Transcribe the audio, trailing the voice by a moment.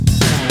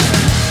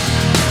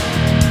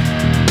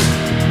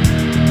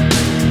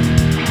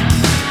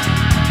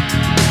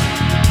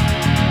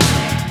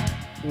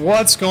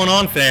What's going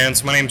on,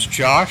 fans? My name's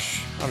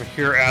Josh. I'm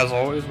here as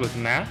always with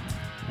Matt.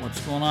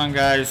 What's going on,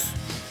 guys?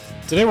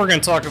 Today we're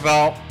going to talk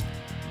about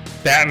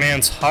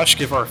Batman's Hush,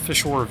 give our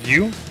official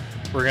review.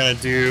 We're going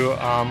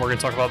to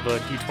talk about the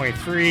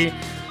D23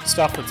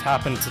 stuff that's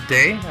happened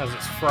today, as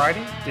it's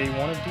Friday, day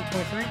one of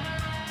D23.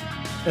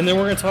 And then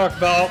we're going to talk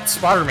about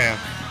Spiderman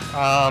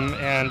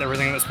and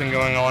everything that's been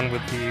going on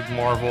with the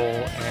Marvel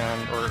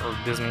and or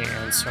Disney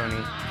and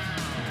Sony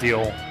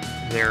deal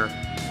there.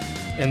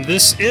 And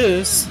this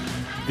is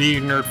the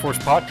Nerd Force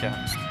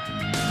Podcast.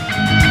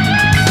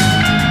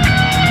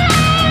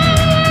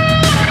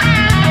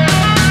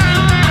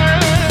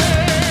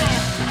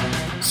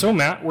 So,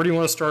 Matt, where do you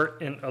want to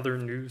start in other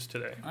news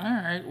today? All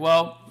right.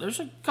 Well, there's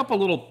a couple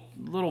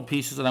little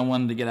pieces that I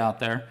wanted to get out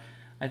there.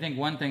 I think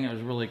one thing that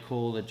was really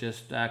cool that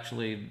just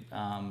actually,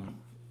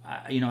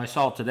 I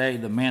saw today,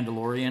 The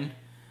Mandalorian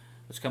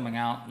is coming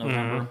out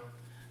November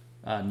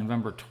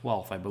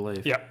 12th, I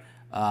believe. Yeah.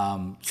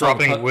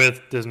 Dropping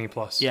with Disney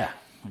Plus. Yeah,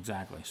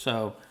 exactly.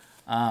 So,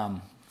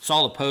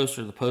 saw the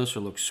poster. The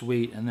poster looks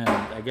sweet, and then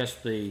I guess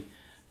the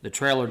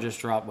trailer just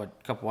dropped a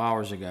couple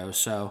hours ago.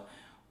 So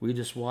we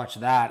just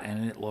watched that,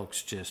 and it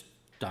looks just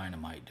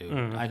dynamite, dude.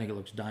 Mm-hmm. I think it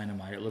looks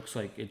dynamite. It looks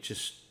like it's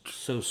just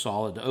so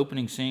solid. The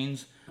opening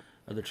scenes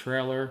of the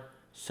trailer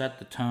set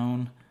the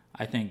tone.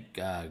 I think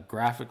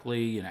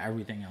graphically and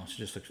everything else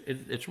just looks.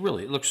 It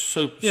looks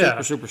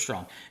super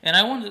strong.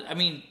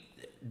 And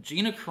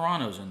Gina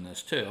Carano's in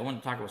this too. I want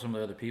to talk about some of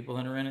the other people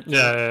that are in it too.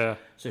 Yeah.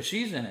 So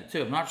she's in it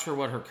too. I'm not sure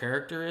what her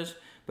character is,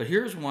 but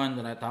here's one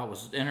that I thought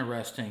was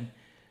interesting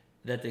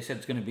that they said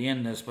it's going to be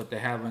in this, but they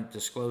haven't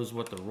disclosed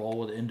what the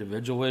role of the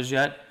individual is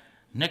yet.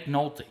 Nick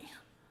Nolte.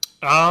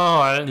 Oh,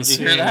 I didn't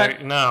see hear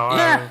that. No.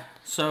 Yeah.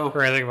 I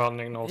heard anything about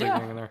Nick Nolte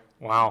being in there.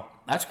 Wow.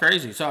 That's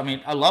crazy. So,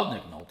 I love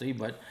Nick Nolte,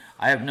 but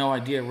I have no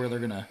idea where they're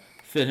going to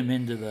fit him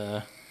into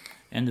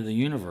the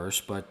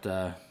universe, but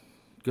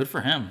good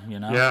for him,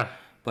 Yeah.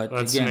 But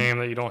that's again, a name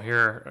that you don't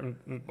hear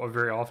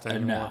very often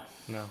anymore.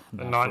 No,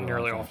 not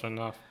nearly often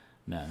enough.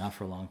 No, not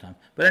for a long time.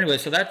 But anyway,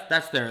 so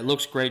that's there. It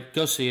looks great.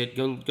 Go see it.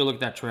 Go look at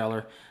that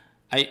trailer.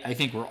 I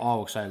think we're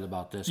all excited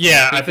about this.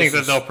 Yeah, I think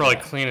that they'll probably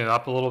clean it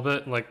up a little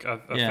bit. Like I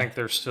think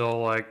they're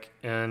still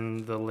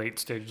in the late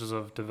stages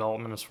of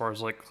development as far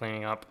as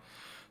cleaning up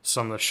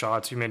some of the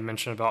shots. You made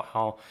mention about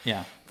how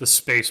the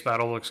space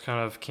battle looks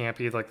kind of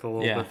campy, like the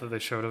little bit that they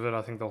showed of it.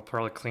 I think they'll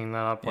probably clean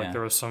that up. Like there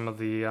was some of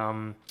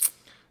the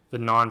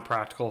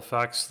non-practical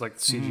effects, like the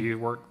CG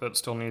work that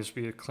still needs to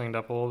be cleaned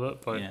up a little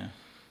bit. But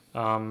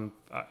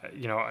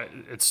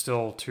it's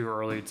still too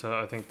early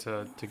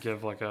to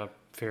give a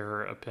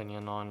fair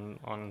opinion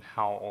on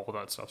how all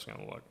that stuff's going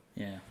to look.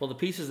 Yeah. Well, the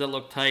pieces that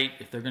look tight,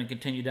 if they're going to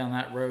continue down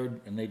that road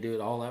and they do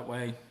it all that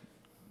way,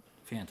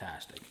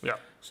 fantastic. Yeah.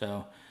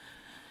 So,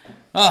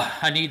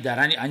 I need that.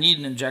 I need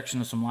an injection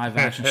of some live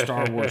action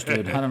Star Wars,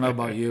 dude. I don't know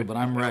about you, but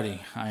I'm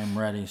ready. I am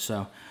ready.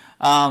 So,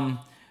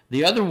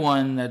 the other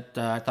one that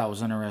I thought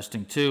was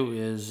interesting too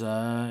is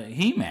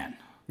He-Man.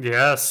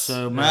 Yes.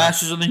 So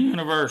Masters of the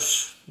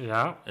Universe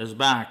is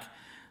back.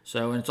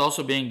 So, and it's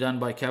also being done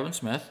by Kevin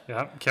Smith.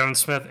 Yeah, Kevin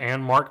Smith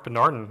and Mark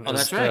Bernardin. Oh,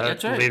 that's right.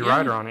 That's right. Lead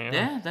writer on it.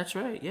 Yeah, that's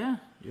right. Yeah,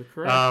 you're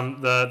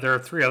correct. There are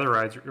three other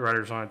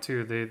writers on it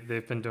too.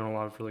 They've been doing a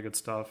lot of really good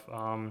stuff.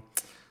 A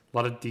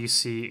lot of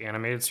DC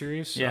animated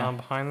series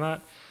behind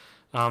that.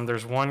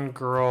 There's one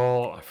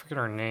girl, I forget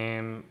her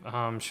name.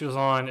 She was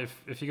on,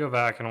 if you go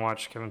back and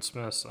watch Kevin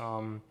Smith's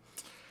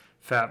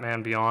Fat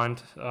Man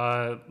Beyond,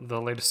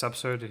 the latest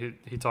episode,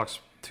 he talks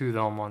to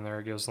them on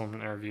there, gives them an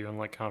interview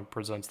and kind of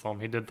presents them.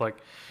 He did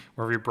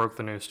wherever he broke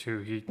the news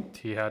too,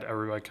 he had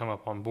everybody come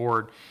up on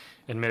board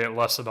and made it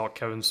less about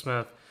Kevin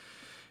Smith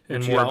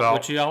and more about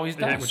which he always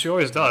does. Which he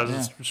always does.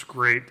 Yeah. It's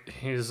great.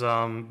 He's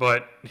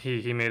but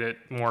he made it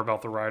more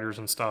about the writers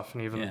and stuff,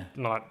 and even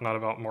not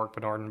about Mark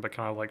Bernardin, but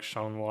kind of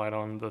shone the light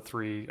on the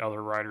three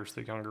other writers,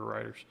 the younger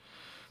writers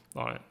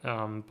on it.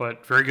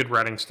 But very good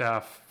writing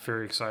staff.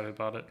 Very excited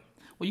about it.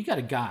 Well, you got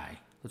a guy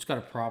that's got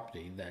a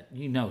property that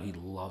he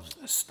loves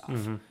this stuff.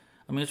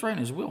 Mm-hmm. It's right in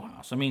his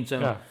wheelhouse.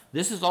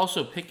 This is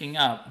also picking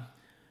up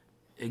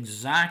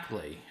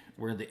exactly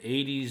where the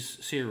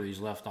 80s series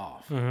left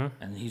off,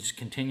 and he's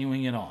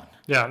continuing it on.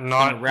 Yeah,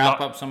 to wrap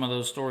up some of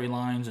those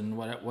storylines and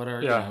what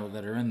are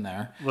that are in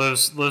there.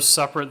 Lives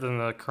separate than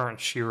the current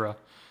She-Ra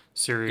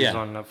series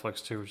on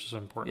Netflix too, which is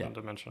important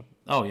to mention.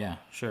 Oh yeah,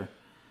 sure.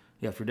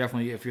 Yeah, if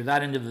you're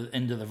that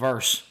into the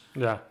verse.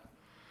 Yeah.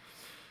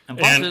 And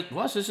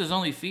plus, this is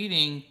only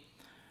feeding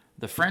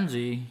the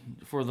frenzy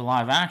for the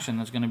live action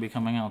that's going to be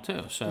coming out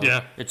too. So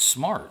it's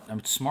smart.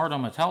 It's smart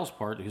on Mattel's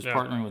part, who's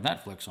partnering with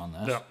Netflix on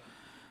this. Yeah.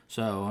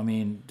 So we're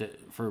going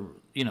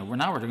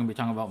to be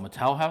talking about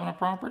Mattel having a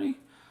property.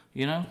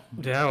 They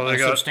got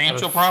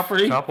substantial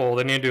property. Couple.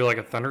 They need to do a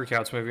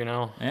Thundercats movie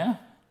now. Yeah.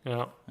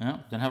 Yeah.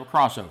 Then have a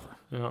crossover.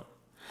 Yeah.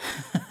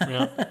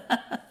 Yeah.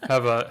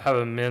 have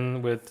a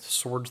men with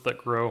swords that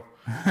grow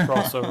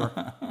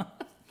crossover.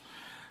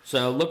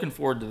 So looking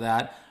forward to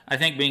that. I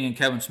think being in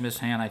Kevin Smith's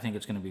hand, I think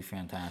it's going to be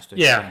fantastic.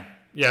 Yeah.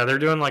 Yeah, they're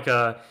doing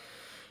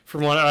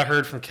from what I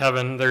heard from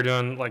Kevin, they're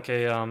doing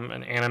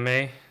an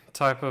anime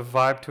type of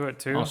vibe to it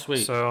too. Oh,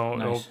 sweet. So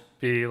Nice. it'll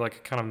be like a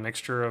kind of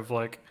mixture of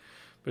like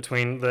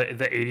between the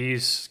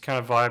 80s kind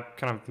of vibe,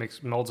 kind of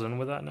melds in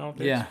with that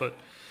nowadays. Yeah. But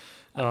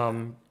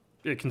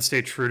it can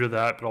stay true to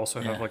that, but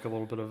also have Yeah. like a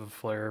little bit of a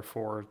flair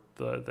for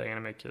the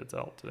anime kids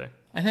out today.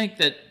 I think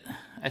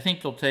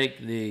they'll take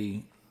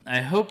the.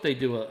 I hope they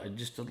do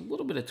just a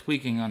little bit of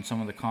tweaking on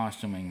some of the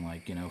costuming,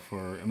 like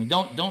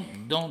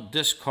don't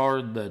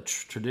discard the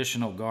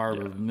traditional garb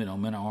of men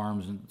at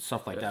arms and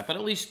stuff like that, but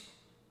at least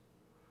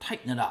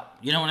tighten it up.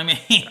 You know what I mean?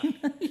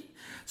 Yeah.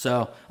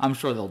 So I'm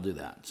sure they'll do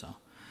that. So,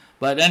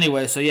 but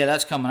anyway, so yeah,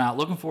 that's coming out.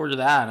 Looking forward to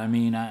that. I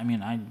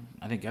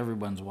think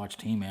everyone's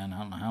watched He-Man. I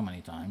don't know how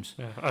many times.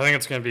 Yeah, I think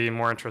it's going to be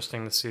more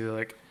interesting to see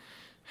like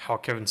how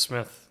Kevin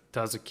Smith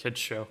does a kids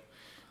show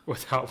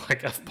without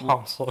like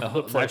F-bombs all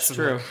over the place. That's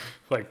true.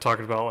 Like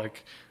talking about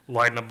like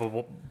lighting up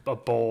a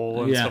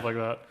bowl and Yeah. stuff like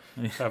that.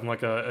 Having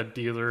like a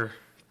dealer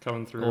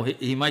coming through. Well,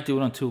 he might do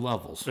it on 2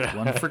 levels.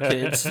 One for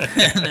kids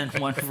and then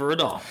one for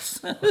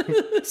adults.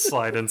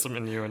 Slide in some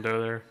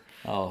innuendo there.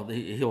 Oh,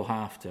 he'll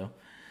have to.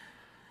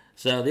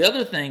 So the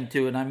other thing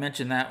too, and I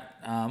mentioned that.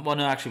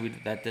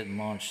 That didn't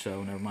launch,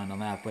 so never mind on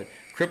that. But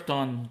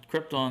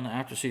Krypton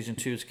after season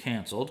 2 is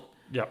canceled.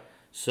 Yep.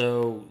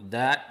 So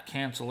that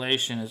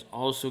cancellation has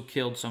also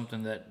killed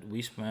something that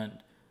we spent,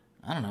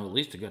 I don't know, at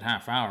least a good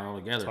half hour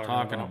altogether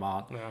talking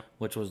about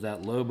which was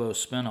that Lobo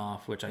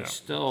spinoff, which I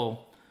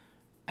still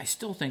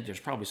think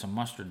there's probably some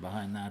mustard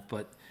behind that,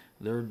 but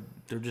they're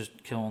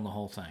just killing the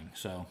whole thing.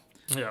 So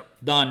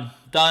done,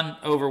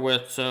 over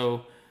with.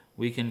 So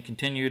we can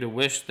continue to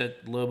wish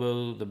that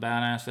Lobo, the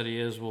badass that he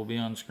is, will be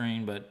on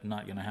screen, but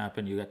not going to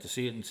happen. You got to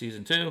see it in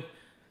season 2.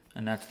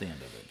 And that's the end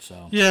of it.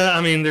 So yeah,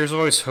 I mean, there's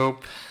always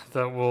hope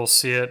that we'll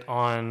see it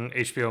on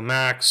HBO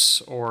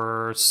Max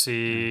or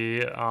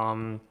see,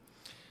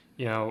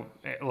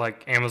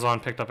 like Amazon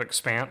picked up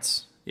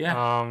Expanse.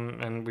 Yeah.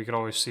 And we could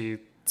always see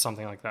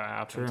something like that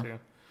happen too.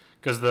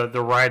 Because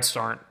the rights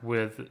aren't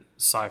with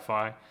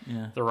Sci-Fi.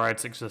 Yeah. The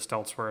rights exist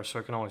elsewhere, so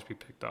it can always be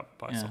picked up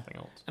by something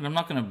else. And I'm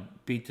not going to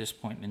beat this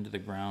point into the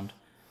ground,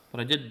 but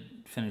I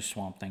did finish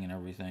Swamp Thing and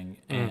everything,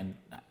 and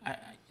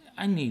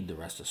I need the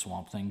rest of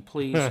Swamp Thing,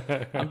 please.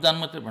 I'm done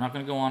with it. We're not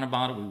going to go on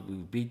about it. We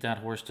beat that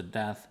horse to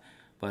death,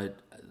 but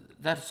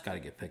that's got to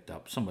get picked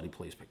up. Somebody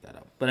please pick that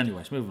up. But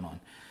anyways, moving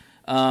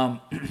on.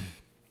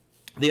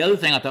 The other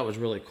thing I thought was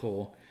really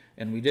cool,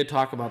 and we did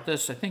talk about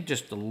this, I think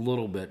just a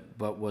little bit,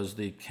 but was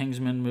the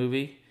Kingsman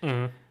movie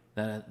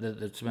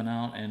that's been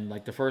out. And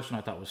like the first one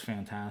I thought was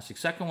fantastic.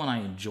 Second one I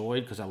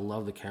enjoyed because I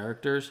love the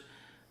characters.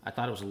 I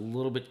thought it was a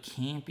little bit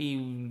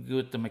campy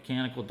with the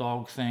mechanical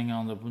dog thing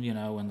on the,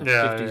 in the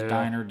 50s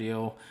diner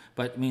deal.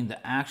 But, I mean,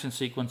 the action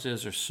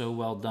sequences are so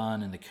well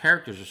done, and the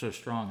characters are so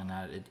strong in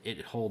that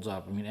it holds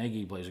up. I mean,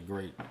 Eggy plays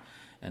great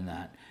in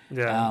that.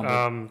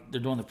 Yeah.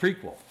 They're doing the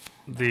prequel.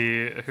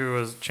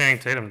 Channing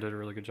Tatum did a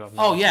really good job.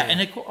 Oh, yeah.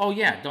 And I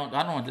don't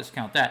want to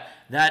discount that.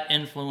 That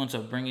influence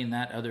of bringing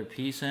that other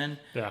piece in.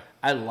 Yeah.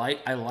 I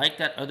like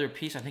that other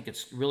piece. I think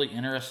it's really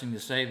interesting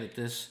to say that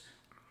this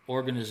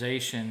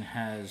organization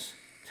has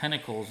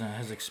tentacles and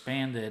has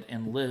expanded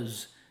and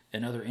lives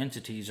in other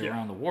entities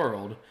around the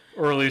world,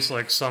 or at least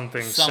like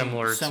something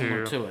similar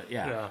to it.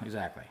 Yeah,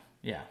 exactly.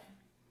 Yeah,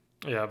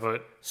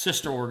 but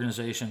sister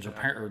organizations or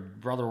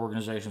brother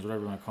organizations,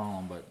 whatever you want to call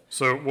them. But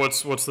so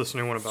what's this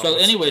new one about? So,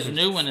 anyways, the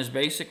new one is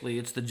basically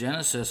it's the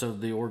genesis of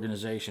the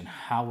organization,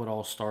 how it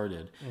all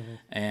started,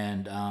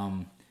 and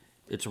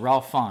it's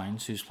Ralph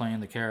Fiennes who's playing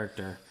the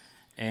character,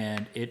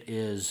 and it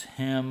is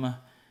him.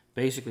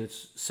 Basically,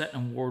 it's set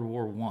in World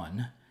War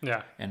I.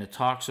 Yeah. And it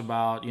talks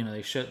about,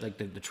 they show, like,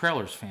 the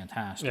trailer's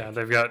fantastic. Yeah,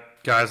 they've got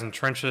guys in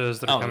trenches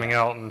that are coming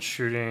out and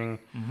shooting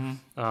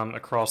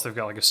across. They've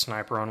got, like, a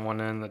sniper on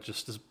one end that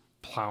just is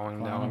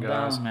plowing down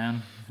guys.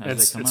 Man.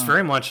 It's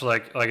very much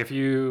like if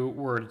you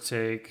were to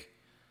take,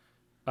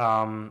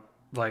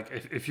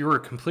 if you were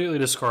to completely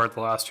discard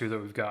the last two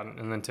that we've gotten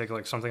and then take,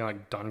 like, something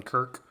like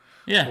Dunkirk.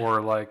 Yeah.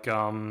 Or, like,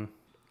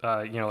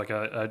 like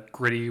a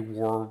gritty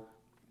war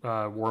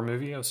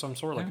movie of some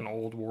sort, like an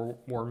old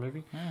war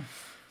movie. Yeah.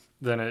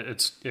 Then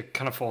it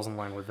kind of falls in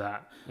line with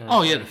that.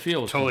 And the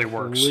feel totally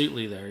works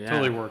completely there. Yeah,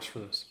 totally works for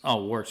this.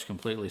 Oh, works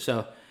completely.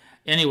 So,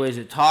 anyways,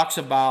 it talks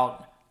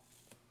about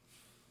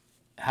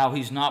how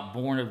he's not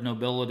born of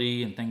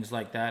nobility and things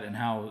like that, and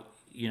how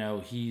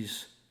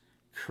he's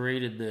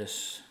created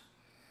this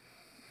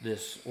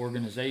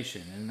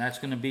organization, and that's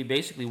going to be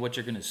basically what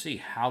you're going to see,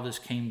 how this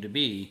came to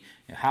be,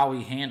 and how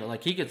he handled.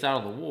 Like he gets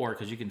out of the war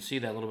because you can see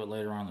that a little bit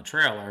later on in the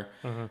trailer,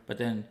 but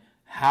then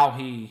how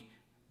he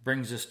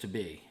brings this to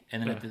be.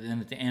 And then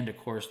at the end, of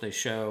course, they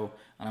show,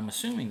 and I'm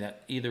assuming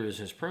that either is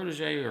his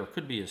protege or it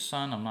could be his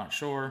son. I'm not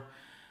sure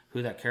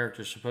who that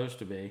character is supposed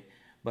to be.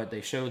 But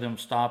they show them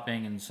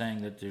stopping and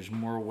saying that there's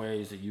more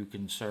ways that you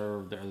can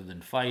serve other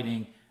than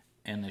fighting.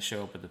 And they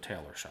show up at the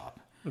tailor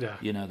shop. Yeah.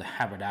 The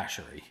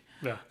haberdashery.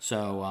 Yeah.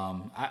 So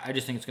I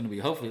just think it's going to be,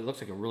 hopefully, it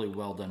looks like a really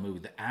well done movie.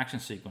 The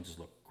action sequences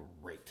look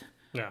great.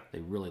 Yeah.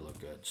 They really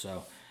look good.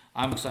 So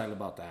I'm excited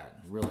about that.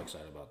 Really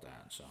excited about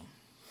that. So.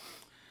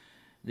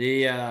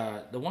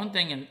 The one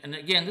thing, and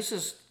again, this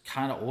is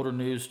kind of older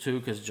news too,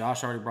 because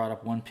Josh already brought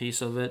up one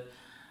piece of it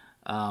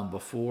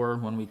before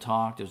when we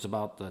talked. It was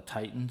about the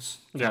Titans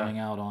coming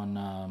out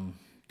on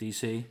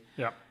DC.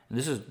 Yeah. And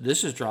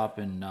this is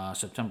dropping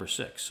September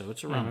 6th, so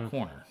it's around the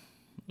corner.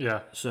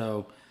 Yeah.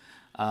 So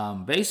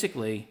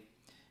basically,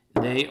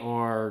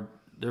 they're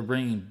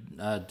bringing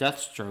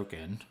Deathstroke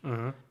in,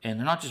 and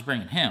they're not just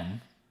bringing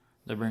him;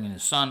 they're bringing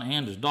his son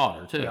and his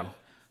daughter too. Yeah.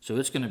 So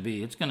it's gonna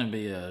be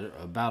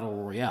a battle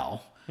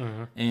royale,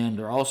 and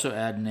they're also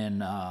adding in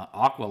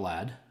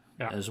Aqualad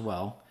as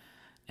well,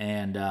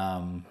 and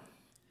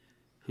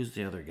who's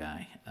the other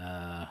guy?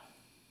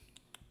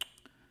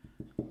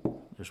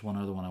 There's one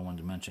other one I wanted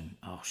to mention.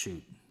 Oh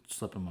shoot, it's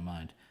slipping my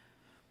mind.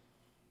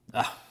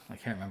 I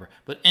can't remember.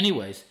 But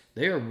anyways,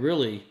 they're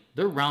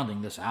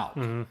rounding this out.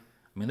 I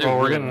mean,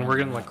 we're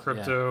getting like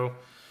Crypto. Yeah.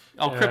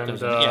 Oh,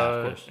 Crypto's of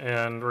course.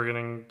 And we're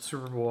getting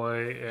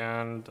Superboy,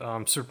 and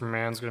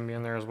Superman's going to be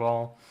in there as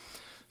well.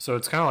 So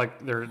it's kind of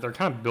like they're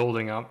kind of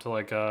building up to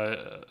like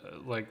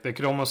they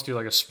could almost do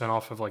like a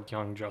spinoff of like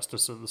Young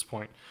Justice at this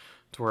point,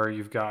 to where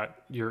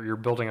you're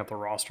building up the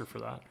roster for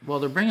that. Well,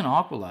 they're bringing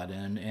Aqualad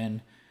in,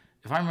 and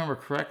if I remember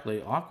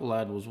correctly,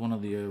 Aqualad was one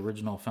of the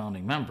original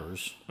founding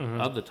members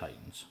of the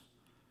Titans.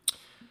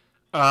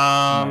 Am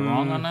I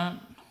wrong on that?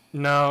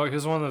 No, he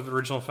was one of the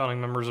original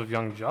founding members of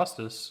Young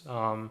Justice.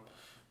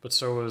 But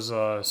so was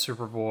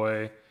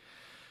Superboy,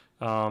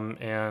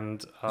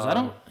 and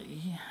for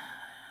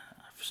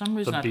some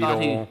reason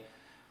I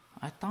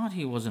thought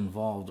he was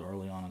involved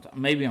early on.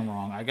 Maybe I'm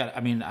wrong. I got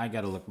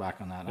to look back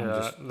on that.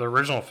 Yeah, the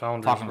original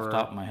founders talking off the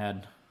top of my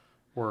head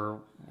were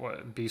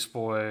Beast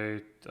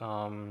Boy,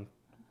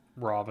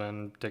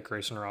 Robin, Dick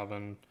Grayson,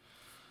 Robin,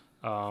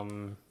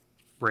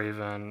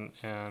 Raven,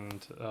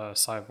 and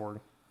Cyborg.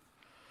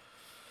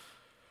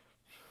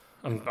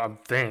 I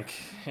think.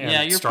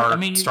 And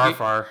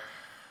Starfire.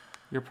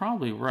 You're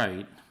probably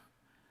right.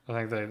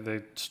 I think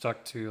they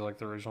stuck to like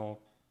the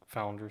original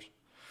founders.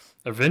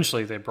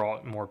 Eventually, they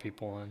brought more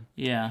people in.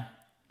 Yeah.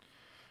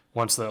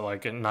 Once that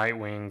like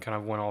Nightwing kind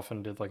of went off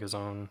and did like his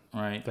own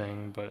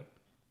thing, but.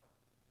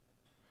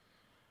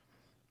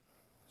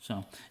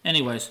 So,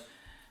 anyways,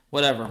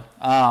 whatever.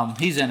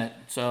 He's in it,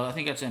 so I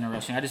think that's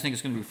interesting. I just think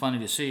it's going to be funny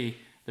to see.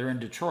 They're in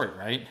Detroit,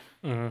 right?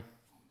 Mm-hmm.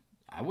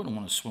 I wouldn't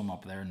want to swim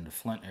up there in the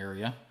Flint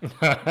area. You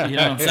know what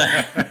I'm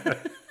saying?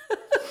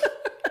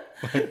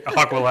 Like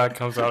Aqualad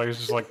comes out, he's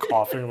just like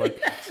coughing,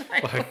 like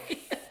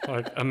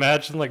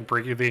imagine like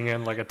breathing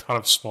in like a ton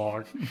of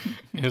smog.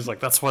 He's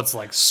like, that's what's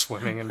like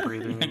swimming and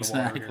breathing in the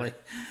water. Exactly.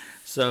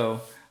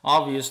 So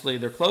obviously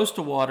they're close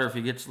to water if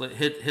he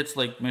hits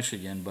Lake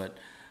Michigan, but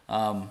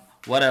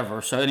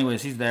whatever. So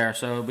anyways, he's there.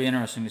 So it'll be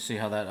interesting to see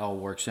how that all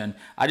works. And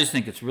I just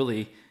think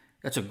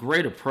that's a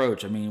great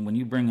approach. I mean, when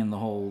you bring in the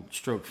whole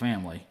Stroke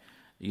family,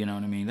 you know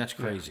what I mean? That's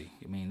crazy.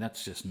 I mean,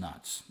 that's just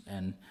nuts.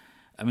 And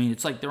I mean,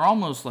 it's like they're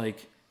almost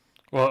like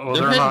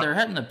they're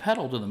hitting the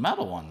pedal to the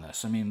metal on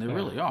this. I mean, they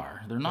really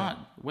are. They're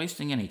not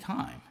wasting any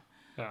time.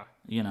 Yeah.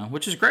 You know,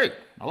 which is great.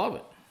 I love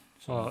it.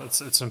 So, well,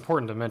 it's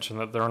important to mention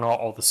that they're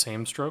not all the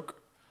same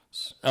stroke.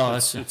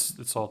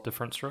 It's all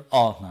different strokes.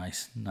 Oh,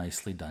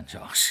 nicely done,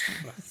 Josh.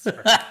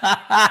 Couldn't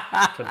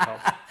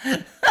help.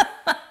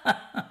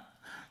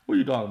 What are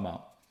you talking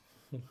about?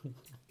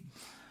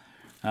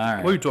 All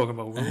right. What are you talking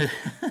about, Will?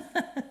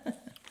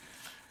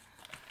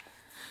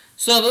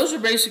 So those are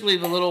basically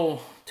the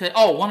little.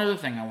 One other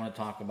thing I want to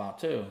talk about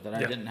too that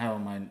I didn't have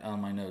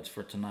on my notes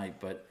for tonight,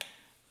 but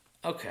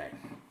okay,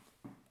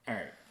 all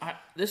right.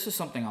 This is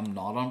something I'm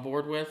not on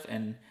board with,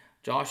 and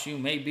Josh, you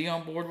may be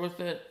on board with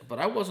it, but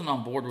I wasn't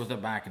on board with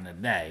it back in the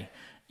day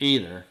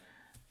either.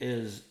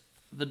 Is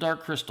the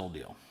Dark Crystal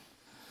deal?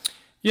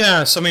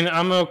 Yes, I mean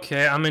I'm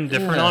okay. I'm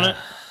indifferent on it.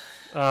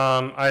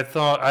 I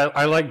thought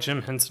I like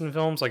Jim Henson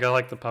films. Like I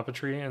like the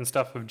puppetry and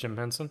stuff of Jim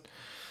Henson.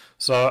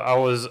 So I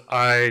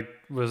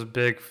was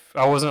big.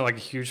 I wasn't like a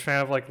huge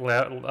fan of like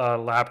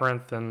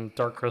Labyrinth and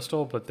Dark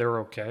Crystal, but they were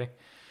okay.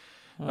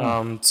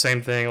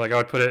 Same thing. Like I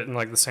would put it in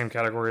like the same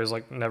category as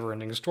like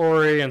Neverending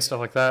Story and stuff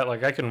like that.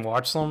 Like I can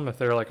watch them if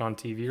they're like on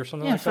TV or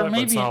something like that. Maybe,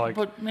 but it's not like.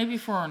 But maybe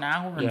for an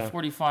hour and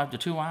 45 to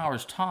 2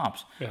 hours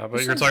tops. Yeah,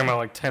 but you're talking about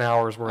like 10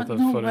 hours worth of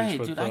footage. No way,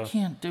 dude! I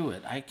can't do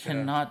it. I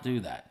cannot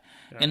do that.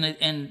 Yeah.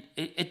 And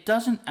it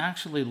doesn't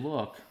actually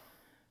look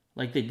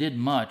like they did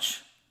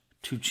much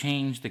to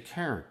change the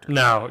character.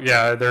 No,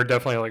 yeah, they're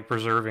definitely like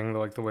preserving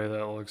like the way that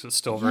it looks. It's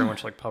still very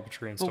much like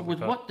puppetry and stuff like that. But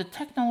with what the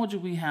technology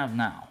we have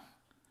now,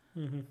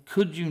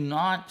 could you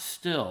not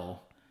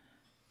still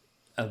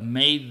have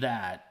made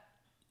that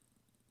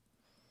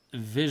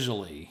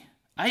visually?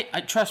 I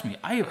trust me.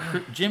 I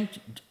have Jim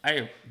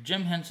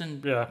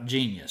Henson,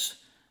 genius,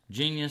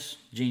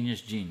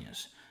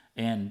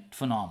 and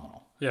phenomenal.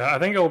 Yeah, I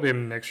think it will be a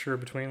mixture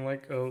between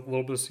like a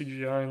little bit of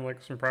CGI and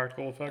like some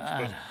practical effects.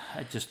 But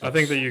I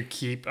think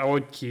that I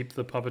would keep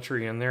the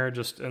puppetry in there,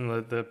 just in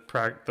the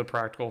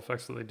practical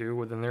effects that they do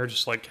within there,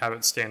 just like have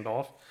it stand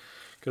off,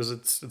 because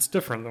it's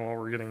different than what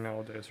we're getting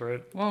nowadays,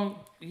 right?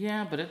 Well,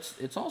 yeah, but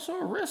it's also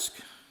a risk.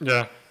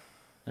 Yeah.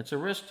 It's a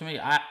risk to me. You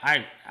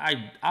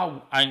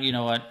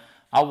know what?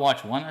 I'll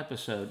watch one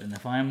episode, and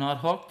if I am not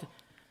hooked,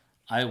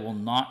 I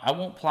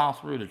won't plow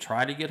through to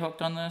try to get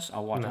hooked on this.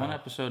 I'll watch one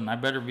episode, and I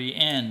better be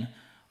in,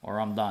 or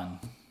I'm done.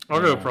 I'll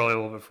go probably a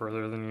little bit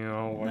further than you.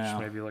 I'll watch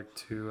maybe like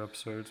 2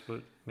 episodes,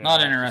 but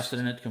not interested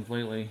in it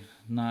completely.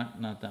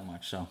 Not that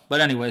much. So,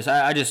 but anyways,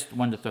 I just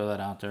wanted to throw that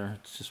out there.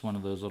 It's just one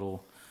of those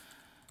little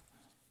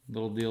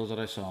deals that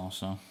I saw.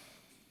 So,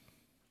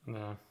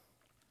 yeah.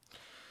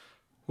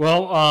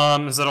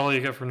 Well, is that all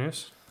you got for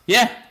news?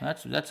 Yeah,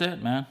 that's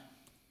it, man.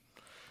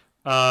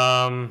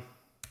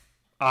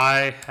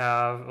 I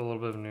have a little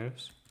bit of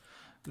news.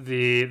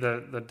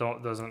 That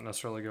doesn't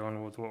necessarily go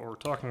in with what we're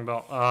talking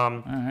about.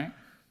 All right.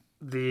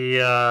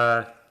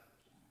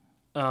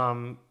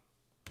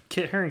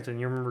 Kit Harington.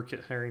 You remember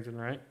Kit Harington,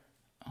 right?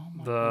 Oh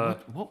my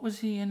God. What was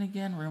he in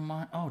again?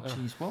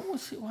 Jeez, what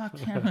was he? Well, I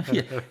can't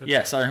remember.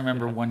 Yes, I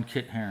remember one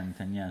Kit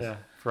Harington. Yes. Yeah,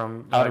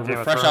 from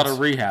fresh out of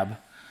rehab.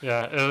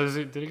 Yeah,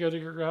 did he go to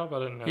rehab? I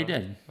didn't know. He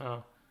did.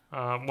 Oh.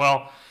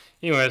 Well,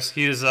 anyways,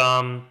 he's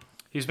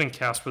been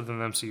cast within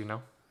the MCU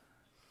now.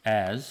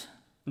 As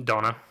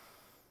Donna.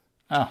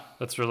 Oh.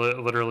 That's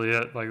literally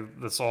it. Like,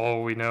 that's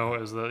all we know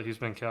is that he's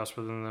been cast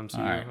within the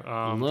MCU.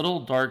 All right.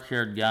 Little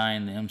dark-haired guy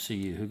in the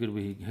MCU. Who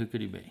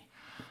could he be?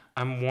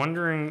 I'm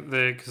wondering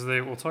because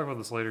we'll talk about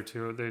this later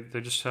too.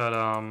 They just had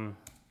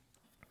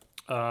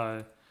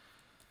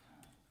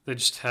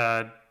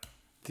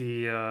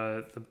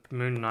the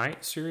Moon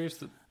Knight series.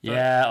 He'd be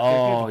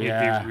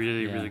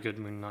really good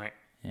Moon Knight.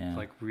 Yeah.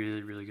 Like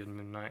really, really good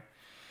Moon Knight.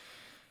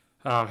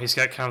 He's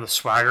got kind of the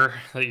swagger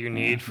that you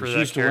need for that character. He's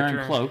used to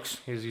wearing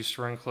cloaks. He's used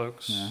to wearing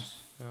cloaks. Yes.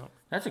 Yeah.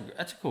 That's a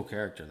cool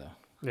character, though.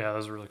 Yeah,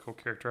 that's a really cool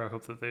character. I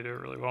hope that they do it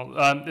really well.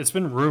 It's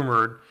been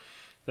rumored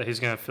that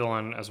he's going to fill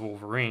in as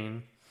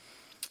Wolverine.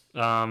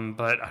 But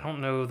I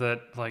don't know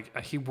that, like,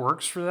 he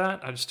works for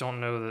that. I just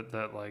don't know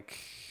that like...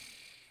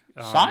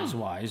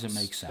 size-wise, it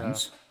makes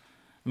sense.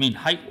 I mean,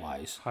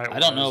 height-wise. I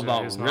don't know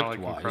about he's not, like,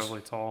 incredibly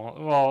tall.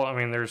 Well, I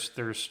mean, there's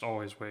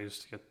always ways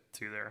to get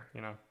to there,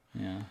 you know?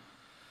 Yeah.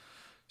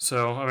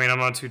 So, I mean, I'm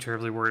not too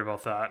terribly worried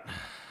about that.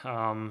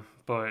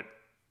 But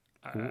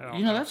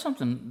you know, that's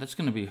something that's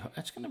going to be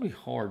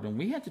hard. When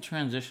we had to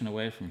transition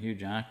away from Hugh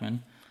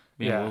Jackman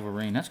being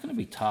Wolverine, that's going to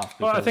be tough.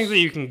 Well, I think that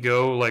you can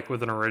go like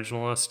with an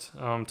originalist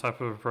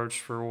type of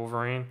approach for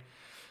Wolverine,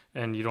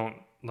 and you don't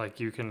like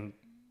you can.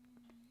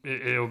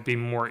 It'll be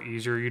more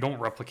easier. You don't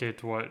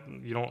replicate what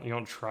you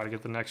don't try to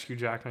get the next Hugh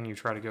Jackman. You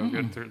try to go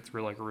get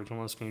through like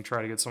originalist, and you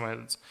try to get somebody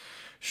that's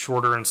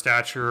shorter in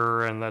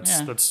stature and that's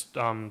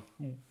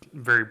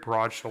very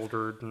broad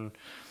shouldered and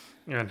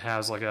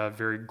has like a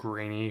very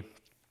grainy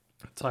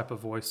type of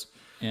voice.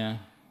 Yeah.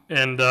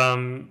 And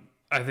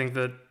I think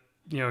that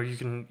you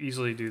can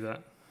easily do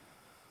that.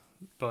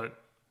 But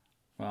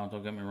well,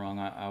 don't get me wrong.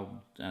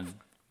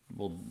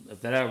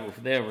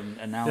 If they ever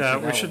announce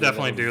it, we should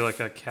definitely do like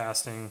a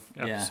casting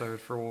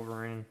episode for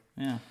Wolverine.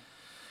 Yeah.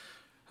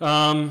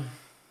 And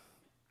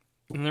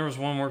there was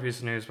one more piece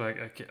of news, but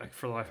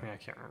for the life of me, I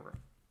can't remember.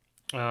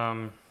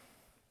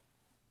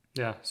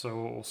 Yeah,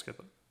 so we'll skip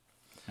it.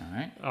 All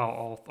right.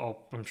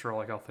 I'm sure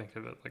I'll think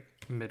of it like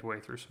midway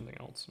through something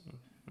else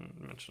and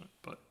mention it,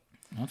 but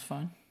that's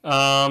fine.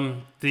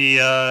 The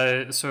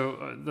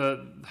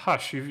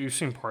Hush, you've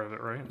seen part of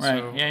it, right? Right.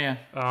 So, yeah.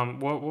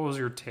 What was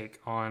your take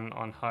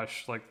on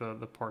Hush, like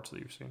the parts that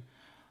you've seen?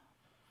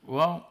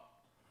 Well,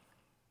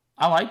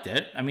 I liked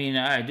it. I mean,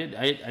 I did.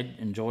 I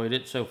enjoyed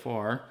it so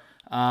far.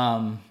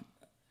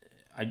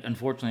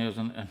 Unfortunately, it was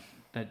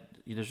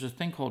there's this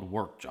thing called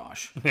work,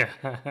 Josh. Yeah.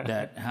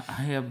 That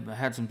I have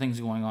had some things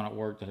going on at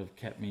work that have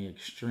kept me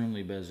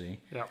extremely busy.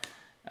 Yeah.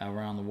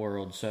 Around the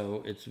world,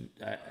 so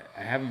I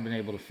haven't been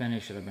able to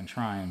finish it. I've been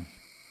trying,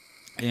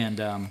 and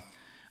I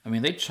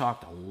mean they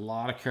chalked a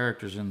lot of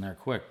characters in there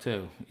quick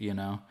too, and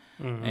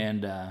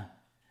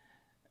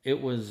it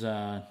was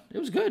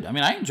good. I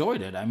mean, I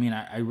enjoyed it. I mean,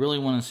 I really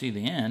want to see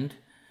the end,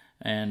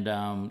 and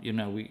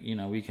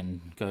we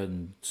can go ahead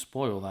and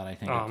spoil that. I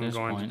think at this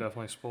point. I'm going to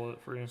definitely spoil it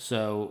for you.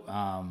 So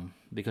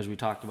because we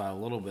talked about it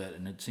a little bit,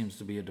 and it seems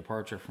to be a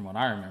departure from what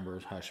I remember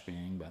as Hush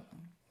being,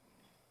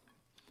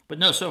 But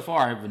no, so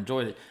far I've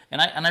enjoyed it,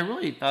 and I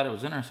really thought it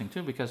was interesting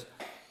too because,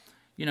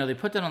 they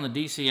put that on the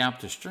DC app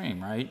to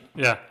stream, right?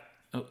 Yeah.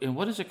 And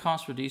what does it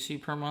cost for DC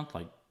per month?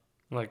 Like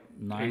 $8.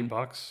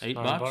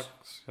 $8?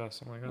 Yeah,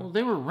 something like that. Well,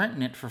 they were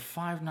renting it for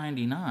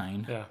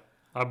 $5.99. Yeah,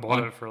 I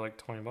bought it for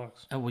like $20.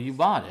 Oh, well, you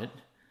bought it,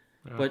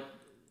 but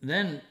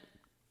then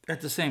at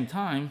the same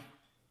time,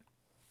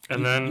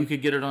 then you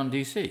could get it on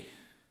DC.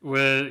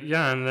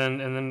 And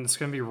then it's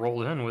gonna be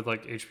rolled in with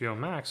like HBO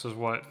Max is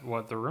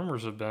what the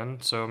rumors have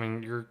been. So I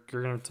mean you're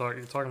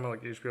talking about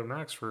like HBO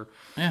Max for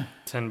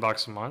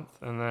 $10 a month,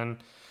 and then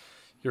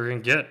you're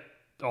gonna get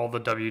all the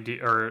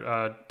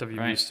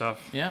WB stuff,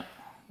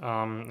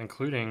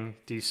 including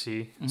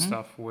DC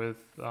stuff with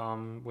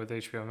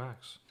HBO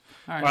Max.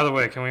 Right. By the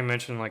way, can we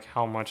mention like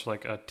how much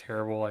like a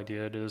terrible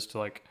idea it is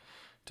to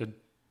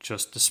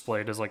just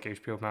display it as like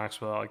HBO Max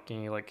without like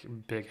any like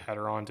big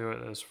header onto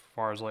it as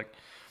far as like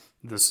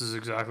this is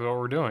exactly what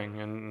we're doing,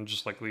 and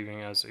just like leaving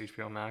it as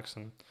HBO Max.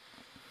 And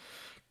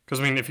because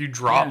I mean, if you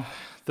drop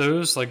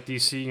those like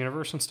DC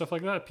Universe and stuff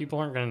like that, people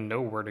aren't going to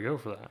know where to go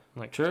for that.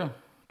 Like True.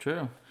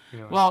 You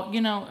know, Well,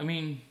 I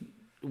mean,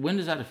 when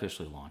does that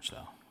officially launch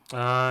though?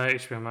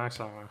 HBO Max,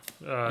 I don't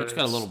know. It's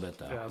got a little bit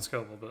though. Yeah, it's got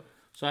a little bit.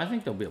 So I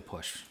think there'll be a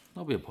push.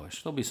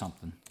 There'll be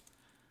something.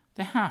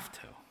 They have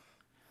to.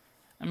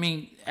 I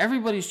mean,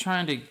 everybody's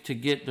trying to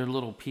get their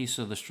little piece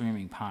of the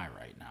streaming pie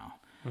right now.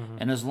 Mm-hmm.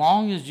 And as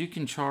long as you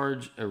can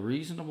charge a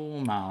reasonable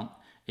amount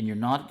and you're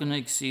not going to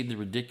exceed the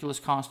ridiculous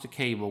cost of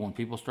cable when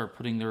people start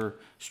putting their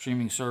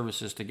streaming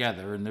services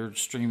together and they're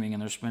streaming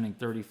and they're spending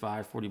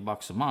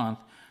 $35-$40 a month,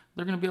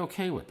 they're going to be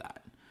okay with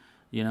that.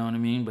 You know what I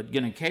mean? But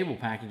getting a cable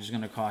package is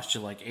going to cost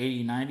you like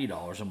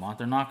 $80-$90 a month.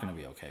 They're not going to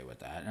be okay with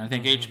that. And I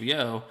think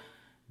HBO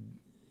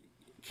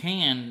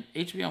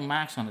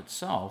Max on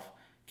itself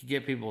can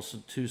get people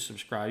to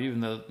subscribe,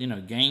 even though,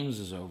 Games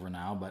is over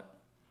now. But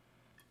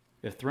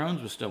if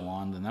Thrones was still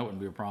on, then that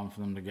wouldn't be a problem for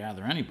them to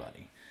gather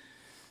anybody.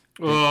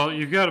 Well,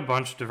 you've got a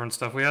bunch of different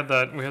stuff. We had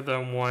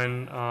that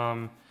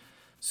one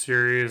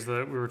series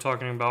that we were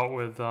talking about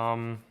with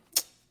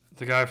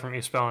the guy from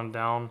Eastbound and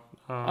Down.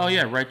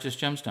 Righteous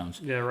Gemstones.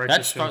 Yeah,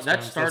 Righteous Gemstones.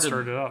 That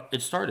started up.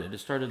 It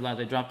started.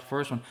 They dropped the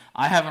first one.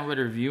 I haven't read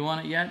a review on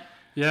it yet.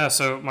 Yeah,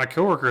 so my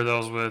coworker that I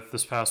was with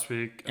this past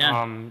week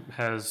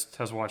has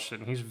watched it,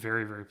 and he's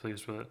very, very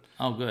pleased with it.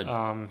 Oh, good.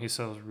 He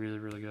said it was really,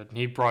 really good. And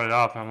he brought it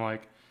up, and I'm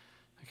like,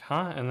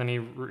 huh? And then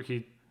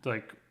he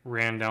like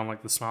ran down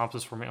like the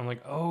synopsis for me. I'm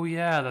like, oh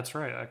yeah, that's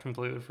right. I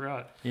completely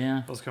forgot.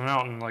 Yeah. It was coming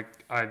out, and like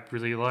I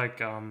really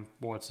like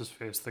what's his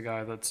face, the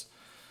guy that's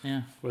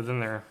within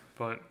there.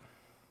 But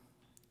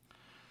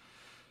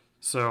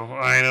so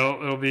I know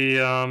it'll be.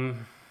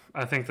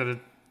 I think that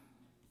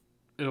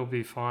it'll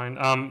be fine.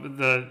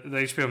 The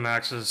HBO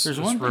Max is. There's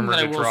one thing that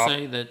I will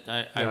say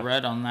that I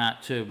read on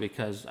that too,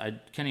 because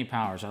Kenny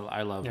Powers,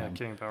 I love him. Yeah,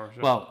 Kenny Powers.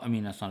 Yeah. Well, I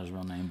mean that's not his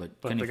real name, but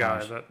Kenny the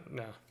Powers. guy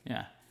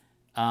Yeah.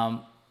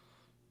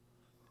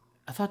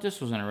 I thought this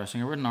was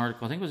interesting. I read an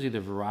article. I think it was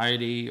either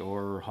Variety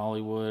or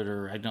Hollywood,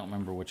 or I don't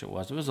remember which it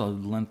was. It was a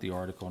lengthy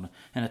article,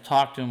 and it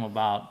talked to him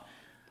about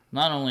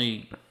not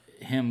only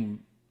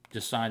him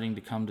deciding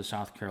to come to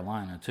South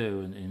Carolina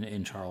too,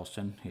 in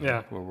Charleston,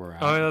 where we're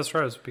at. Oh, yeah, that's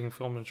right. It's being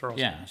filmed in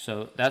Charleston. Yeah,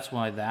 so that's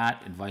why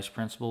that and Vice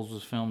Principals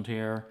was filmed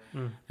here,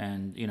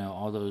 and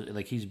all those,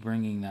 like, he's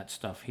bringing that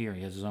stuff here.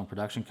 He has his own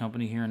production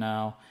company here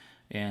now,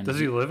 and does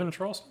he live in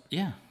Charleston?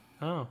 Yeah.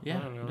 Oh,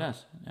 yeah, he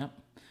does. Yep.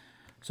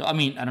 So I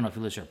mean, I don't know if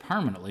he lives here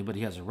permanently, but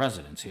he has a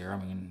residence here. I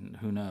mean,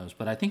 who knows?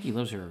 But I think he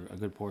lives here a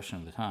good portion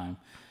of the time.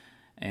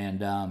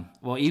 And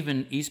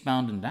even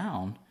Eastbound and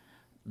Down.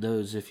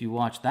 Those, if you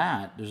watch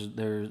that,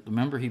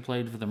 remember he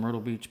played for the Myrtle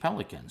Beach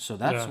Pelicans, so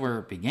that's where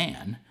it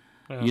began.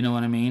 Yeah. You know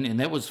what I mean? And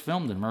that was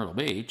filmed in Myrtle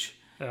Beach.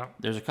 Yeah.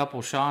 There's a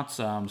couple shots,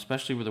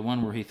 especially with the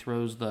one where he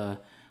throws the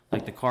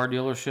car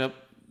dealership.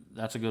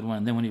 That's a good one.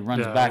 And then when he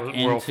runs back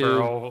into Will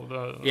Ferrell,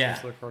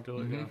 the car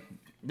dealer,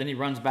 then he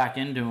runs back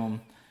into him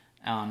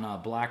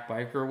on Black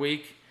Biker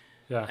Week.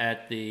 Yeah.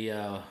 At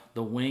the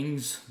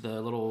Wings,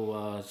 the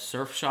little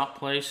surf shop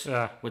place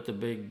with the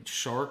big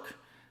shark.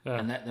 Yeah.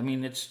 And that, I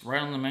mean, it's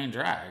right on the main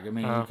drag. I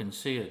mean, you can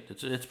see it.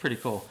 It's pretty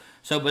cool.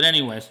 So, but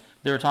anyways,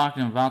 they were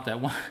talking about that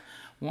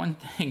one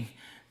thing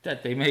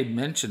that they made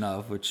mention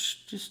of,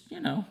 which just,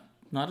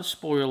 not a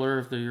spoiler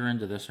if you're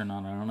into this or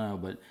not, I don't know,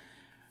 but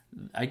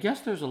I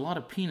guess there's a lot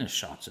of penis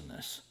shots in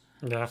this.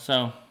 Yeah.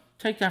 So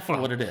take that for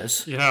what it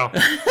is.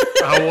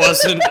 I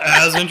wasn't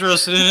as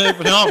interested in it,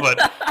 but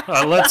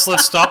let's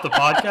stop the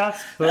podcast.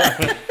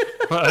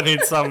 I need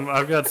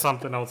I've got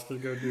something else to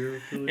go do.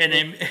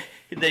 Really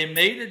and they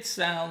made it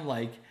sound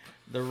like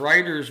the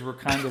writers were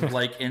kind of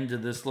like into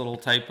this little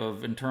type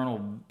of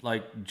internal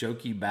like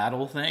jokey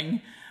battle thing,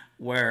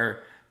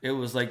 where it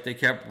was like they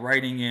kept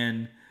writing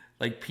in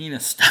like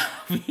penis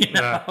stuff,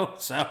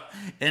 So,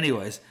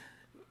 anyways,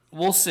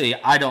 we'll see.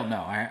 I don't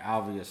know,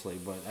 obviously,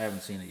 but I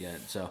haven't seen it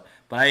yet. So,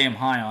 but I am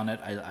high on it.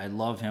 I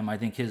love him. I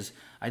think his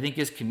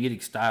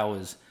comedic style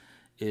is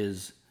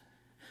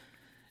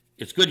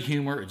it's good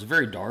humor. It's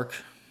very dark.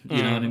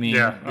 You know what I mean?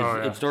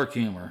 Yeah. It's dark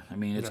humor. I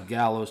mean, it's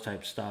gallows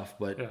type stuff,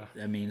 but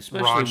I mean,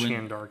 especially raunchy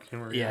and dark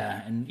humor.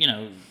 Yeah, and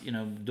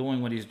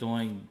doing what he's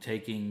doing,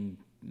 taking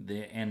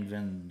the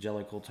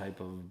evangelical type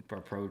of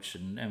approach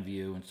and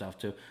view and stuff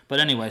too. But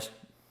anyways,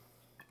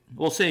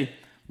 we'll see.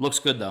 Looks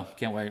good though.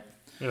 Can't wait.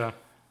 Yeah.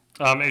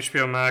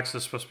 HBO Max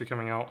is supposed to be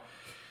coming out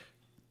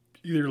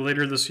either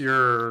later this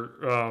year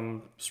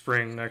or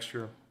spring next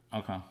year.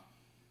 Okay.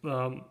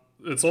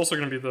 It's also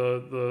going to be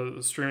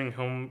the streaming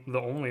home,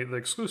 the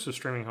exclusive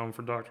streaming home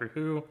for Doctor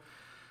Who.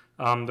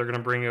 They're going to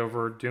bring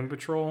over Doom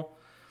Patrol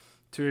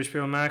to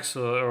HBO Max,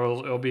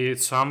 so it'll be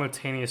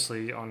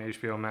simultaneously on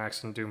HBO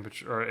Max and Doom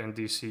Patrol and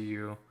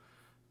DCU.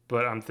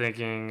 But I'm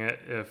thinking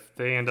if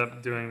they end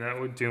up doing that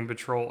with Doom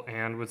Patrol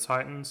and with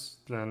Titans,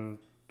 then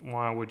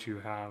why would you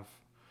have?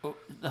 Well,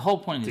 the whole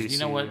point is, DC, you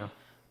know what?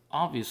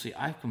 Obviously,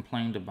 I've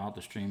complained about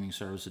the streaming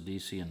service of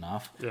DC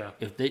enough. Yeah.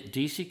 If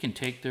DC can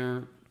take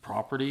their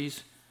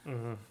properties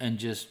and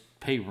just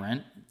pay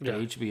rent to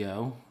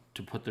HBO,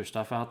 to put their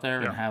stuff out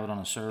there and have it on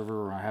a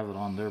server or have it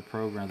on their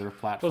program, their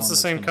platform. Well, it's the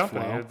same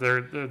company.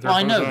 They're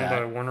I know owned that.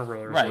 by Warner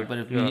Brothers. Right, but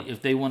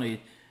if they want to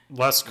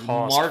less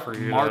cost for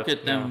you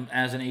market them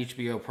as an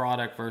HBO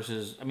product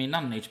versus, I mean,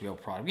 not an HBO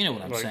product. You know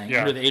what I'm saying?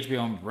 Under the HBO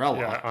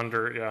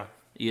umbrella.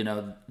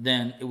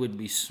 Then it would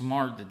be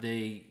smart that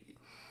they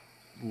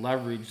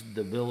leverage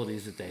the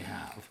abilities that they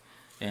have.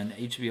 And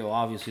HBO,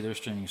 obviously, their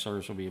streaming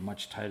service will be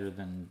much tighter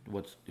than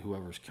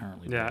whoever's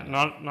currently doing it.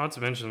 Not to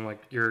mention, like,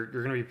 you're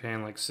going to be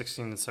paying like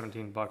 $16 to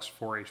 $17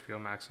 for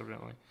HBO Max,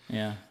 evidently.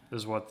 Yeah.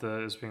 Is what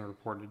is being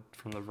reported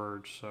from The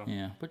Verge. So.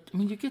 Yeah, but, I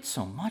mean, you get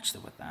so much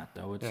with that,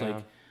 though. It's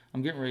like,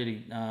 I'm getting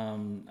ready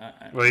to...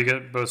 well, you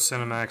get both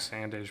Cinemax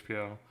and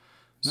HBO.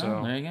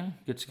 So. There you go.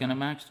 Get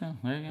Cinemax, too.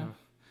 There you go.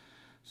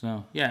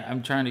 So, yeah,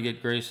 I'm trying to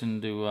get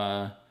Grayson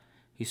to...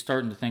 he's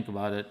starting to think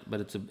about it, but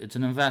it's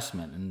an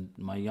investment, and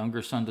my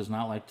younger son does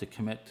not like to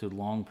commit to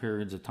long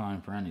periods of time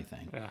for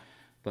anything. Yeah.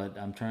 But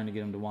I'm trying to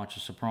get him to watch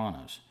The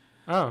Sopranos.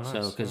 Oh, nice.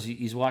 So because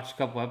he's watched a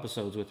couple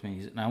episodes with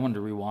me, and I wanted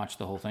to rewatch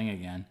the whole thing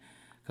again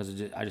because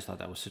I just thought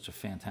that was such a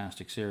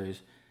fantastic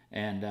series,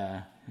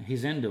 and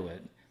he's into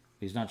it.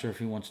 He's not sure if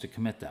he wants to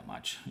commit that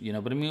much,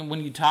 But I mean,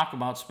 when you talk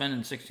about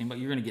spending $16, but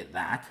you're going to get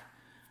that.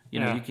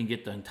 You can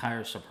get the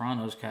entire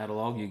Sopranos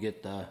catalog. You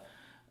get the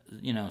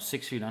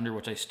 6 Feet Under,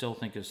 which I still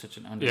think is such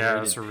an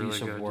underrated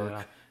piece of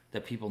work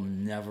that people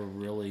never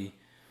really.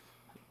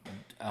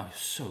 Oh,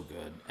 so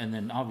good. And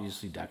then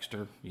obviously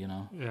Dexter,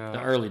 the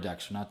early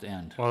Dexter, not the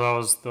end. Well, that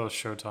was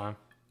Showtime.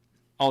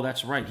 Oh,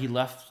 that's right. He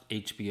left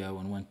HBO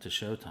and went to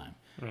Showtime.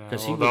 Yeah,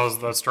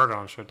 that started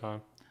on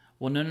Showtime.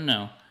 Well,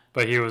 no.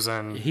 But he was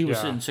in. He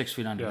was in 6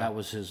 Feet Under. Yeah. That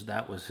was his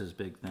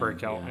big thing.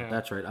 Breakout. Yeah.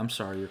 That's right. I'm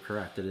sorry. You're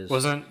correct. It is.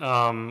 Wasn't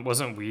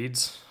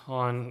Weeds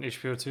on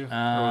HBO too,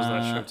 or was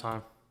that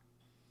Showtime?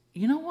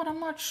 You know what?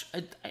 I'm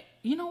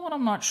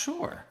not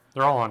sure.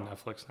 They're all on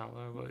Netflix now,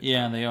 though. But,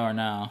 yeah, they are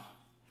now.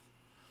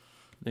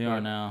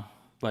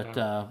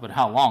 But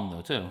how long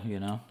though, too?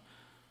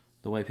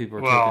 The way people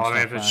are. Well, I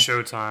mean, if it's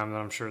Showtime,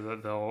 then I'm sure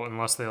that they'll,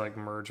 unless they like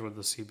merge with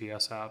the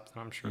CBS app,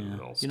 then I'm sure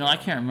they'll. I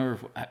can't remember.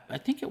 I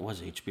think it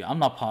was HBO. I'm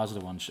not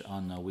positive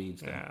on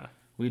Weeds. Though. Yeah,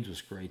 Weeds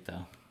was great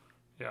though.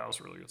 Yeah, it was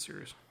a really good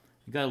series.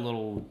 It got a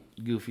little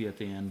goofy at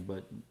the end,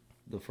 but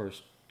the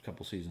first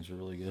couple seasons were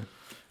really good.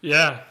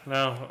 Yeah.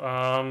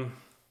 No.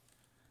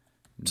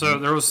 So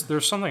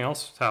there's something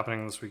else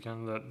happening this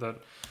weekend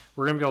that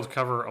we're gonna be able to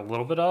cover a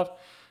little bit of.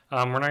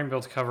 We're not going to be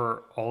able to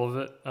cover all of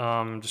it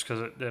just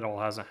because it all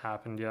hasn't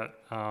happened yet.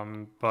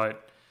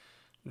 But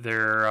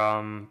they're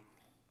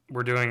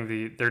doing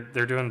the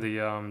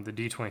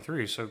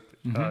D23. So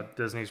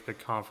Disney's big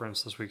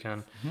conference this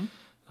weekend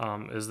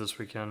is this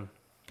weekend.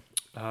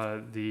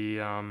 The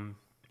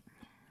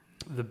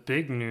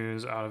big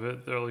news out of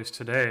it, at least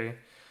today,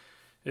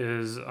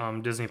 is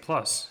Disney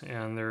Plus,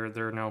 and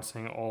they're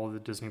announcing all of the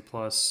Disney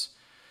Plus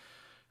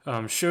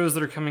shows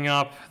that are coming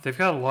up. They've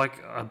got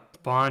like a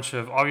bunch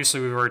of, obviously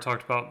we've already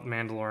talked about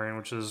Mandalorian,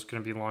 which is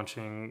going to be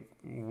launching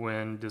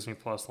when Disney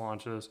Plus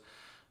launches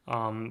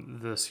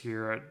this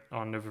year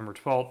on November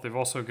 12th. They've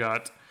also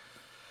got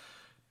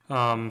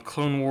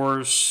Clone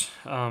Wars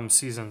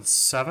season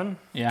 7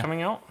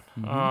 coming out,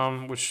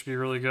 which should be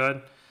really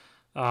good.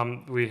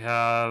 We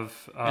have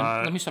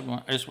and let me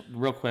stop just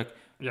real quick.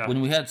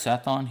 When we had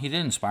Seth on, he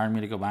did inspire me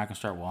to go back and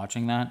start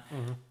watching that.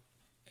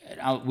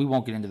 We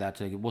won't get into that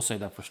today. We'll save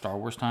that for Star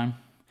Wars time,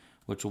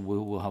 which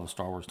we'll have a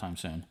Star Wars time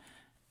soon.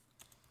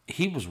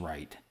 He was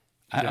right.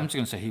 I'm just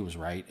going to say he was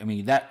right. I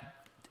mean,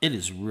 it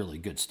is really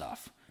good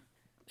stuff.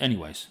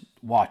 Anyways,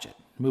 watch it.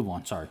 Move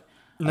on. Sorry.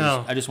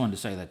 No. I just wanted to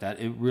say that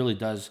it really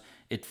does.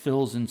 It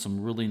fills in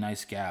some really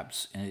nice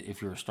gaps. And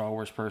if you're a Star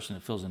Wars person,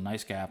 it fills in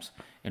nice gaps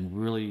and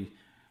really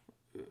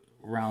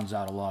rounds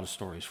out a lot of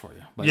stories for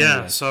you. But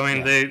anyways, so I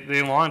mean,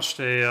 they launched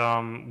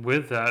a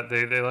with that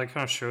they like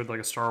kind of showed like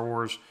a Star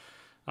Wars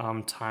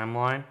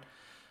timeline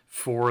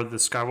for the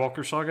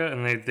Skywalker saga,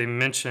 and they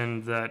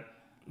mentioned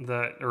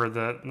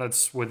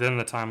that's within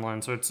the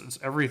timeline. So it's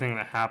everything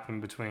that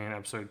happened between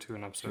episode 2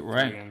 and episode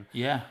 3. And,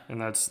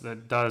 and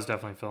that does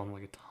definitely fill in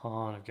like a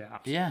ton of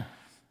gaps. Yeah.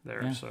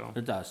 There. Yeah, so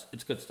it does.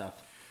 It's good stuff.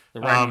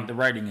 The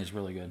writing is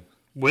really good.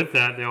 With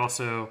that, they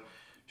also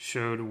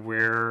showed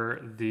where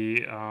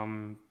the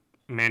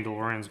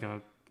Mandalorian is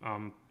going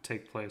to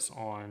take place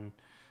on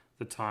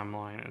the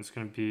timeline. It's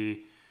going to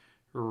be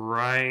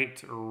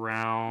right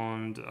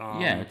around.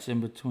 It's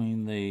in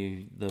between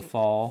the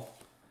fall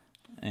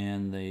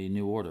and the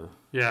New Order.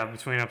 Yeah,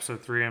 between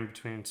episode 3 and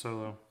between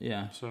Solo.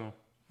 Yeah. So.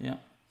 Yeah.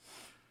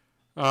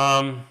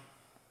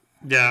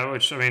 Yeah,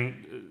 which I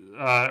mean,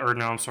 or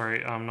no, I'm sorry,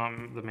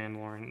 not the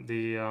Mandalorian.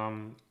 The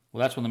well,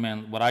 that's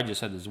when what I just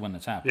said is when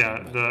it's happening.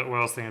 Yeah, what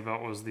I was thinking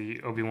about was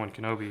the Obi-Wan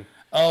Kenobi.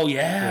 Oh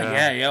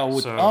yeah.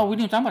 We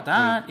didn't talk about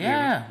that.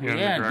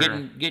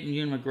 Getting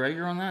Ewan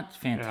McGregor on that,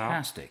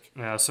 fantastic.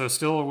 Yeah, so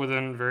still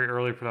within very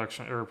early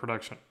pre-production.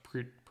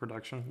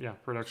 Yeah,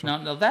 production.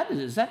 Now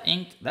is that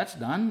inked? That's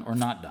done or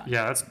not done?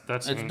 Yeah, it's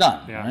inked.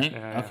 Done. Yeah, right?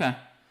 Yeah. Okay.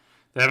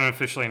 They haven't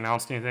officially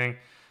announced anything,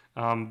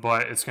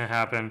 but it's going to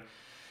happen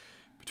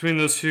between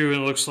those two, it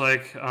looks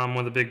like one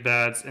of the big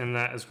bads in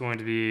that is going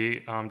to be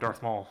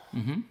Darth Maul.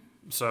 Mm-hmm.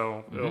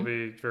 So it'll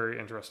be very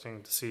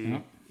interesting to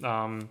see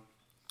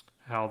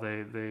how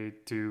they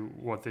do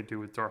what they do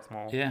with Darth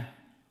Maul. Yeah.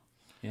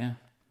 Yeah.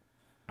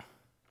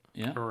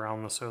 Yeah.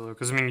 Around the Solo,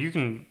 because I mean you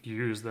can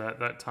use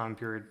that time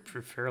period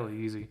fairly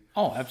easy.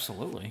 Oh,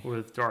 absolutely.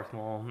 With Darth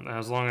Maul,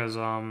 as long as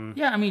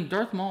Yeah, I mean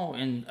Darth Maul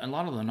in a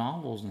lot of the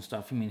novels and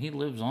stuff. I mean he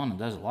lives on and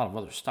does a lot of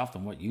other stuff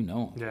than what you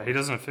know. Yeah, he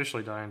doesn't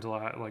officially die until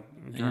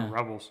during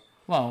Rebels.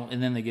 Well,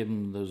 and then they give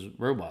him those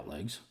robot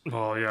legs.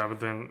 Well, yeah, but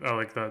then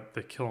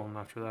they kill him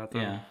after that.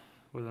 Then, yeah.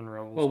 Within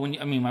Rebels. Well,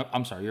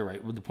 I'm sorry, you're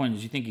right. Well, the point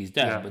is you think he's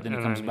dead, but then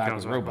he comes back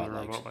with robot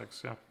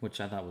legs. Yeah. Which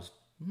I thought was,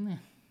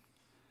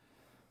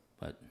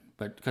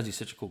 But because he's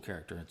such a cool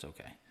character, it's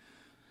okay.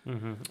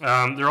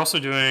 Mm-hmm. They're also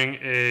doing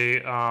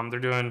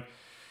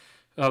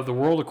The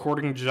World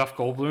According to Jeff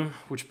Goldblum,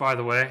 which, by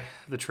the way,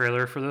 the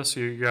trailer for this,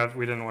 we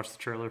didn't watch the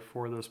trailer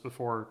for this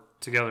before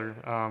together,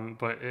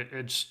 but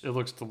it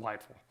looks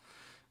delightful.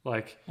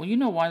 Like, well, you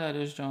know why that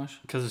is, Josh?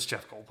 Because it's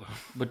Jeff Goldblum.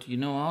 But you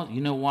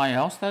know why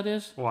else that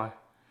is? Why?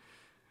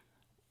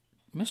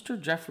 Mr.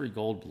 Jeffrey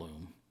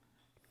Goldblum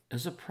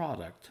is a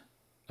product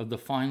of the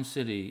fine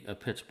city of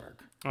Pittsburgh.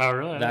 Oh,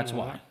 really? That's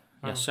why.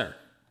 Yes, sir.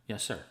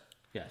 Yes, sir.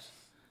 Yes.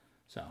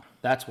 So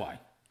that's why.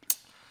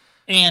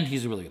 And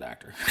he's a really good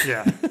actor.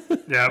 Yeah,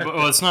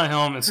 but it's not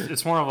him.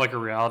 It's more of like a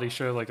reality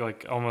show,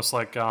 like almost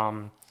like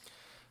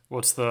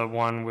what's the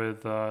one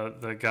with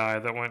the guy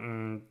that went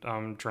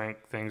and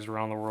drank things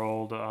around the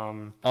world?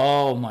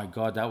 Oh my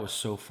God, that was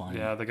so funny.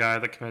 Yeah, the guy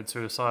that committed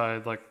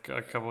suicide like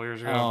a couple of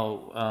years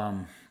ago.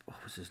 Oh,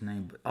 what was his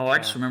name? Oh, I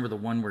just remember the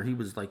one where he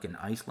was like in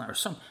Iceland or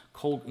some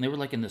cold, and they were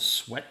like in this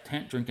sweat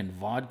tent drinking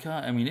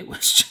vodka. I mean, it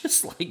was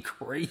just like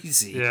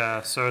crazy.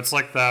 Yeah, so it's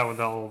like that with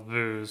all the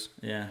booze.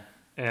 Yeah.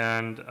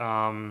 And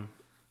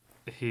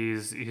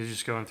he's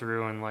just going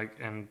through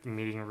and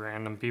meeting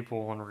random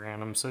people in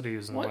random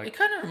cities and it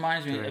kind of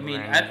reminds me. I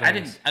mean, I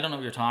don't know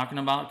what you're talking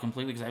about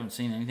completely because I haven't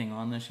seen anything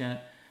on this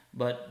yet.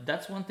 But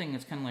that's one thing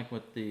that's kind of like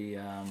with the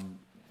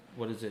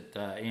what is it,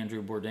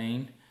 Andrew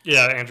Bourdain.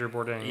 Yeah, Andrew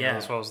Bourdain. Yeah,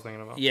 that's what I was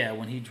thinking about. Yeah,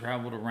 when he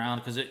traveled around,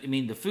 because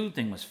the food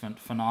thing was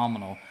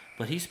phenomenal,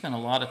 but he spent a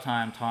lot of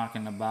time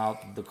talking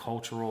about the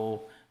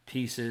cultural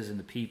pieces and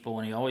the people,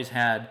 and he always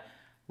had,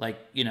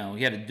 he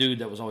had a dude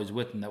that was always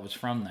with him that was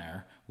from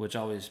there, which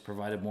always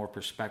provided more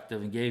perspective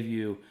and gave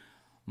you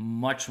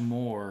much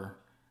more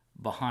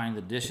behind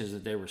the dishes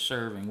that they were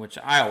serving, which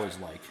I always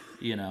like.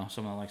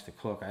 Someone that likes to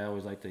cook, I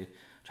always like to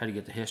try to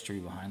get the history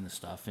behind the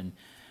stuff, and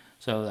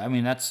so I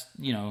mean that's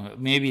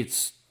maybe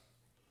it's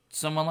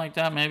someone like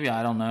that, maybe,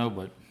 I don't know,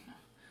 but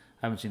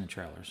I haven't seen the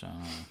trailer, so I don't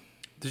know.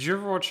 Did you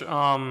ever watch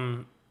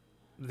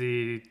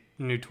the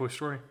new Toy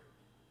Story?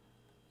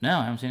 No,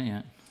 I haven't seen it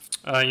yet.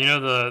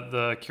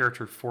 The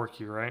character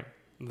Forky, right?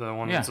 The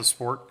one that's a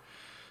sport.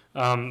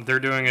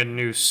 They're doing a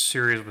new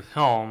series with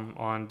him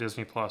on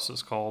Disney Plus.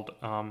 It's called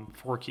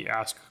Forky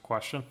Ask a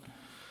Question.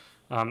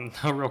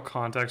 No real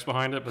context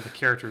behind it, but the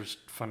character's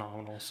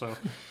phenomenal. So,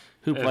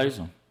 who plays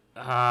him?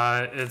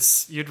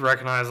 You'd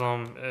recognize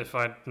them if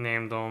I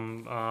named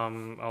them.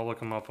 I'll look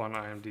them up on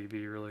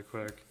IMDb really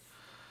quick.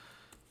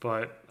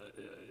 But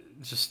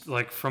just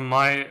like from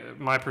my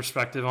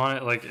perspective on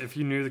it, like if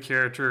you knew the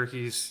character,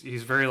 he's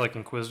very like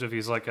inquisitive.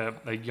 He's like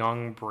a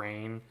young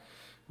brain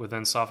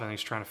within stuff, and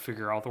he's trying to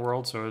figure out the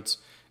world. So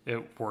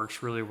it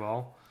works really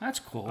well. That's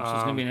cool. So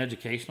it's gonna be an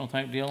educational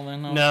type deal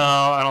then, though? No,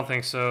 I don't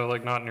think so.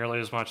 Like not nearly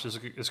as much as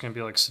it's gonna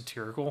be like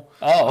satirical.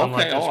 Oh,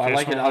 okay. I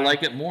like it. I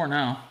like it more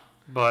now.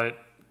 But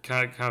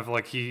kind of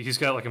like he's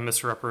got like a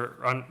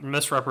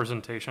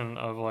misrepresentation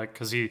of like,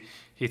 because he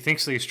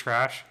thinks that he's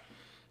trash,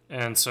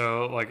 and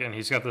so like, and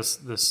he's got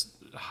this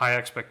high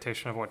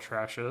expectation of what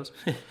trash is,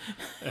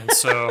 and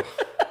so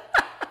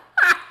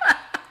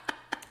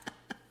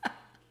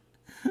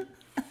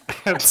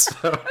I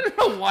don't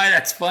know why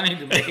that's funny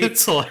to me.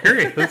 It's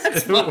hilarious.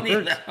 That's funny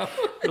though.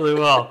 Really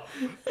well.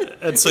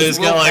 And so he's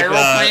got like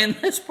playing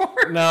this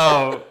part.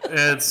 No,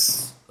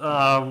 it's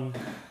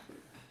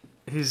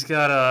he's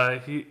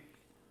got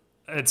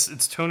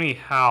It's Tony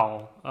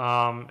Howell,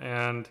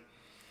 and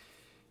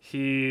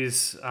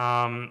he's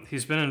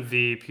been in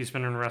Veep, he's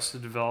been in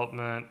Arrested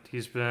Development,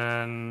 he's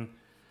been.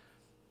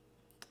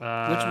 Which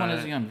one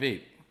is he on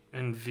Veep?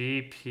 In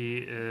Veep,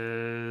 he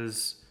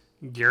is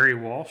Gary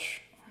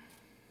Walsh.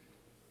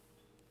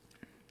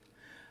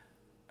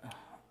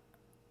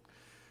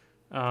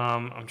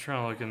 I'm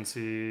trying to look and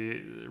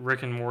see.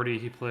 Rick and Morty,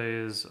 he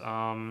plays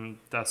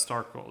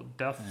Deathstalker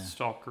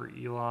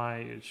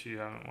Eli. You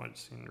haven't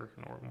seen Rick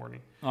and Morty.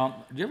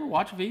 Did you ever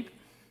watch Veep?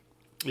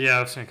 Yeah,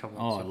 I've seen a couple.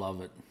 Oh, I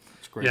love it.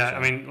 It's great. Yeah, show.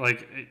 I mean,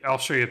 like, I'll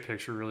show you a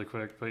picture really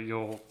quick, but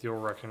you'll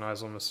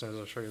recognize him as soon as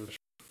I show you the.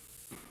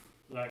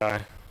 That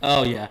guy.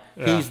 Oh yeah,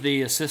 he's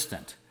the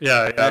assistant.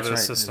 Yeah, that's the right.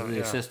 Assistant,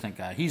 the assistant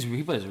guy.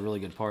 He plays a really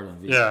good part in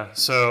Veep. Yeah.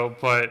 So,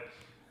 but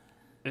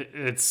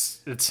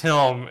it's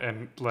him,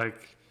 and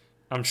like,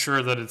 I'm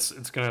sure that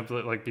it's gonna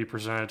like be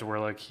presented to where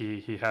like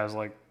he has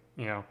like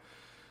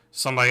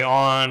somebody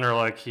on, or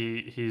like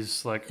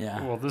he's like,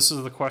 well, this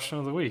is the question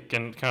of the week,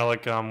 and kind of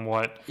like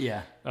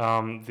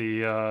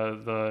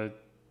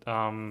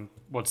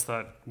what's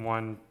that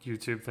one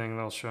YouTube thing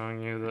that was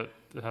showing you that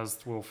has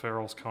Will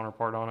Ferrell's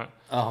counterpart on it?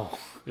 Oh,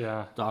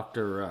 yeah,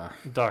 Doctor.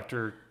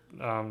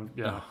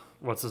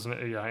 What's his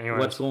name? Yeah, anyways.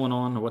 What's going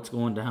on, or what's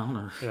going down,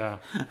 or yeah.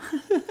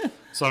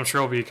 So I'm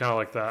sure it'll be kind of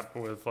like that,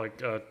 but with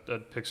like a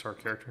Pixar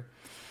character.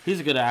 He's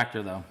a good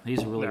actor, though.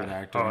 He's a really good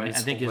actor. Oh, I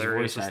think his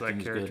voice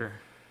acting is good.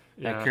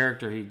 That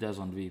character he does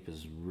on Veep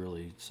is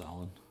really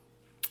solid.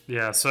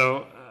 Yeah,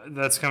 so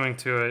that's coming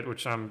to it,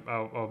 which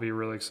I'll be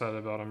really excited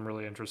about. I'm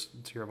really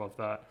interested to hear about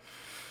that.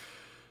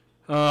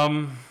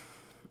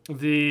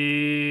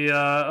 The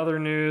other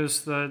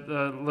news that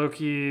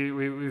Loki,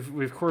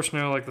 we of course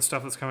know like the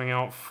stuff that's coming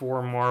out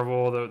for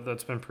Marvel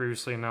that's been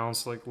previously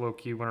announced, like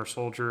Loki, Winter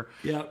Soldier.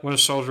 Yeah. Winter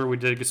Soldier, we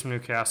did get some new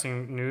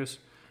casting news.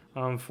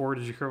 Did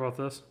you hear about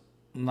this?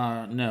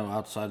 No,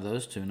 outside of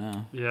those two,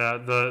 no.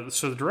 Yeah,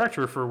 so the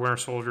director for Winter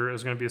Soldier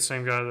is going to be the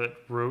same guy that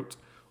wrote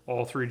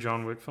all 3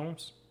 John Wick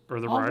films,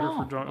 or the writer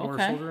for Winter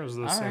Soldier is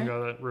the same guy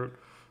that wrote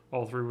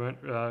all 3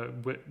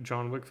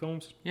 John Wick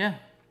films. Yeah.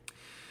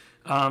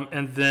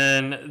 And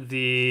then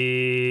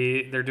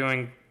they're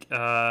doing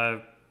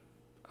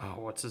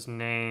what's his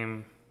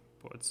name?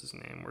 Where's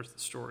the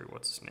story?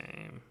 What's his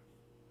name?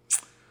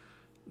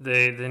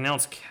 They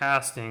announced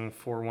casting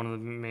for one of the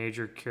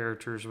major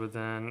characters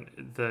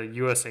within the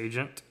U.S.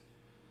 Agent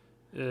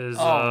is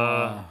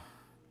the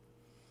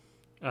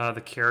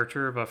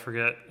character, but I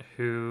forget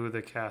who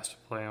they cast to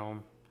play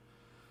him.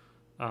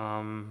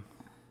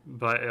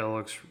 But it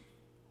looks.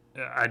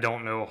 I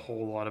don't know a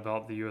whole lot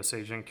about the U.S.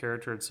 Agent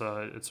character. It's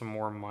a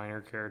more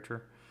minor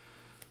character,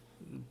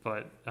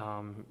 but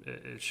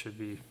it should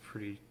be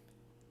pretty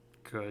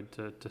good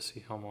to see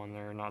him on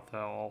there. Not that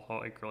I'll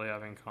like really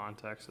having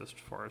context as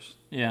far as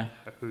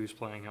who he's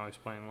playing, how he's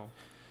playing them,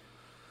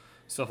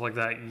 stuff like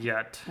that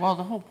yet. Well,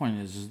 the whole point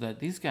is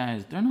that these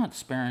guys, they're not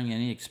sparing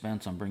any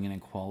expense on bringing in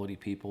quality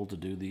people to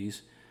do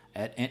these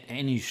at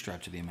any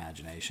stretch of the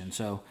imagination.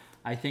 So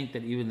I think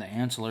that even the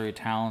ancillary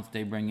talents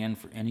they bring in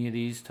for any of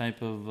these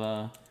type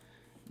of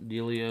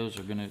dealios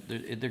are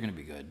they're gonna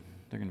be good.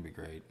 They're gonna be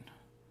great.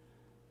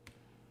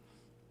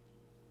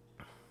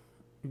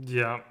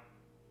 Yeah.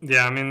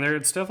 Yeah, I mean,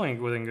 it's definitely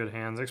within good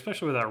hands,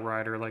 especially with that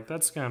writer. Like,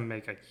 that's going to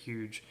make a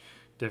huge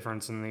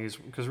difference in these,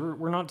 because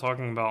we're not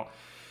talking about,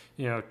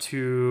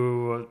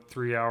 2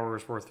 3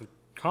 hours worth of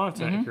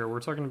content here. We're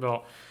talking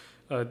about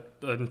an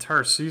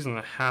entire season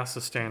that has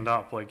to stand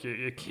up. Like,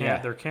 it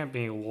can't. There can't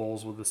be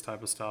lulls with this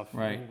type of stuff.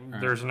 Right.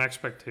 There's an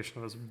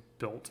expectation that's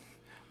built.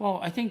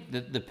 Well, I think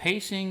that the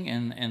pacing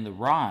and the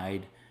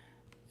ride,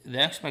 the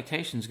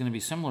expectation is going to be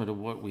similar to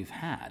what we've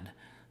had.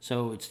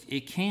 So we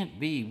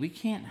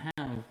can't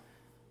have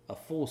a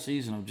full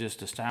season of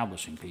just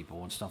establishing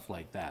people and stuff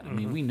like that. I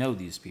mean, we know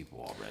these people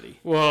already.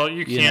 Well,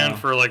 you can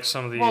for like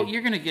some of the... Well,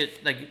 you're going to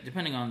get, like,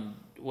 depending on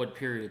what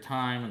period of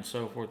time and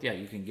so forth,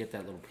 you can get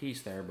that little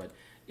piece there, but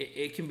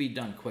it can be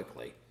done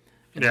quickly.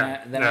 And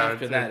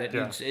after that,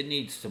 it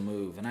needs to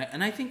move.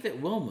 And I think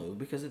that will move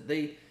because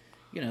they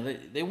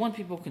want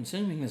people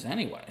consuming this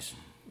anyways.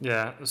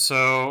 Yeah,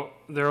 so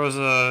there was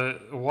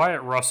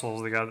Wyatt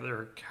Russell's the guy that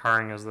they're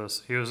hiring as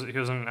this. He was in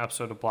an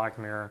episode of Black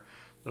Mirror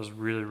that was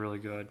really, really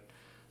good.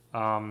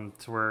 To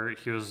where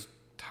he was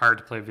hired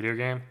to play a video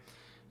game.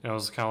 And it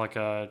was kind of like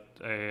a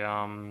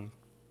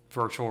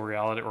virtual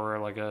reality, or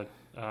like a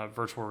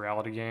virtual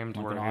reality game.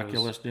 Like an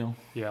Oculus deal?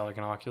 Yeah, like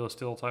an Oculus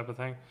deal type of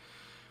thing.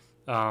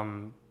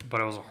 But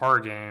it was a horror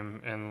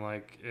game, and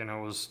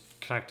it was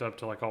connected up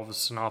to like all the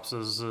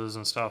synopsises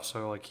and stuff.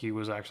 So like he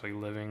was actually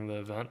living the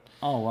event.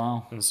 Oh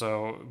wow! And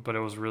so, but it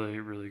was really,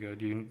 really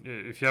good.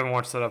 If you haven't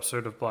watched that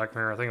episode of Black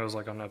Mirror, I think it was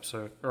like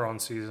on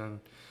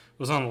season. It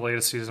was on the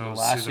latest season. It was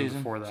last season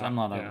before that. So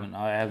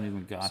I haven't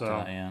even got to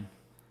that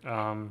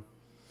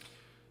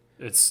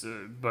yet.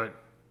 But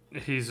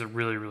he's a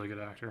really, really good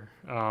actor.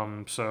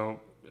 So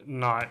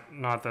not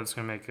that it's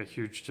going to make a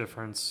huge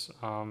difference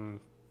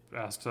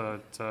as to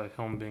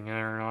him being in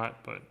it or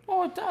not. But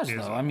it does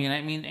though. I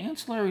mean,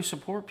 ancillary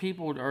support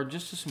people are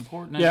just as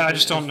important. Yeah, I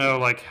just don't know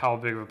how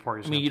big of a part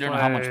he's going to play. You don't know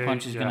how much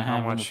punch he's going to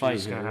have in the fight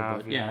here.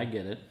 But I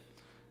get it.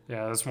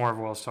 Yeah, that's more of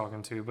what I was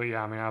talking to. But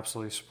yeah, I mean,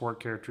 absolutely, support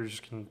characters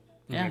can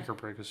make or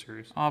break a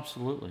series.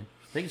 Absolutely,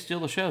 they can steal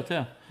the show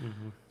too.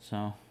 Mm-hmm.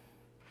 So,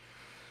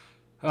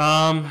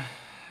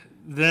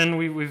 then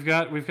we've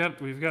got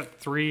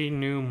 3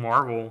 new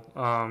Marvel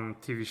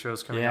TV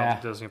shows coming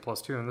out to Disney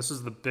Plus too, and this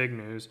is the big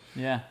news.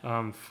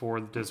 For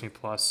the Disney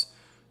Plus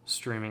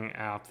streaming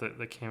app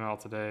that came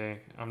out today.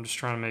 I'm just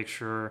trying to make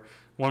sure.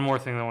 One more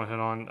thing that I want to hit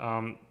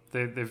on.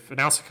 They've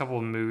announced a couple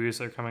of movies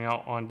that are coming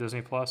out on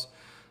Disney Plus.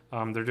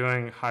 They're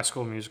doing High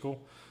School Musical,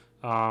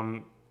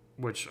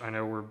 which I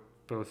know we're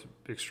both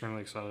extremely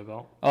excited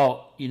about.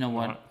 Oh, you know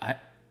what? I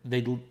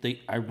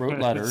wrote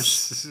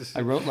letters.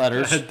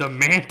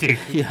 Demanding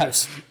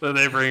that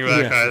they bring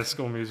back High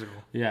School Musical.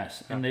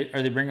 Yes. And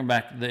are they bringing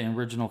back the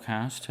original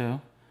cast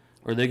too?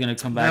 Or are they going to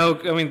come back?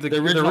 No, I mean the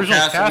original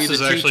cast is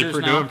actually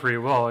doing pretty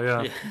well,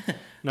 yeah.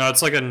 No,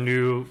 it's like a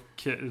new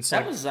kid.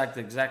 That was like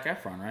the Zac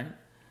Efron, right?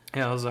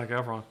 Yeah, that was Zac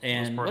Efron.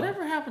 And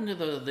whatever happened to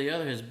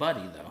his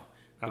buddy though?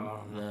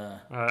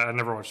 I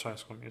never watched High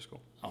School Musical.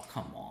 Oh,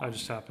 come on! I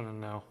just happen to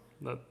know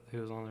that he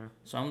was on there.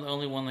 So I'm the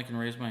only one that can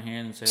raise my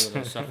hand and say that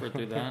I suffered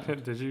through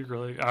that. Did you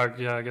really?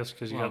 Yeah, I guess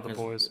because you got the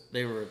boys.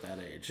 They were at that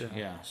age.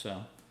 Yeah.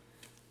 So,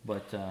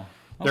 but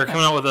they're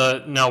coming out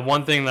with now.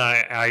 One thing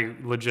that I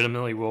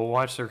legitimately will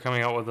watch. They're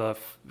coming out with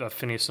a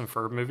Phineas and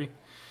Ferb movie.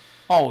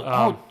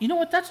 You know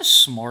what? That's a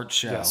smart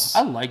show. Yes.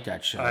 I like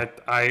that show.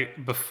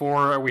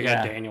 Before we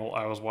had Daniel,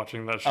 I was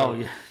watching that show. Oh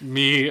yeah.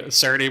 Me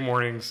Saturday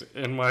mornings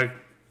in my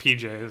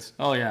PJs.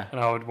 Oh yeah. And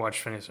I would watch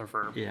Phineas and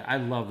Ferb. Yeah, I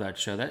love that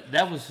show.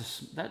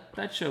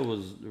 That show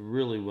was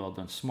really well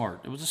done.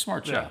 Smart. It was a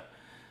smart show. Yeah.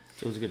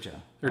 It was a good show.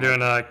 They're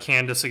doing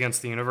Candace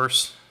Against the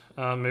Universe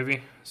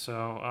movie,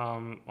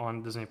 so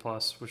on Disney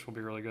Plus, which will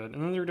be really good.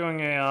 And then they're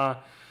doing a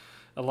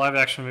live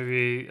action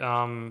movie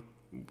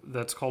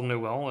that's called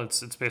Noel.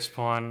 It's based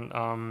upon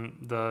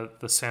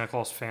the Santa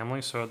Claus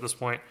family. So at this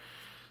point,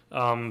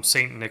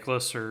 Saint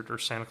Nicholas or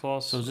Santa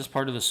Claus. So is this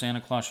part of the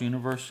Santa Claus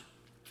universe?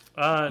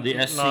 The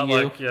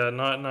SCU?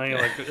 Not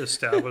like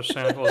established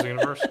Santa Claus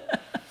universe.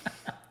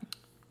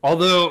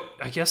 Although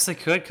I guess they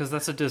could, because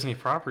that's a Disney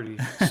property,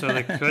 so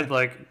they could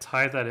like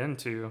tie that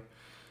into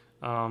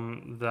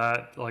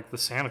that, like the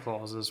Santa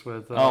Clauses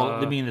with.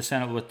 You mean the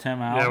Santa with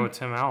Tim Allen? Yeah, with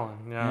Tim Allen.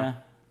 Yeah.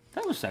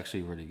 That was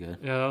actually pretty good.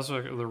 Yeah, that was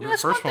the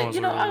first one was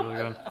really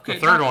good. Okay, the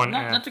third one,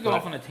 not to go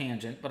off on a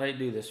tangent, but I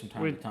do this from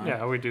time to time.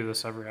 Yeah, we do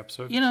this every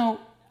episode.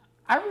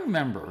 I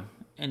remember,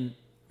 and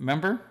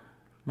remember?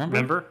 I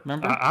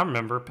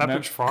remember.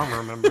 Pepperidge Farm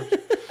remembers.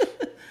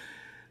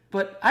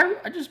 But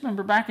I just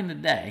remember back in the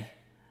day,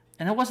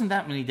 and it wasn't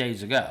that many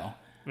days ago,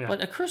 but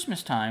at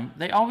Christmas time,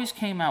 they always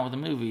came out with a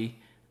movie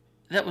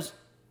that was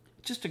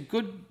just a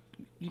good,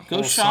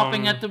 go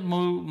shopping at the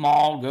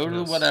mall, go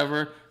to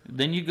whatever,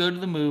 then you go to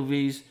the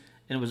movies,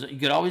 and you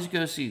could always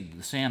go see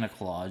the Santa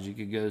Claus, you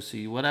could go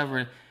see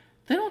whatever.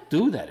 They don't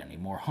do that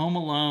anymore. Home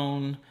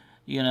Alone,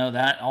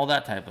 all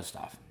that type of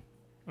stuff.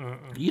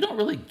 You don't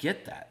really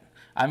get that.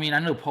 I mean, I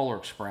know Polar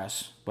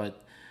Express,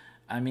 but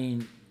I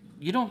mean,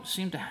 you don't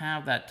seem to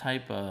have that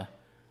type of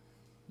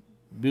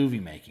movie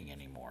making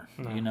anymore.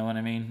 No. You know what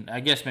I mean? I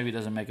guess maybe it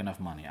doesn't make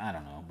enough money. I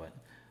don't know, but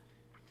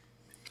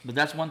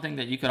that's one thing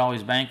that you could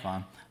always bank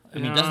on. I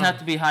mean, it doesn't have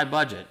to be high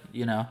budget,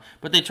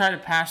 but they try to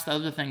pass the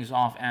other things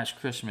off as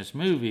Christmas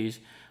movies,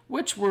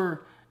 which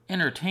were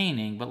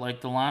entertaining. But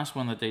like the last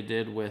one that they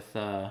did with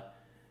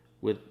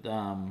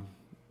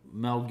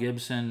Mel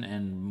Gibson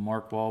and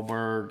Mark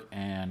Wahlberg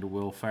and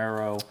Will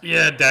Ferrell.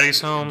 Yeah, Daddy's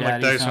Home.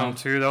 Daddy's Home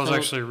 2. That was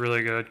actually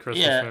really good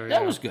Christmas movie.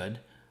 That was good.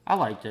 I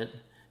liked it.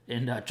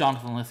 And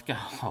Jonathan Lithgow,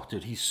 oh,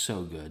 dude, he's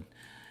so good.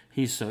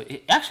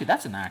 Actually,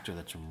 that's an actor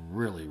that's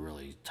really,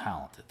 really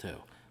talented, too.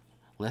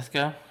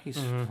 Lithgow, he's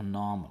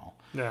phenomenal.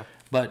 Yeah.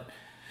 But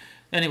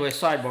anyway,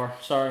 sidebar.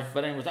 Sorry.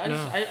 But anyways,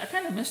 I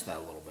kind of missed that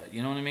a little bit.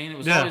 You know what I mean? It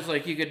was always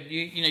like you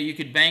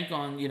could bank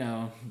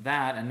on,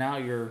 that, and now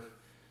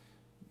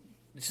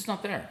it's just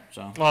not there.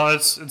 So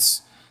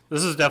this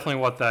is definitely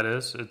what that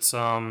is. It's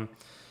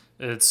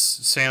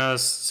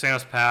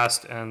Santa's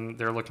passed, and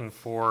they're looking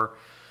for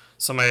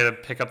somebody to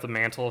pick up the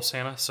mantle of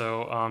Santa.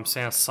 So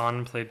Santa's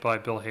son, played by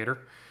Bill Hader,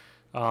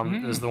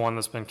 is the one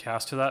that's been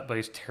cast to that, but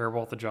he's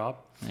terrible at the job.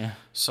 Yeah.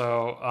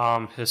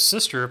 So his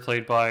sister,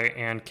 played by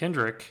Ann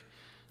Kendrick,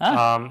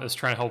 is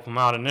trying to help him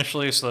out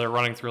initially. So they're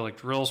running through like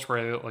drills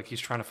where like he's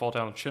trying to fall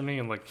down the chimney,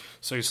 and like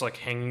so he's like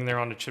hanging there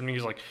on the chimney.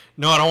 He's like,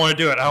 "No, I don't want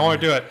to do it. I don't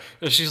want to do it."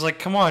 And she's like,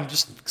 "Come on,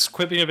 just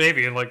quit being a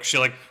baby." And like she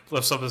like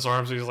lifts up his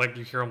arms. And he's like,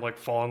 you hear him like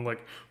falling,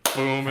 like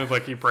boom, and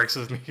like he breaks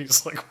his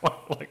knees, like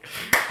what, like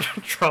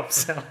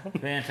drops down.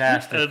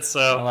 Fantastic. And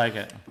so I like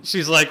it.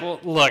 She's like,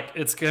 "Well, look,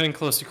 it's getting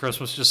close to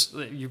Christmas. Just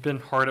you've been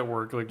hard at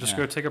work. Like just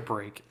go take a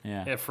break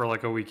for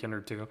like a weekend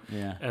or two,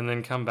 and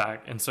then come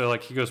back." And so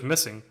like he goes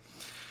missing.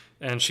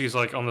 And she's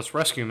like on this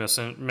rescue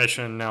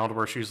mission now, to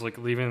where she's like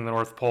leaving the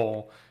North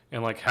Pole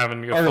and like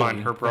having to go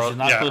find her brother.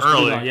 Yeah,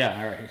 early.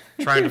 All right.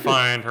 Trying to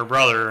find her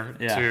brother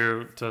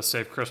to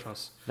save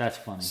Christmas. That's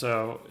funny.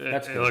 So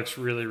it looks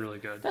really, really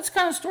good. That's the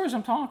kind of stories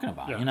I'm talking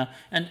about,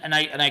 And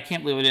I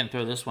can't believe I didn't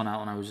throw this one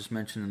out when I was just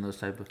mentioning those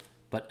type of.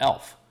 But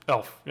Elf.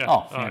 Yeah.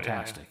 Oh,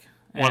 fantastic.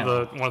 One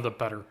of the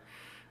better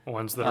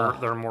ones that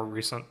are more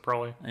recent,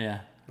 probably.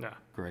 Yeah. Yeah.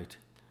 Great.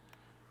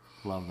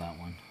 Love that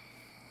one,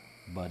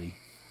 buddy.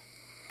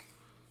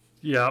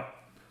 Yeah.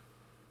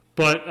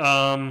 But,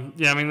 I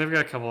mean, they've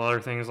got a couple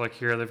other things like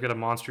here. They've got a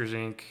Monsters,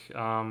 Inc.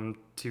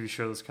 TV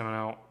show that's coming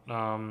out,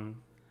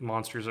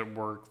 Monsters at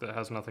Work, that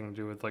has nothing to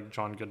do with, like,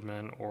 John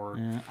Goodman or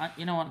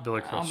you know what? Billy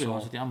Crystal. I'll be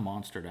honest with you, I'm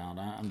monstered out.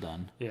 I'm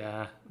done.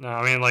 Yeah. No,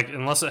 I mean, like,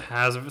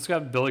 if it's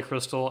got Billy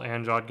Crystal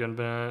and John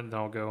Goodman in it, then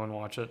I'll go and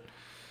watch it.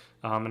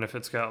 And if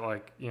it's got,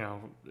 like,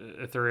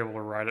 if they're able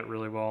to write it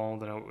really well,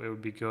 then it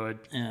would be good.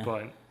 Yeah.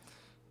 But,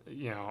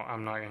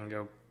 I'm not going to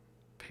go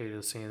pay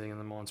to see anything in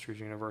the Monsters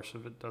universe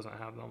if it doesn't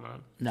have them in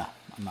it. No,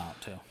 I'm out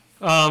too.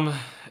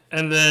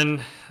 And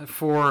then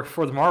for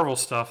the Marvel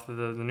stuff, the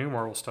new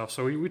Marvel stuff.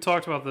 So we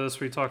talked about this.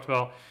 We talked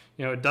about,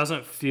 it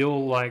doesn't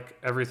feel like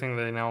everything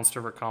they announced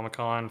over at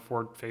Comic-Con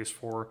for Phase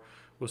 4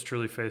 was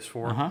truly Phase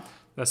 4. Uh-huh.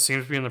 That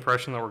seems to be an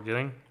impression that we're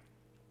getting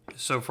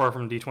so far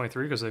from D23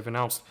 because they've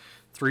announced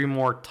 3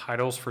 more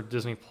titles for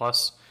Disney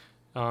Plus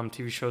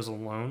TV shows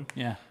alone.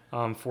 Yeah.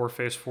 For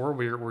Phase 4,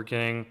 we're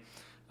getting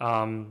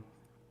I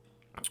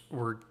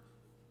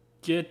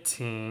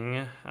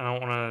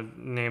don't want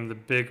to name the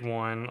big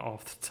one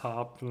off the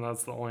top, and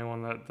that's the only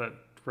one that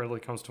readily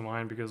comes to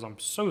mind because I'm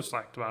so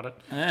psyched about it.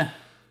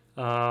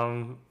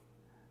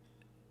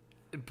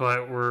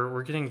 But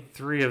we're getting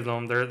 3 of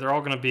them. They're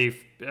all going to be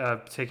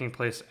taking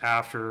place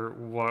after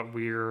what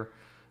we're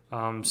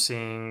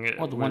seeing.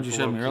 What, the ones you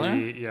showed me earlier?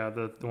 Yeah,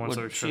 the ones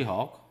that we showed.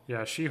 She-Hulk?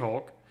 Yeah,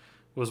 She-Hulk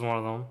was one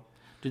of them.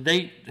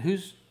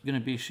 Who's going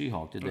to be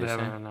She-Hulk? Did they say? They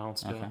haven't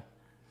announced okay. yet.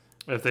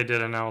 If they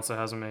did announce, it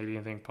hasn't made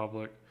anything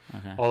public.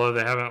 Okay. Although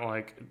they haven't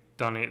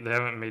they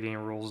haven't made any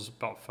rules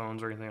about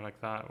phones or anything like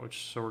that.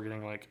 So we're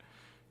getting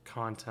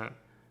content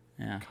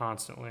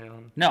constantly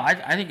on. No, I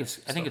think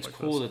it's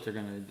cool that they're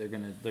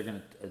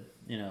gonna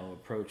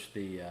approach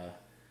the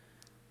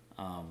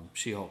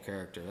She-Hulk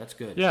character. That's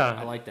good. Yeah,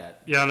 I like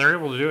that. Yeah, and they're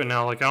able to do it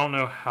now. I don't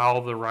know how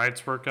the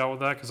rights work out with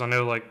that because I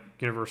know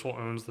Universal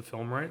owns the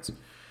film rights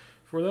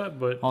for that,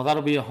 but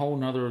that'll be a whole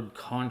nother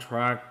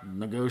contract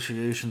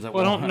negotiations. I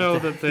don't know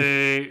that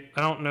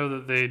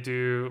they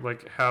do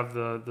have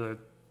the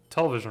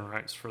television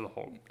rights for the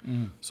Hulk.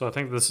 So I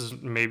think this is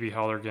maybe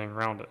how they're getting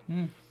around it.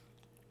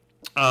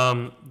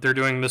 They're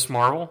doing Miss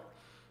Marvel.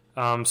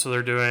 So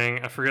they're doing,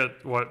 I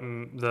forget what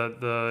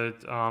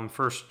the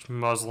first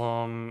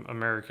Muslim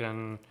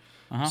American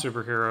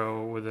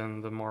superhero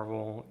within the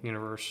Marvel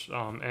universe,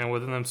 and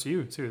within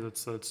MCU too.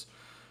 That's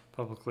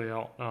publicly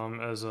out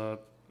as a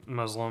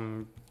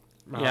Muslim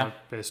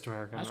based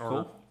American. That's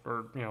cool.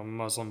 Or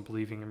Muslim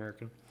believing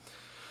American.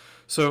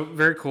 So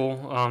very cool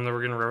that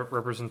we're getting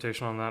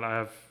representation on that. I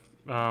have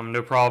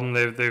no problem.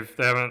 They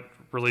haven't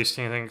released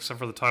anything except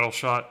for the title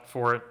shot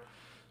for it,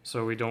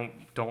 so we don't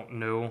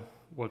know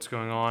what's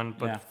going on.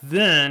 But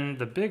then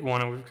the big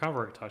one, and we've kind of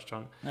already touched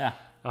on. Yeah.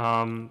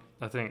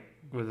 I think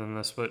within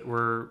this, but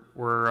we're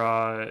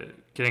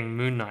getting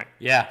Moon Knight.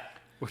 Yeah.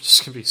 Which is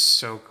gonna be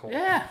so cool.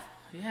 Yeah.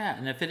 Yeah.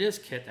 And if it is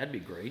Kit, that'd be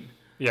great.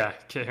 Yeah,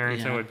 Kit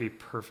Harington would be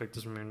perfect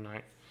as Moon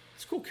Knight.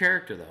 It's a cool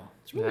character, though.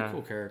 It's a really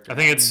cool character. I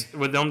think it's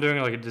with them doing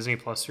a Disney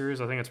Plus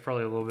series. I think it's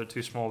probably a little bit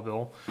too small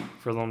bill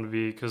for them to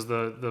be because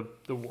the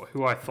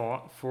who I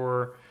thought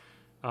for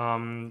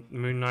Moon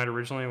Knight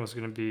originally was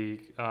going to be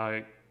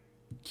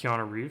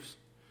Keanu Reeves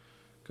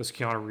because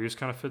Keanu Reeves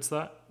kind of fits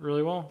that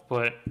really well,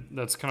 but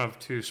that's kind of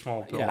too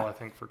small bill I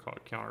think for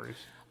Keanu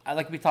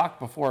Reeves. We talked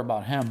before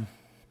about him.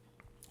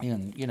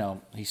 And,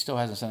 he still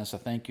hasn't sent us a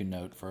thank you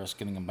note for us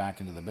getting him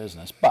back into the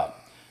business. But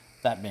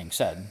that being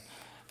said,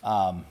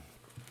 I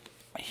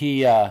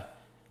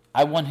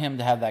want him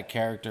to have that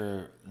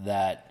character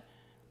that,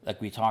 like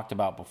we talked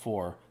about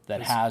before,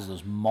 that has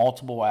those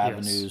multiple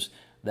avenues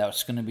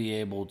that's going to be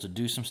able to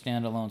do some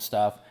standalone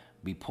stuff,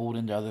 be pulled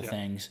into other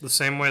things. The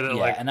same way that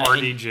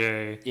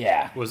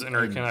RDJ was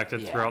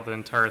interconnected throughout the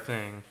entire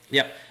thing.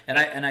 Yep.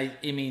 And I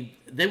mean,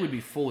 they would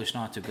be foolish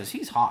not to because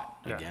he's hot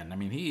again. I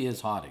mean, he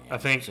is hot again. I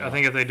think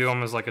if they do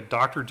him as a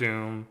Doctor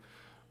Doom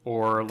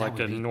or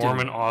a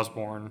Norman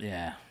Osborn.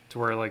 Yeah. To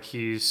where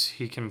he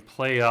can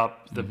play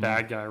up the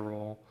bad guy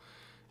role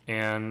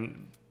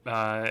and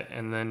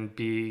then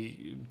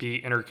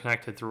be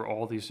interconnected through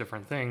all these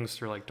different things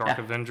through Dark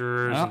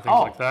Avengers and things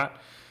like that.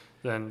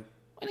 Then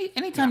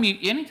anytime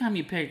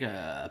you pick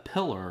a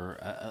pillar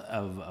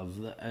of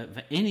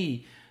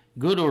any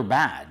good or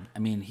bad, I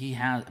mean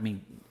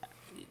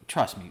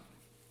trust me,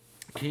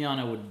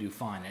 Keanu would do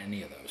fine in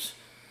any of those,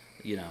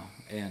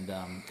 and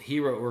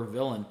hero or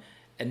villain.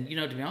 And,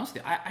 to be honest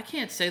with you, I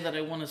can't say that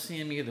I want to see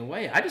him either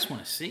way. I just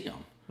want to see him.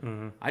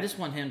 Mm-hmm. I just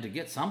want him to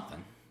get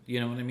something,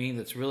 you know what I mean,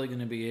 that's really going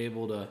to be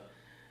able to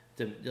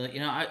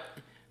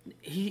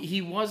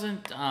he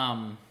wasn't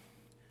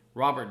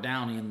Robert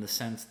Downey in the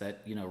sense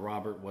that,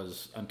 Robert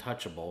was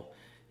untouchable.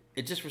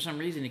 It just, for some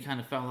reason, he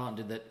kind of fell out and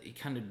did that. He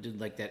kind of did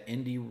that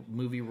indie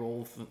movie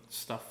role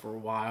stuff for a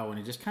while, and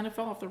he just kind of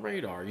fell off the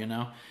radar,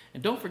 And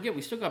don't forget,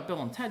 we still got Bill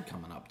and Ted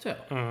coming up too.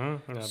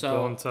 Mm-hmm. Yeah, so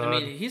Bill and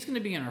Ted. He's going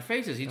to be in our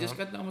faces. He just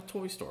got done with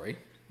Toy Story,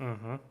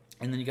 and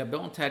then you got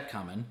Bill and Ted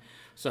coming.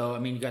 So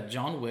you got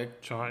John Wick.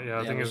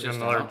 I think there's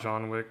another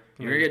John Wick.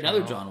 You're gonna get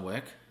another John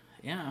Wick.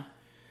 Yeah.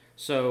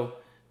 So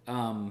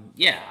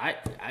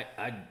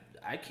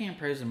I can't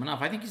praise him enough.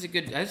 I think he's a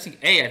good. I think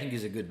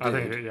he's a good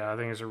dude. I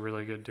think he's a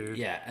really good dude.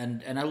 Yeah,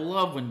 and I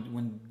love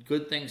when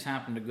good things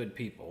happen to good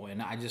people,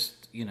 and I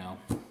just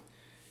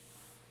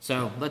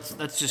So let's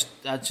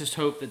just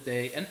hope that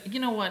they, and you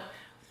know what,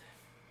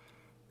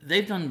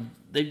 they've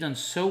done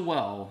so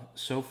well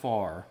so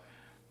far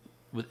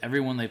with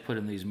everyone they put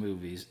in these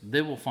movies.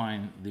 They will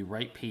find the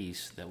right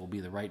piece that will be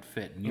the right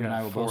fit, and you and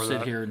I will both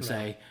sit here and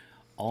say,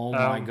 "Oh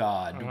my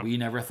God, we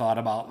never thought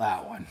about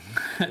that one,"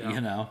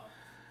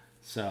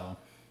 So,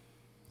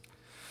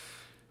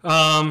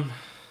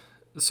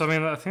 So I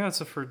mean, I think that's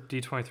it for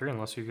D23,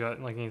 unless you've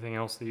got like anything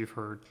else that you've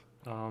heard.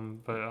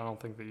 But I don't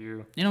think that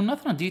you.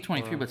 Nothing on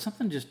D23, but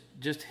something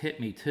just hit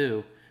me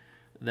too.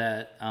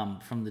 That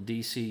from the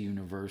DC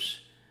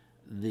universe,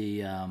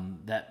 the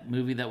that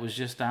movie that was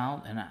just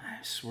out, and I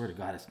swear to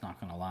God, it's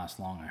not going to last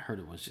long. I heard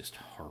it was just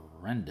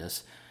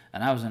horrendous,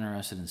 and I was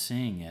interested in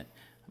seeing it.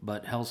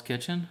 But Hell's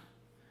Kitchen,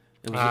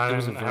 it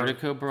was a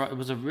Vertigo. It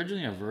was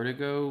originally a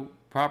Vertigo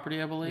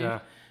property, I believe. Yeah.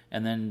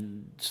 And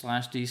then /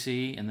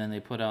 DC, and then they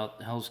put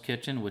out Hell's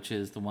Kitchen, which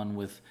is the one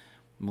with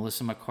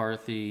Melissa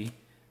McCarthy,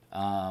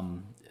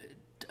 and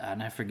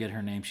I forget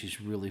her name.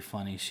 She's really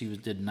funny. She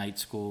did Night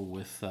School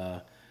with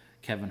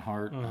Kevin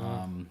Hart,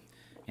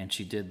 and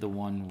she did the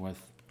one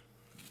with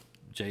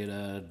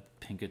Jada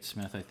Pinkett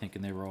Smith, I think,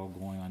 and they were all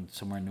going on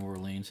somewhere in New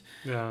Orleans.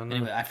 Yeah.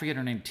 Anyway, I forget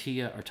her name,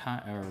 Tia or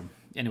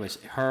anyways,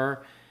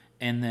 her,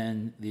 and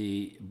then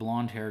the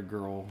blonde-haired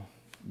girl,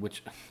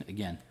 which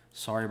again,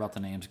 sorry about the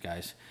names,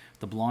 guys.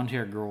 The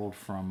blonde-haired girl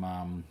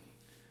from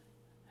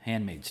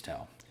Handmaid's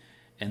Tale,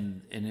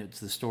 and it's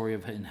the story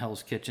of in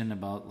Hell's Kitchen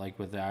about like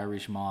with the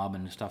Irish mob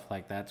and stuff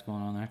like that's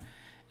going on there,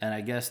 and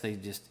I guess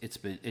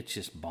it's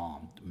just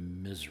bombed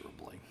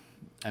miserably.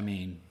 I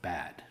mean,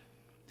 bad.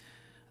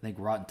 I think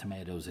Rotten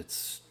Tomatoes,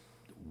 it's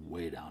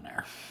way down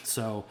there.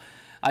 So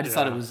I just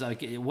thought it was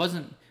like it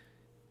wasn't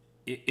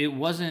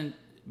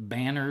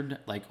bannered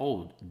like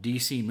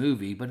DC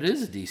movie, but it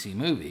is a DC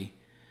movie.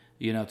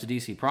 It's a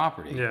DC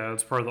property. Yeah,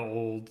 it's part of the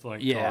old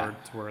guard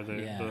where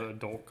the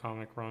adult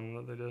comic run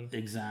that they did.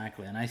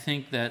 Exactly, and I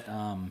think that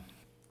I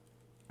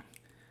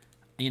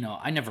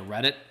never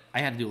read it. I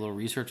had to do a little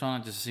research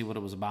on it just to see what it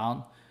was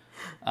about,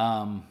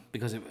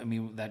 because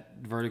that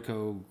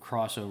Vertigo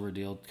crossover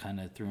deal kind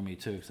of threw me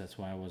too, because that's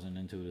why I wasn't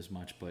into it as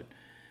much. But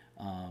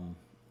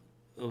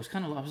it was I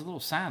was a little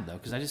sad though,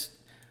 because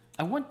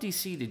I want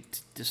DC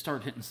to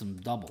start hitting some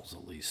doubles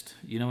at least.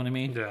 You know what I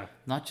mean? Yeah.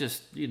 Not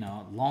just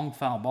long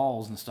foul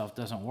balls and stuff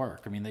doesn't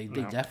work. I mean they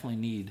definitely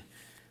need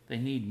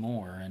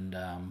more. And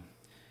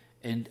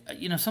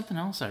something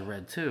else I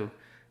read too.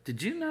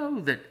 Did you know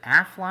that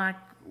Affleck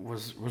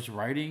was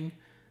writing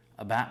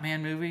a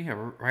Batman movie,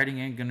 or writing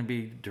and going to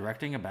be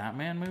directing a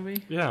Batman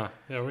movie? Yeah.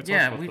 We talked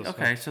about this.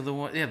 Okay. So the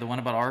one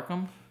about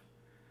Arkham.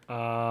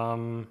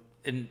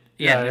 Okay.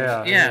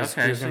 Yeah.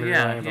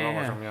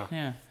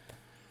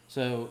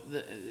 So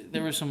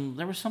there was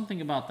something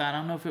about that. I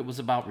don't know if it was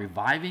about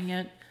reviving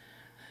it.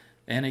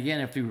 And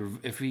again, if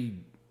we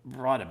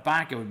brought it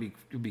back, it would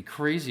be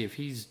crazy if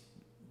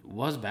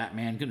was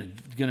Batman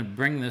gonna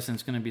bring this and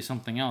it's gonna be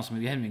something else. I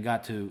mean, we haven't even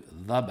got to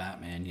the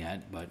Batman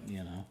yet, but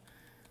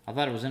I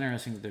thought it was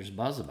interesting that there's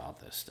buzz about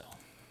this still.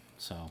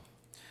 So,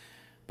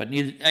 but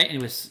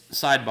anyways,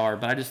 sidebar.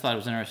 But I just thought it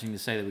was interesting to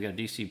say that we got a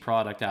DC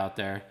product out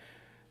there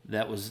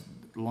that was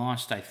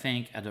launched, I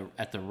think,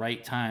 at the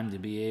right time to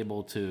be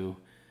able to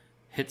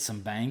hit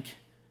some bank,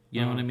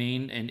 you know what I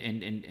mean,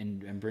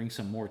 and bring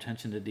some more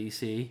attention to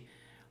DC,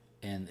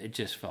 and it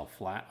just fell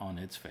flat on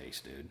its face,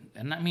 dude.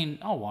 And I mean,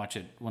 I'll watch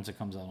it once it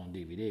comes out on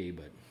DVD,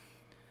 but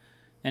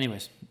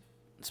anyways,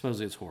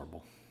 supposedly it's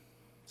horrible.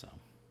 So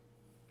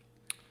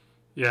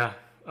yeah,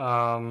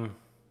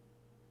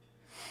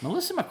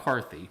 Melissa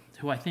McCarthy,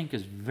 who I think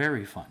is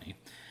very funny,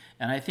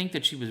 and I think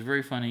that she was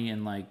very funny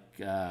in like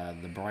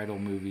the Bridal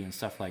movie and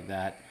stuff like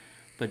that.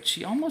 But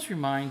she almost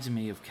reminds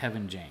me of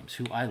Kevin James,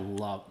 who I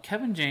love.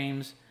 Kevin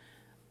James,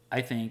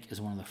 I think, is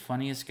one of the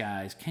funniest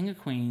guys. King of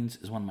Queens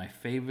is one of my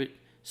favorite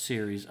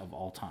series of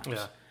all times.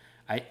 Yeah.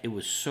 It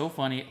was so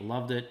funny. I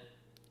loved it.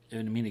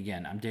 I mean,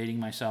 again, I'm dating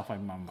myself,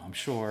 I'm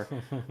sure.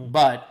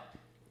 But,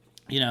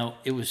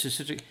 it was just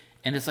such a...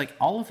 And it's like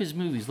all of his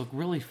movies look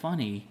really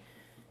funny,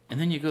 and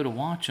then you go to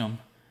watch them,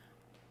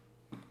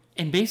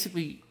 and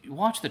basically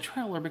watch the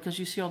trailer because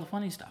you see all the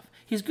funny stuff.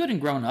 He's good in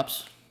Grown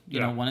Ups,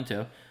 1 and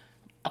 2.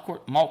 Of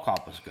course, Mall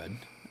Cop was good.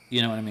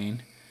 You know what I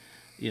mean?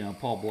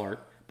 Paul Blart.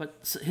 But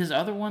his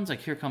other ones, like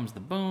Here Comes the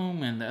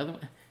Boom, and the other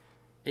one,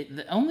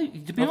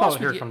 to be honest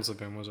with you, Here Comes the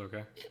Boom was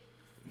okay.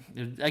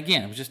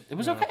 Again, it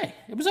was okay.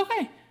 It was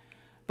okay.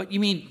 But you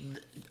mean,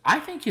 I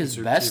think his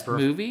best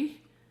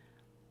movie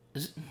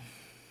is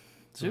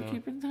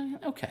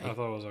Zookeeper. Okay. I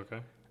thought it was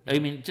okay. I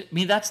mean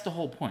that's the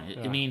whole point.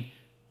 I mean,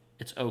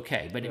 it's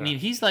okay, but I mean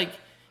he's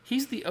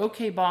the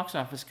okay box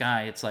office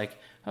guy. It's like,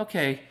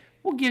 okay,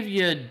 we'll give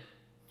you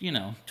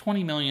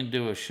 $20 million to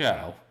do a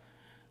show,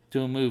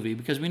 to a movie,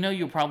 because we know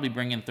you'll probably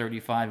bring in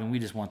 35 and we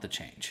just want the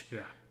change.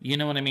 Yeah. You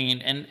know what I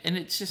mean? And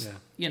it's just,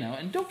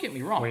 and don't get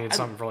me wrong. We need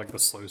something for like the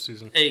slow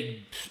season.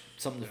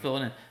 Something to fill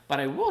it in.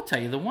 But I will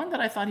tell you, the one that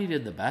I thought he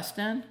did the best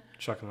in.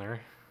 Chuck and Larry.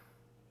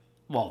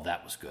 Well,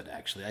 that was good,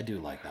 actually. I do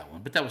like that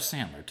one. But that was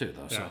Sandler, too,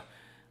 though. Yeah. So,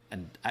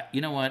 and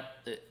you know what?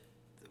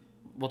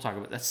 We'll talk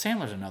about that.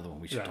 Sandler's another one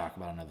we should talk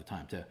about another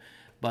time, too.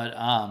 But,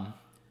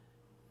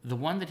 the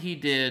one that he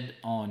did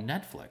on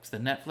Netflix, the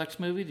Netflix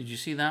movie, did you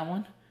see that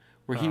one?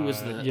 Where he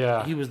was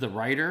the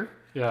writer.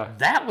 Yeah.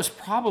 That was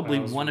probably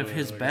one of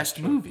his best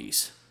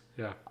movies.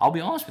 Yeah. I'll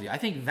be honest with you. I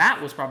think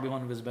that was probably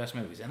one of his best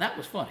movies, and that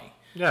was funny.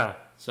 Yeah.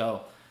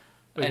 So,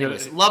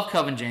 Anyways, love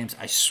Kevin James.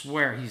 I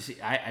swear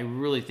I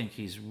really think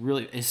his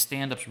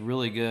stand-up's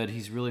really good.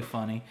 He's really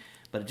funny,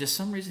 but just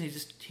some reason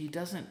he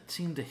doesn't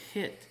seem to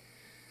hit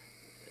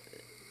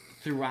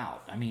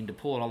throughout. I mean, to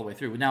pull it all the way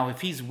through. Now, if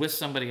he's with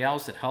somebody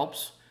else, it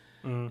helps.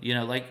 You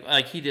know,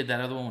 like he did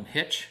that other one,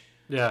 Hitch.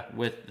 Yeah.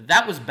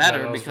 That was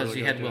better that was because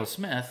really he good, had Will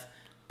Smith,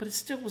 but it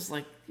still was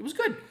it was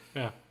good.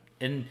 Yeah.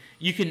 And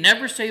you can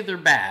never say they're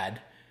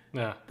bad.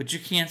 Yeah. But you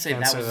can't say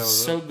that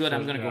was so good,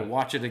 I'm going to go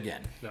watch it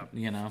again. Yeah.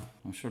 You know?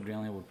 I'm sure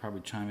Daniel would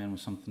probably chime in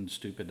with something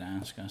stupid to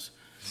ask us.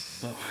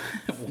 But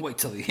we'll wait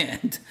till the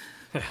end.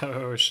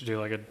 Yeah, we should do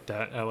like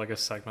a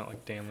segment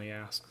like Danley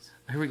Asks.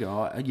 Here we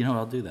go. You know what?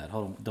 I'll do that.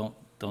 Hold on.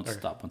 Don't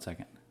stop 1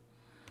 second.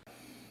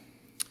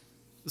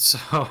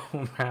 So,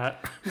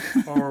 Matt,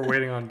 while we're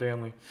waiting on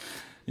Danley.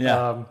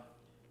 Yeah.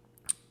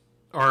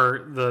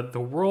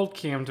 The world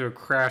came to a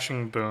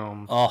crashing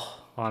boom.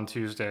 On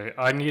Tuesday.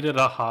 I needed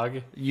a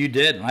hug. You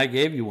did, and I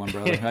gave you one,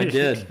 brother. I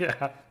did.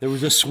 Yeah. There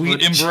was a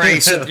sweet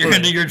embrace at the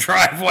end of your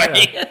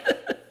driveway. Yeah.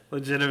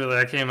 Legitimately,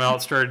 I came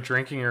out, started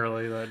drinking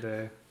early that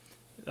day.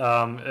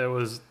 It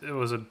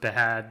was a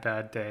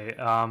bad day.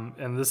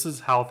 And this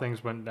is how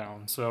things went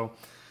down. So,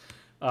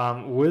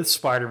 with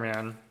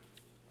Spider-Man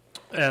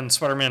and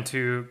Spider-Man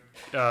 2,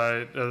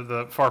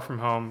 the Far From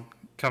Home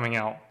coming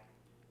out,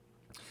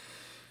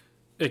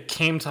 it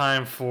came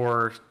time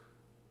for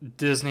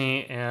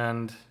Disney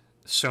and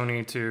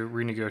Sony to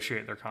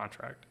renegotiate their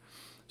contract.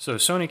 So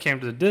Sony came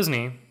to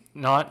Disney,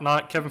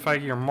 not Kevin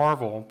Feige or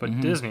Marvel,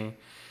 but Disney,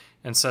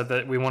 and said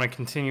that we want to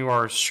continue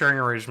our sharing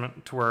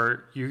arrangement to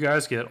where you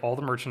guys get all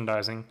the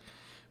merchandising,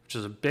 which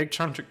is a big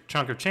chunk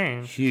of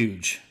change.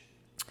 Huge.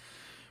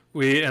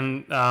 We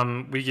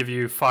give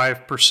you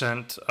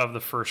 5% of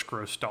the first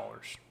gross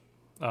dollars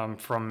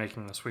from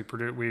making this. We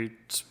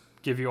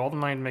give you all the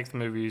money to make the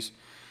movies.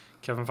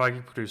 Kevin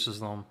Feige produces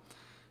them.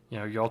 You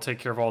know, y'all take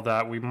care of all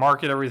that. We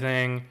market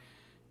everything,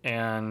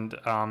 and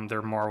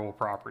they're Marvel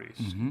properties,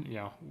 you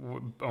know,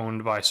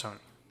 owned by Sony.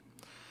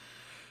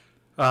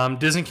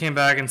 Disney came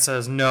back and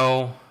says,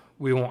 no,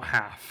 we want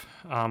half.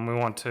 We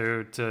want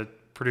to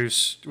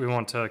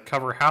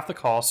cover half the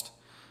cost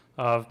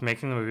of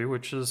making the movie,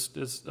 which is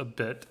a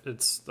bit.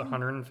 It's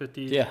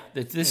 150. Yeah,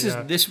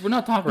 this. We're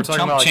not talking. We're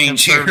talking about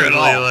change here at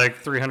all.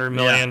 Like $300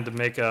 million to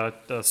make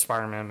a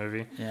Spider-Man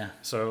movie. Yeah.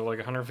 So like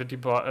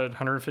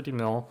 150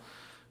 mil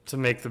to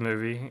make the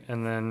movie,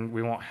 and then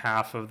we want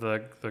half of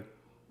the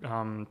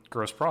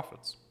gross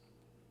profits.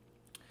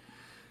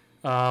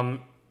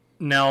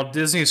 Now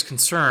Disney's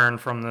concern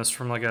from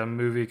like a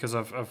movie, because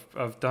I've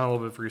done a little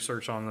bit of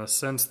research on this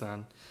since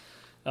then.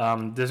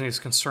 Disney's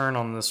concern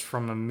on this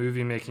from a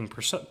movie making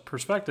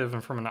perspective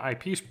and from an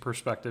IP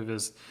perspective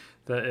is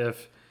that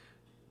if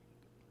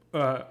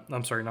not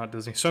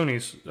Disney,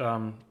 Sony's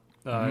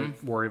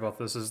worry about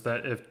this is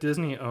that if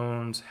Disney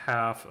owns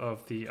half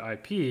of the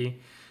IP,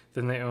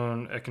 then they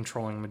own a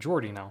controlling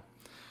majority now.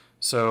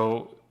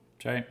 So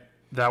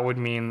that would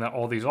mean that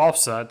all these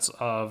offsets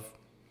of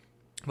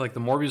like the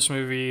Morbius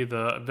movie,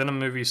 the Venom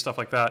movie, stuff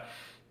like that,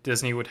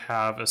 Disney would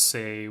have a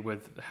say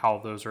with how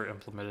those are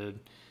implemented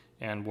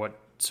and what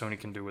Sony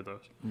can do with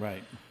those.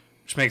 Right.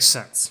 Which makes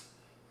sense.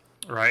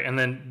 Right. And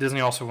then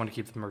Disney also wanted to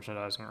keep the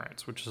merchandising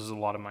rights, which is a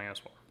lot of money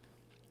as well.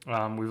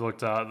 We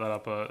looked that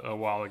up a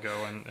while ago.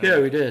 And yeah,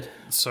 we did.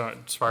 So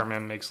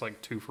Spider-Man makes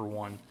like 2 for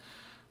 1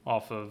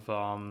 off of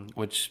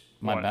which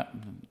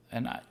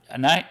and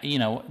I you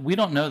know, we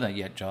don't know that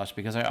yet, Josh,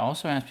 because I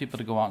also asked people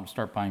to go out and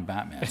start buying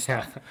Batman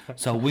stuff.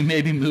 So we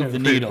maybe moved the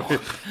needle.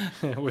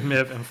 We may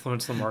have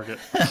influenced the market.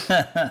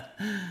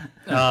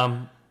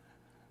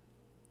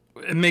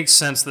 It makes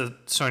sense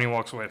that Sony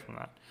walks away from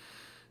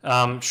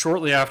that.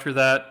 Shortly after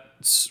that,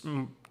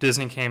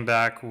 Disney came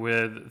back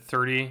with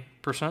 30%.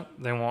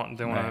 They want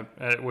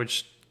right.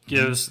 Which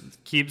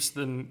keeps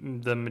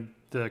the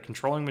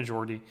controlling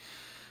majority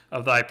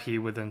of the IP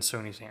within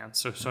Sony's hands.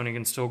 So Sony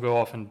can still go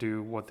off and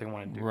do what they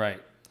want to do.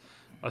 Right.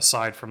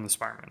 Aside from the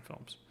Spider-Man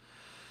films.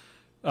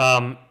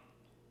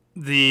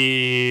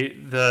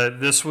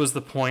 This was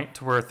the point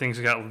to where things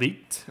got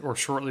leaked, or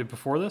shortly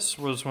before this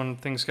was when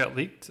things got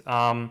leaked.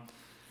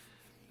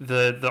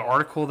 The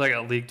article that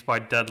got leaked by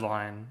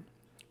Deadline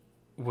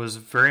was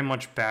very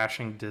much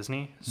bashing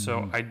Disney.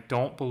 So I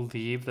don't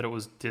believe that it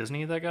was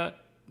Disney that got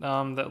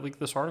that leaked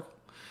this article.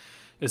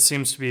 It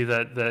seems to be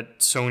that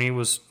Sony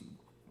was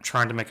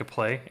trying to make a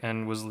play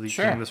and was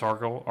leaking this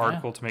article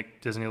to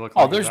make Disney look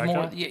like there's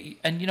more. Yeah,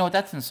 and you know what?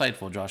 That's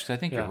insightful, Josh, because I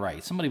think you're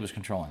right. Somebody was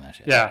controlling that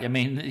shit. Yeah. I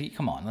mean,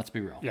 come on, let's be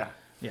real. Yeah.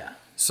 Yeah.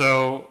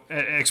 So,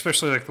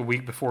 especially like the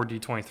week before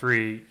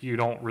D23, you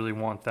don't really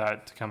want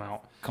that to come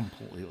out.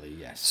 Completely,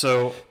 yes.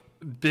 So,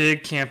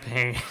 big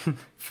campaign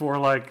for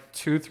like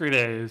 2-3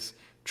 days,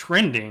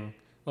 trending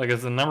like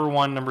as the number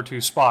 1, number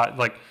 2 spot,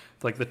 like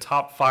the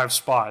top 5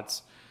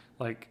 spots,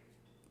 like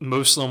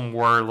most of them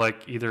were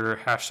like either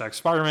hashtag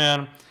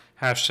Spider-Man,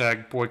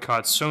 hashtag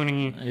boycott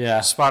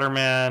Sony,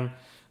 Spider-Man,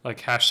 like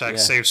hashtag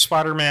save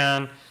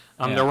Spider-Man.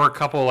 There were a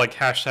couple like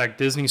hashtag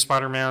Disney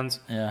Spider-Mans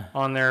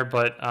on there,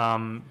 but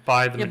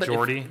by the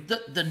majority.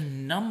 But the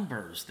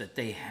numbers that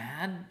they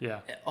had,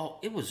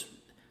 it was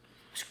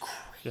It's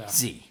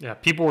crazy. Yeah.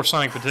 People were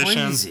signing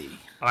petitions. Crazy.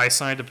 I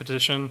signed a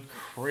petition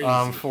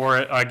Crazy. for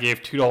it. I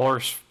gave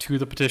 $2 to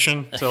the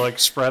petition to like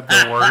spread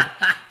the word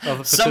of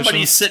the petition.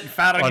 Somebody's sitting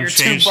fat on your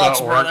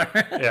 $2, brother.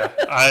 Yeah,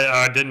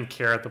 I didn't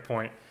care at the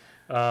point.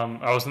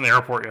 I was in the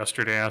airport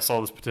yesterday and I saw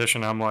this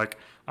petition. I'm like,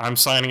 I'm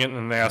signing it,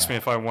 and they asked me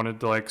if I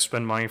wanted to like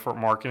spend money for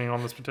marketing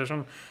on this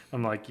petition.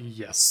 I'm like,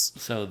 yes.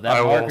 So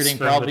that marketing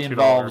probably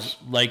involves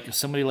like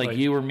somebody like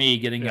you or me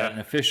getting an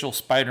official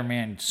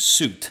Spider-Man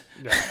suit.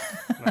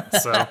 Yeah.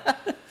 So.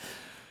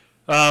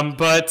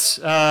 That's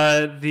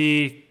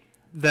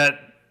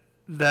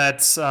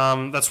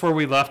where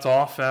we left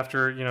off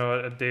after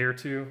a day or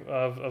two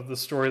of the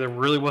story. There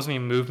really wasn't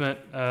any movement,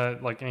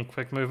 like any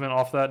quick movement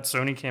off that.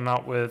 Sony came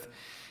out with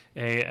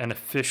an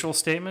official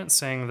statement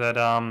saying that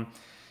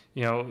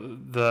it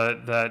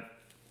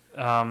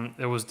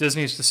was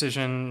Disney's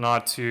decision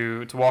not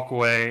to walk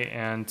away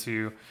and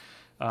to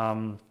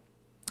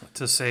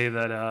say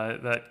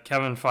that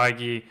Kevin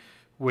Feige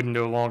would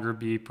no longer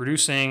be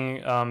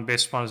producing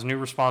based upon his new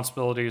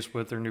responsibilities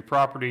with their new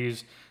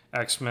properties,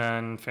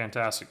 X-Men,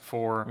 Fantastic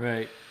Four.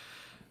 Right.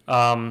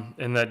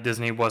 And that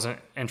Disney wasn't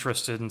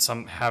interested in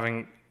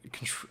having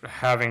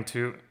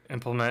to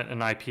implement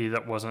an IP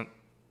that wasn't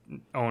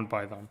owned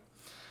by them.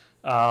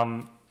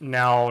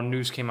 Now,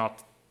 news came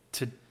out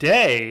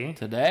today.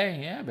 Today,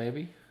 yeah,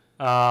 baby.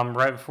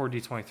 Right before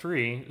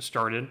D23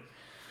 started.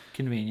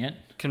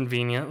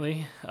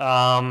 Conveniently.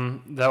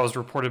 That was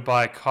reported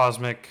by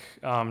Cosmic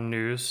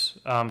News,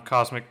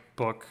 Cosmic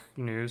Book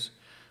News.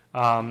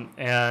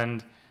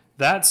 And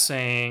that's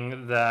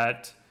saying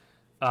that,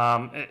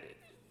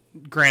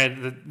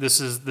 granted, this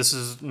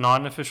is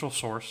not an official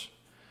source.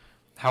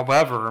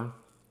 However,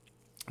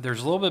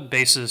 there's a little bit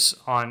based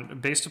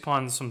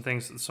upon some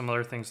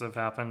other things that have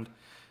happened,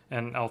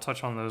 and I'll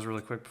touch on those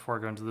really quick before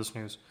I go into this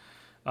news.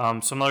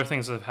 Some other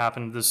things that have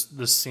happened.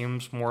 This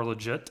seems more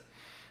legit.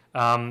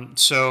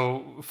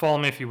 So follow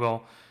me if you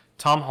will.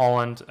 Tom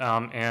Holland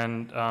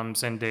and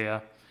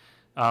Zendaya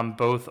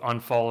both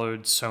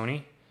unfollowed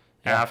Sony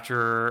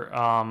after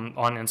on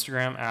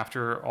Instagram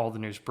after all the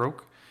news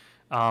broke.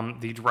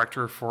 The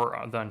director for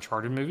the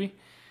Uncharted movie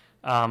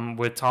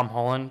with Tom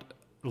Holland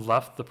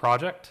left the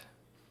project.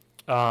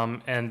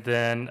 And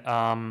then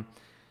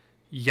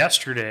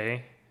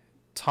yesterday,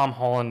 Tom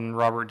Holland and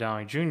Robert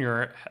Downey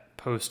Jr.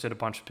 posted a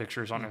bunch of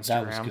pictures on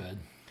Instagram.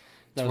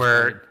 That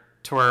was good.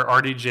 To where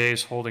RDJ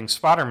is holding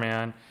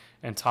Spider-Man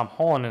and Tom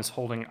Holland is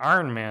holding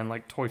Iron Man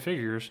like toy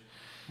figures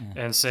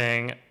and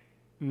saying,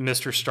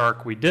 Mr.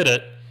 Stark, we did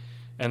it.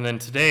 And then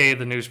today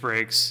the news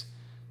breaks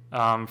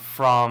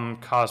from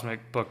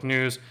Cosmic Book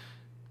News.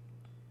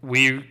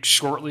 We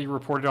shortly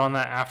reported on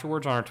that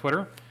afterwards on our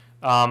Twitter.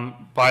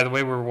 By the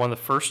way, we were one of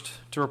the first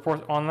to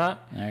report on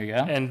that. There you go.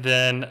 And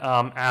then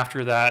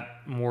after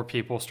that, more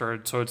people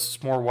started. So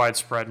it's more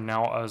widespread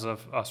now as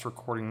of us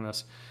recording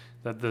this.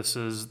 That this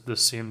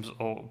seems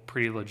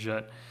pretty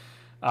legit.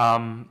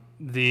 The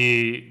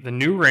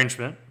new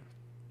arrangement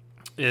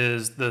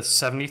is the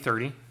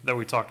 70-30 that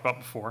we talked about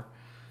before.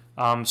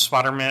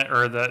 Spider-Man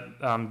or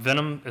that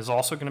Venom is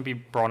also going to be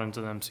brought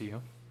into the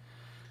MCU.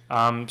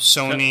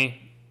 Sony.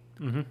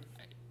 Can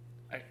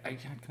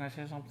I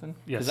say something?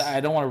 Yes. Because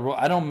I don't want to.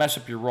 I don't mess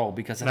up your role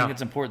because I think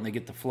it's important they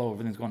get the flow.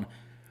 Everything's going.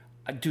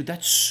 Dude,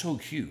 that's so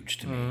huge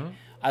to me.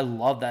 I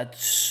love that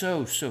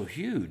so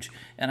huge,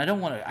 and I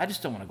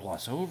just don't want to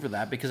gloss over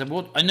that because I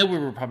know we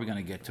were probably going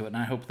to get to it, and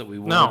I hope that we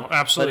will. No,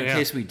 absolutely. But in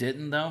case we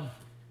didn't, though,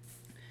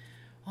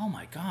 oh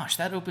my gosh,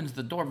 that opens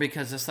the door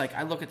because it's like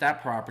I look at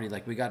that property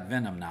like we got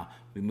Venom now,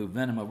 we move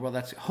Venom over. Well,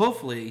 that's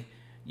hopefully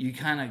you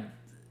kind of.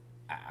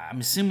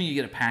 I'm assuming you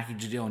get a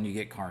package deal and you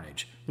get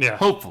Carnage. Yeah.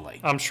 Hopefully.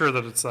 I'm sure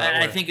that it's that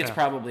way. I think it's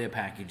probably a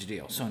package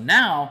deal. So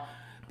now,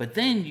 but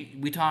then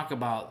we talk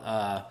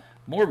about.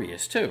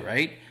 Morbius too,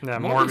 right? Yeah,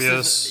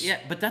 Morbius.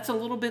 But that's a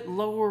little bit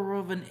lower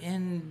of an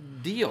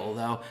end deal,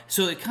 though.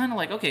 So it kind of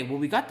like, okay, well,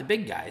 we got the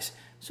big guys.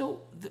 So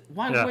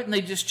why wouldn't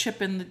they just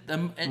chip in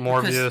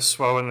Morbius?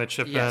 Why wouldn't they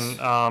chip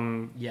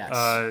in?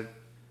 Yes.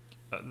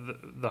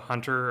 The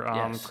Hunter,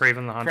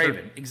 Kraven the Hunter.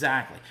 Kraven,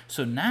 exactly.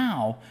 So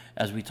now,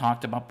 as we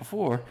talked about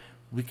before,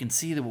 we can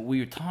see that what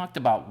we talked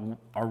about,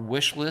 our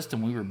wish list,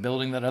 and we were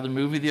building that other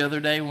movie the other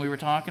day when we were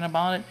talking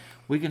about it,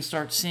 we can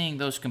start seeing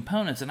those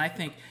components. And I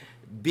think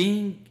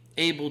being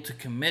able to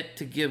commit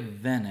to give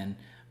Venom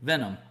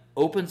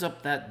opens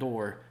up that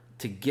door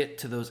to get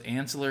to those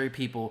ancillary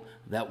people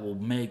that will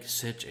make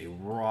such a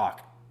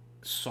rock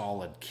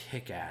solid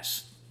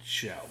kick-ass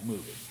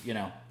movie.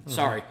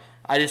 Sorry,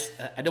 I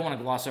don't want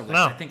to gloss over that.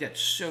 No. I think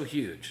that's so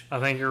huge. I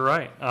think you're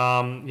right.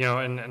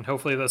 And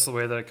hopefully that's the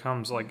way that it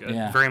comes.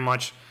 Very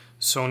much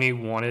Sony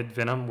wanted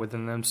Venom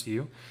within the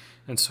MCU,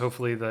 and so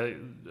hopefully that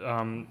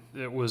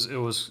it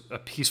was a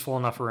peaceful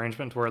enough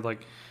arrangement to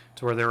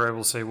where they were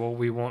able to say, well,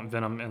 we want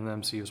Venom in the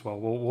MCU as well.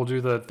 We'll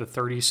do the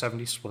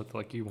 30-70 split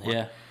like you want.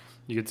 Yeah.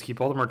 You get to keep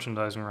all the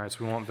merchandising rights.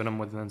 We want Venom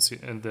within the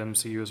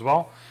MCU as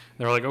well. And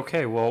they're like,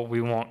 okay, well, we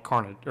want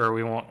Carnage, or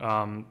we want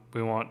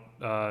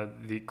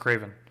the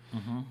Kraven,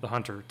 the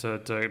Hunter,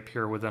 to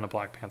appear within a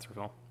Black Panther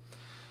film.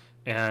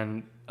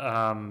 and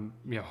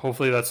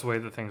hopefully that's the way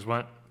that things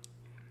went.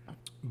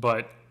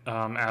 But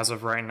as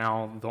of right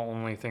now, the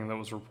only thing that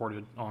was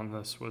reported on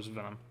this was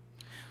Venom.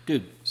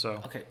 Dude.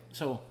 So okay,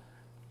 so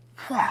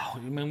wow. I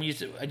mean,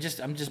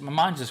 my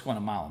mind's just going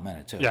a mile a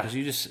minute too. Yeah. Because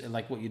you just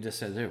like what you just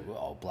said there.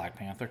 Oh, Black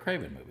Panther,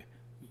 Kraven movie.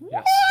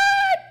 Yes.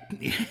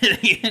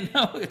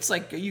 What? It's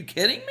like, are you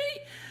kidding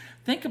me?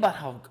 Think about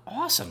how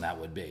awesome that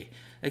would be.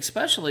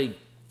 Especially,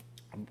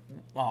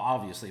 well,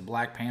 obviously,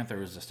 Black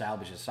Panther has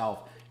established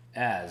itself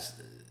as,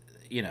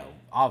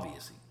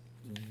 obviously,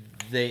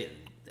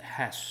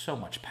 has so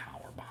much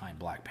power behind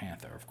Black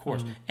Panther, of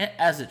course,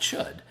 as it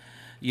should.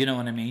 You know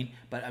what I mean?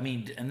 But I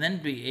mean, and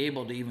then be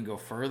able to even go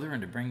further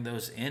and to bring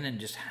those in and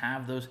just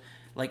have those,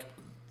 like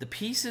the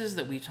pieces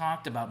that we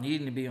talked about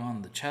needing to be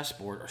on the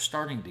chessboard are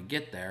starting to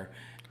get there,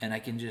 and I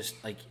can just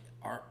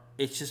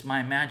it's just my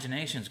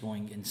imagination's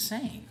going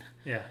insane.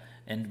 Yeah.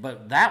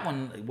 But that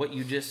one, what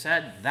you just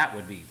said, that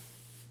would be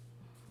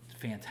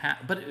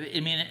fantastic. But I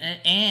mean,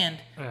 and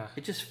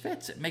it just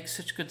fits. It makes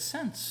such good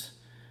sense,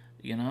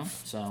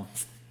 So.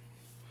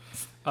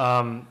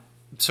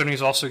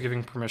 Sony's also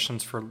giving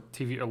permissions for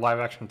live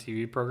action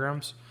TV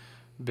programs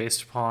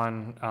based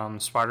upon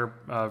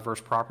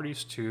Spider-Verse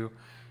properties to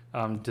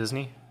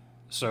Disney.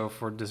 So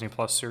for Disney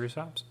Plus series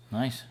apps.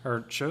 Nice.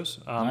 Or shows,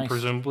 nice.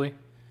 Presumably.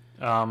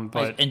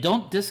 But and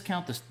don't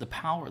discount the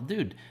power,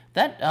 dude.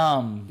 That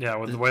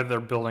with the way they're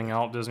building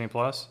out Disney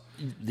Plus,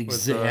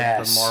 with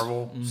the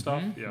Marvel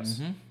stuff,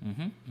 yes.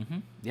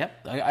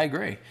 Yep, I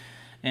agree.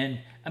 And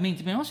I mean,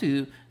 to be honest with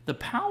you, the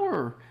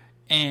power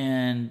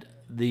and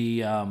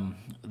the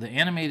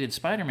animated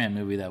Spider-Man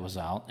movie that was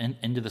out,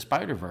 Into the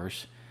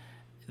Spider-Verse,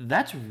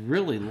 that's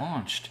really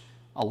launched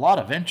a lot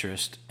of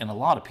interest in a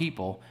lot of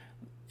people.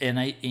 And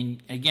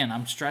again,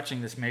 I'm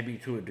stretching this maybe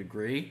to a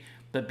degree,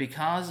 but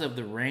because of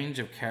the range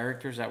of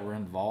characters that were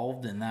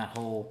involved in that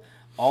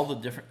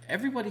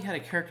everybody had a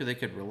character they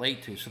could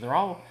relate to. So they're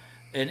all,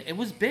 and it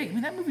was big. I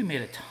mean, that movie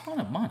made a ton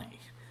of money.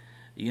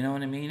 You know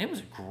what I mean? It was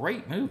a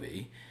great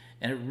movie,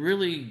 and it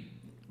really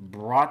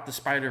brought the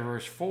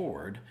Spider-Verse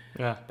forward.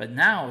 Yeah. But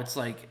now it's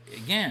like,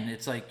 again,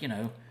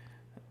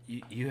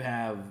 you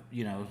have,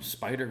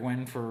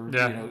 Spider-Gwen for,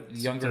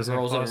 younger Disney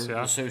girls Plus, that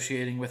are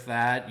associating with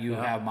that. You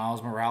have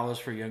Miles Morales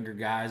for younger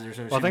guys. They're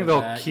associating I think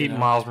they'll keep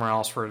Miles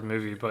Morales for a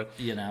movie, but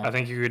I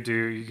think you could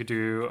do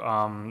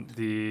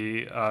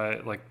the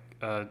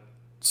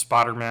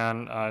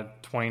Spider-Man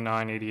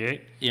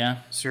 2988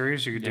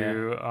 series. You could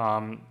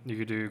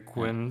do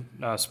Gwen,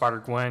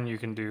 Spider-Gwen. You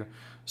can do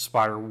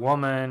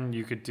Spider-Woman.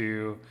 You could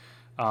do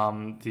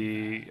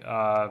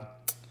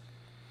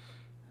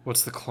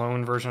what's the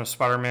clone version of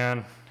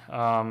Spider-Man?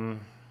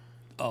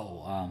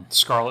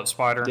 Scarlet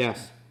Spider.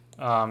 Yes.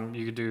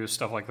 You could do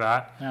stuff like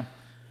that. Yeah.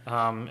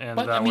 And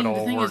but that I mean, would the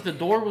all thing work. is, the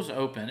door was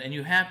open, and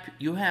you have.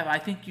 I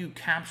think you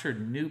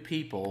captured new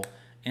people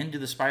into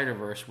the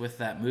Spider-Verse with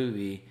that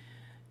movie,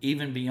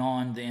 even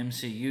beyond the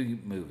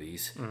MCU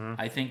movies. Mm-hmm.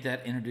 I think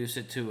that introduced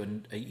it to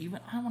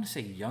even I don't want to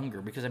say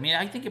younger, because I mean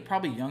I think it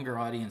probably younger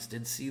audience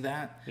did see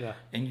that. Yeah.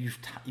 And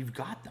you've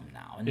got them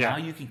now, and now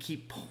you can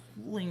keep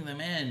pulling them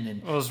in,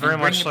 and it was very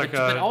much like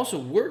but also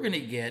we're going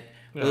to get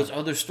those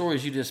other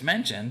stories you just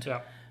mentioned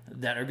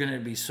that are going to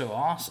be so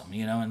awesome,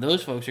 and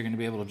those folks are going to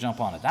be able to jump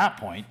on at that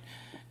point,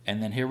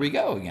 and then here we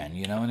go again.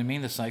 You know what I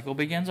mean? The cycle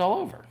begins all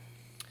over.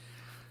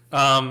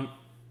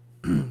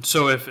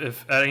 So if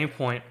at any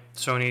point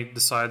Sony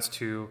decides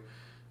to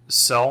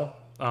sell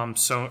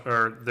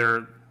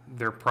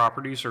their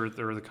properties or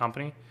the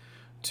company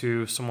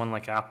to someone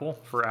like Apple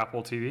for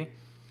Apple TV,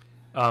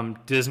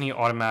 Disney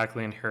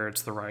automatically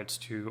inherits the rights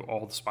to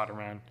all the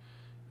Spider-Man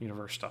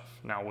universe stuff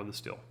now with this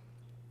deal.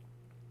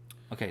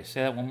 Okay,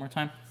 say that one more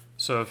time.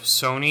 So if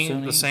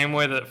Sony, the same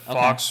way that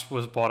Fox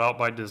was bought out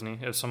by Disney,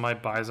 if somebody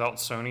buys out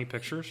Sony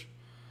Pictures,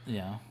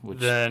 which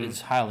then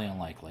is highly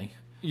unlikely.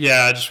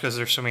 Yeah, just because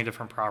there's so many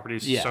different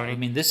properties. Yeah, Sony. I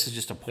mean, this is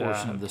just a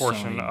portion of the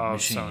Sony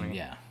machine. Sony.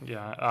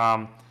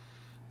 Yeah.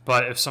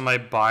 But if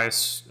somebody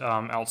buys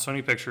out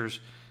Sony Pictures,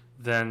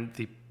 then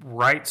the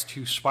rights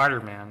to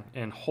Spider-Man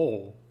in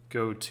whole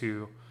go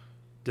to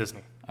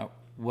Disney.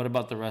 What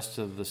about the rest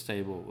of the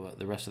stable?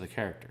 The rest of the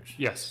characters?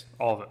 Yes,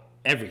 all of it.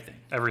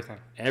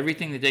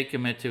 Everything that they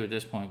commit to at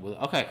this point.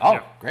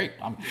 Great.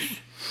 I'm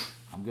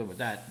good with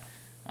that.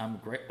 I'm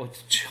great. Oh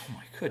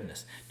my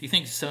goodness! Do you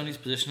think Sony's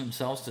positioned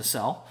themselves to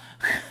sell?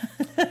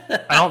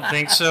 I don't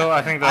think so.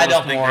 I think that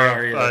was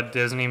more of a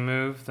Disney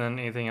move than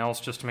anything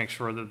else, just to make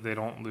sure that they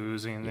don't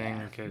lose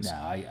anything in case. No,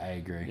 I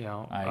agree.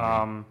 I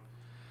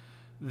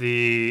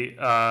agree.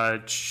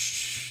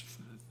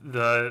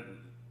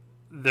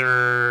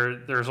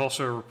 There's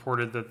also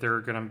reported that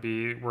they're going to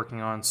be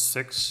working on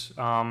 6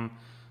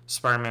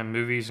 Spider-Man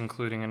movies,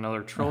 including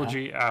another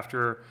trilogy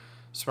after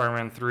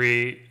Spider-Man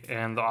 3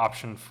 and the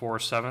option for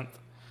 7th.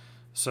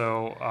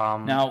 So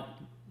now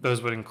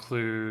those would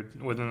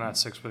include, within that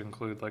 6 would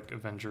include like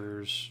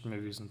Avengers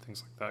movies and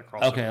things like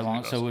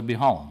that. So it would be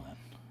Holland then.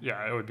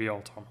 Yeah, it would be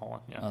all Tom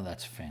Holland. Yeah. Oh,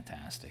 that's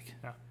fantastic.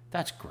 Yeah,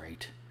 that's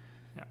great.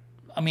 Yeah,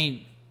 I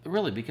mean,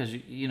 really, because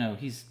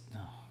he's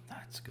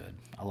that's good.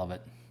 I love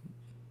it.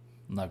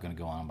 I'm not going to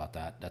go on about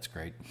that. That's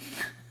great.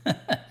 I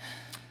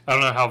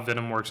don't know how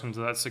Venom works into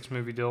that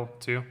 6-movie deal,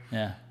 too.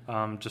 Yeah.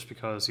 Just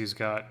because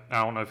I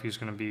don't know if he's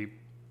going to be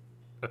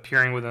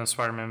appearing within a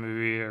Spider-Man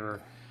movie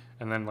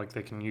and then, like,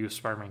 they can use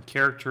Spider-Man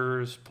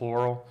characters,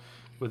 plural,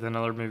 within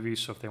other movies.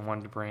 So if they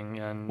wanted to bring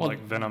in,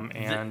 Venom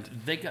and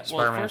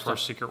Spider-Man for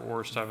Secret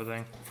Wars type of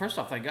thing. First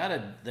off,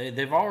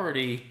 they've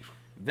already...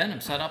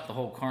 Venom set up the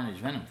whole Carnage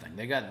Venom thing.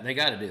 They got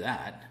to do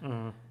that.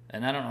 Mm-hmm.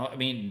 And I don't know. I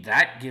mean,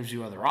 that gives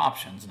you other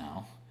options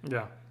now.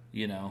 Yeah.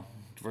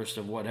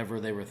 Versus whatever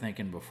they were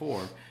thinking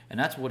before. And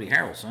that's Woody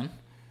Harrelson.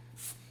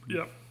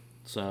 Yep.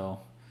 So...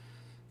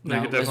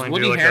 Now, has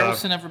Woody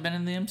Harrelson ever been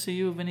in the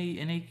MCU of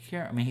any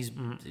character? I mean, he's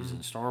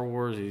in Star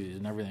Wars, he's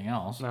in everything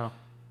else. No.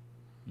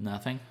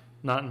 Nothing?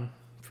 Nothing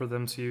for the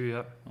MCU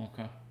yet.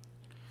 Okay.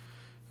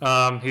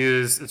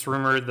 It's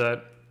rumored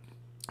that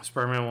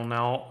Spider-Man will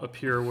now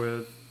appear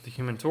with the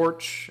Human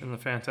Torch and the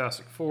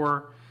Fantastic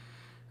Four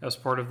as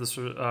part of this,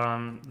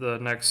 the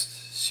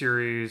next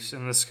series,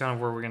 and this is kind of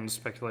where we get into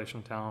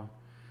speculation town.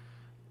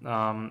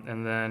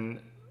 And then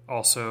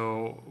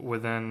also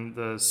within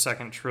the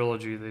second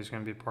trilogy that he's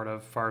going to be part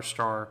of,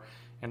 Firestar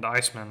and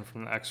Iceman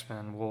from the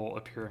X-Men will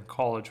appear in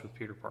college with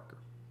Peter Parker.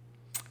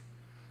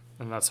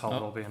 And that's how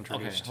they'll be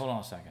introduced. Okay, hold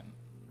on a second.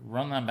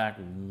 Run that back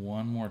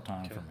one more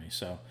time for me.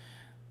 So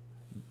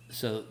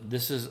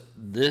this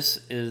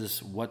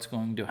is what's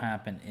going to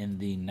happen in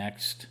the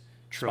next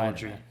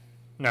trilogy.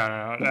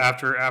 Spider-Man. No.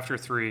 After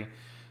 3,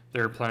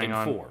 they're planning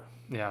on 4.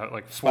 Yeah,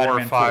 like 4,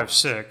 Spider-Man 5, 4.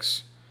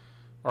 6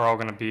 are all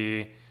going to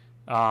be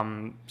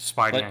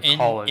Spidey in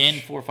college.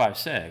 In 4, 5,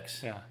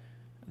 6, yeah,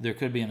 there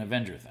could be an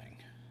Avenger thing.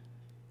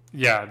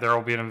 Yeah, there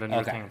will be an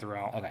Avenger thing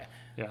throughout. Okay.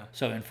 Yeah.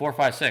 So in 4,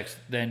 5, 6,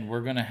 then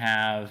we're going to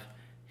have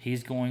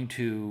he's going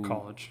to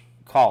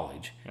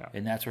college. Yeah.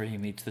 And that's where he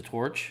meets the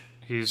Torch.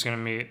 He's going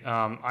to meet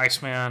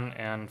Iceman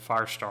and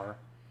Firestar.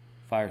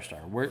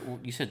 Where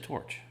you said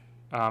Torch.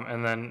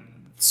 And then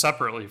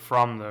separately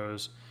from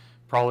those,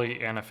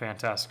 probably in a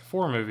Fantastic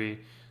Four movie,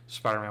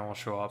 Spider-Man will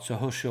show up. So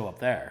he'll show up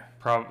there.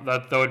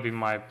 That would be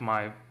my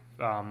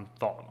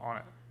thought on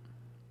it.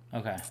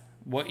 Okay.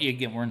 What you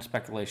get? We're in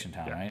speculation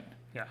town, right?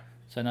 Yeah.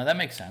 So no, that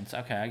makes sense.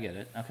 Okay, I get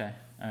it. Okay,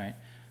 all right.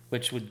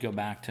 Which would go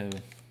back to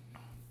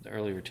the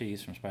earlier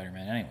tease from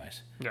Spider-Man,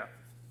 anyways. Yeah.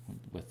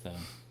 With the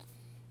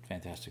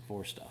Fantastic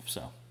Four stuff.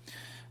 So,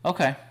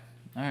 okay,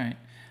 all right.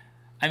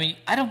 I mean,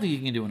 I don't think you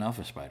can do enough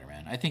with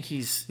Spider-Man. I think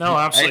he's... No,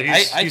 absolutely.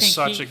 He's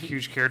such a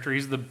huge character.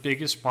 He's the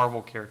biggest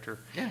Marvel character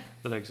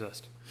that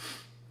exists.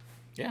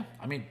 Yeah,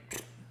 I mean,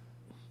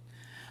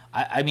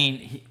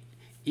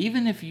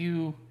 even if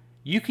you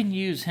can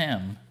use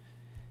him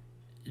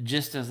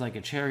just as like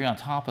a cherry on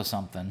top of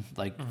something,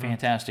 like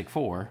Fantastic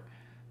Four,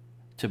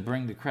 to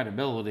bring the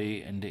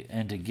credibility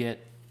and to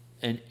get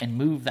and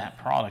move that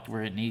product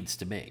where it needs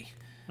to be.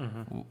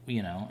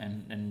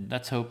 And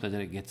let's hope that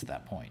it gets to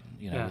that point,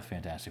 with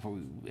Fantastic Four.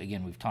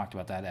 Again, we've talked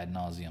about that ad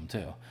nauseum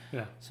too.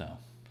 Yeah. So,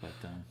 but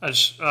I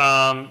just,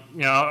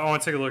 I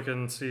want to take a look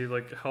and see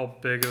like how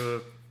big of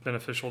a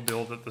beneficial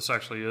deal that this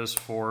actually is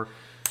for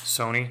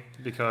Sony,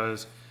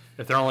 because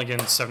if they're only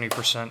getting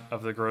 70%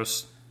 of the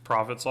gross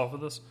profits off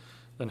of this,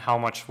 then how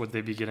much would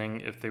they be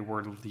getting if they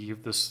were to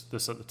leave this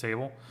at the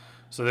table?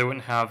 So they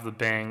wouldn't have the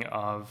bang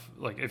of,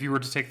 like, if you were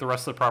to take the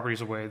rest of the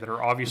properties away that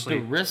are obviously...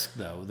 The risk,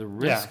 though,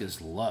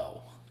 is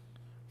low.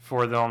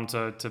 For them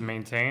to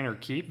maintain or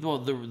keep? Well,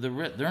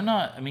 they're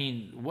not... I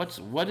mean,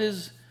 what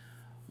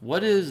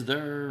is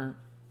their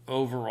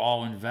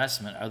overall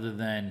investment other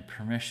than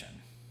permission?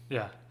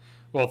 Yeah.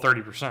 Well,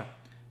 30%.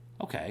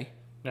 Okay.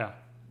 Yeah.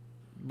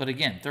 But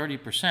again,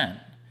 30%.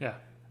 Yeah.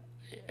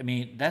 I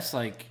mean, that's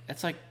like I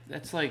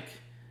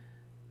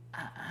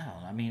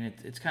don't know. I mean,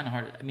 it's kind of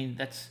hard. I mean,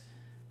 that's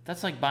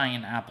like buying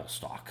an Apple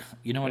stock.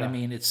 You know what I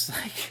mean? It's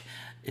like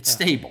it's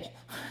stable.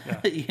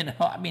 Yeah.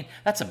 I mean,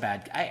 that's a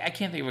bad. I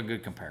can't think of a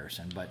good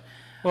comparison, but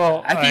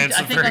I think it's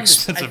a very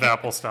expensive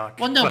Apple stock.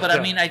 Well, no, but I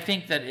mean, I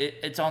think that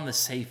it's on the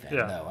safe end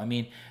though. I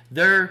mean,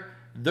 their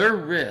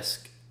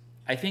risk.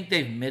 I think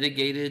they've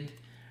mitigated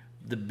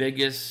the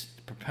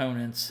biggest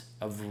proponents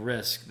of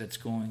risk that's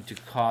going to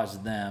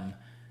cause them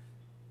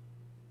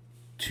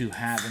to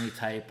have any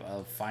type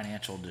of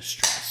financial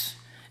distress,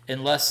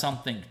 unless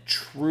something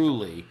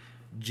truly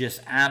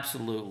just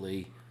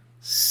absolutely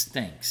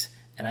stinks.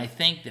 And I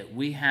think that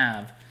we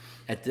have,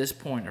 at this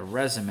point, a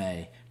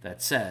resume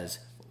that says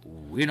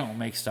we don't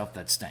make stuff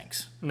that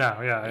stinks. No,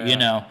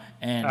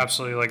 and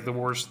absolutely, like the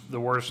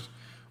worst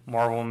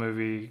Marvel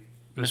movie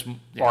is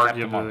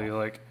arguably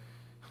like,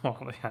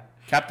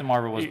 Captain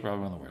Marvel was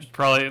probably one of the worst.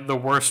 Probably the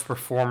worst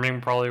performing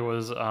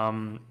was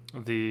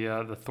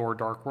the Thor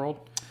Dark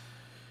World.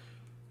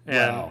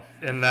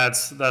 And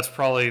that's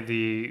probably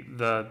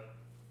the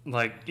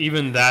like,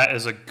 even that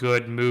is a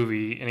good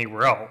movie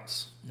anywhere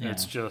else. Yeah.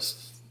 It's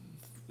just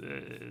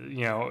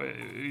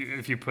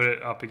if you put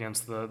it up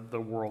against the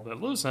world it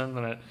lives in,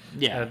 then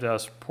it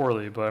does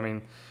poorly. But I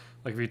mean,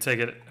 like, if you take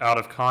it out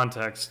of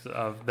context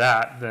of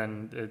that,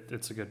 then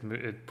it's a good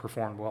movie. It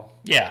performed well.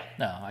 Yeah,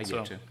 no, I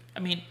get you. I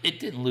mean, it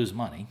didn't lose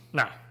money.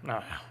 No,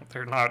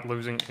 they're not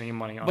losing any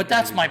money on it. But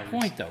that's my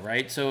point, though,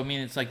 right? So I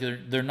mean, it's like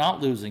they're not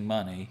losing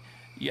money.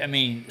 I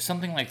mean,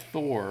 something like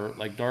Thor,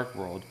 like Dark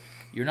World,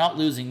 you're not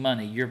losing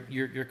money.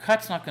 Your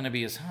cut's not going to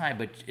be as high,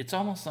 but it's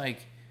almost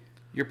like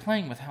you're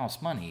playing with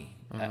house money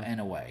in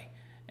a way,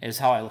 is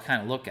how I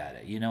kind of look at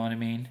it. You know what I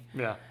mean?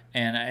 Yeah.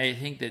 And I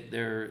think that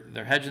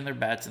they're hedging their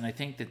bets, and I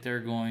think that they're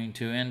going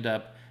to end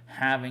up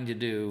having to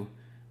do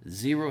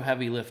zero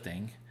heavy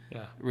lifting.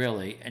 Yeah.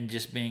 Really, and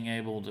just being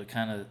able to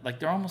kind of like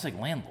they're almost like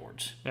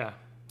landlords. Yeah.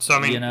 So I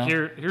mean,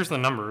 here's the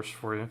numbers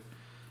for you.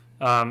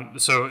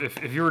 So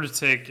if you were to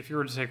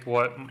take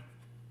what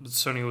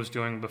Sony was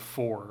doing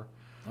before,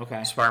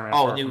 Spider-Man.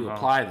 Oh, and you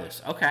apply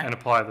this. Okay. And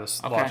apply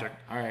this logic.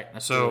 All right.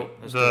 So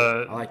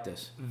I like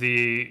this.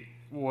 The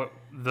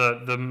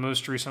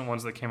most recent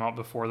ones that came out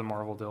before the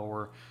Marvel deal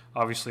were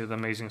obviously the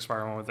Amazing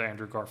Spider-Man with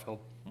Andrew Garfield.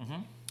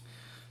 Mm-hmm.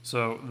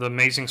 So the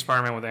Amazing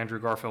Spider-Man with Andrew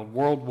Garfield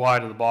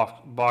worldwide at the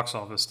box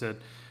office did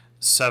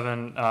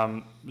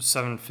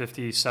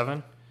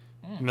 757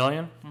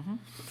 million.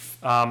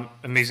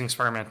 Mm-hmm. Amazing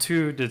Spider-Man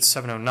 2 did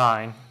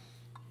 709.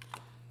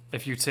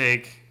 If you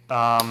take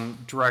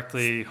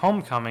directly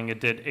Homecoming, it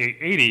did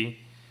 880,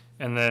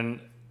 and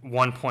then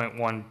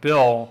 1.1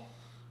 bill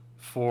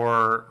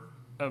for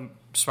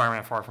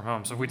Spider-Man Far From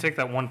Home. So if we take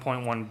that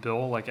 1.1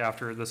 bill, like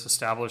after this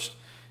established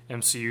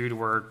MCU to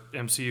where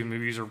MCU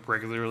movies are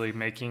regularly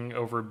making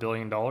over $1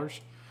 billion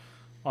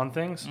on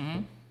things. Mm-hmm.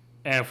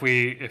 And if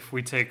we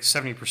take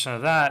 70%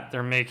 of that,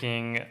 they're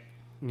making,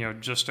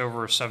 just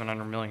over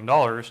 $700 million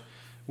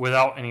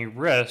without any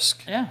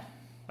risk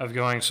of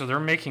going. So they're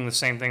making the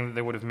same thing that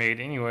they would have made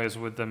anyways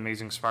with the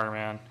Amazing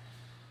Spider-Man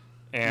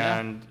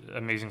and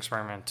Amazing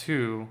Spider-Man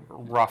 2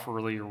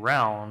 roughly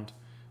around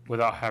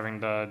without having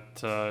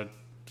to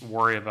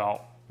worry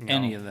about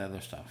any of the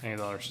other stuff. They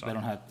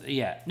don't have.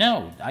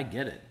 No, I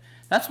get it.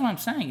 That's what I'm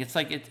saying. It's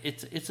like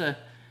it's a.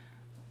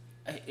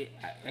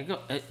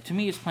 To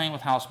me, it's playing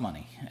with house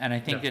money, and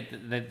I think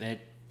that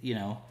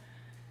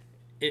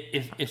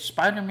if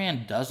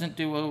Spider-Man doesn't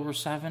do over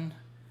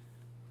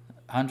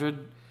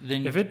 700,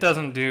 then if it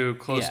doesn't do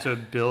close to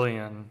 $1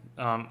 billion,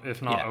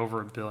 if not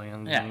over $1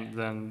 billion,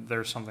 then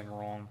there's something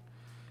wrong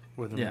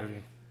with the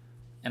movie.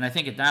 And I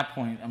think at that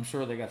point, I'm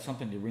sure they got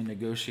something to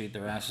renegotiate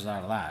their asses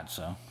out of that.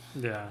 So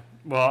yeah,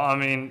 well, I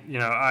mean,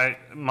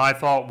 my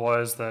thought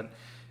was that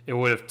it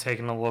would have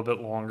taken a little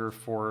bit longer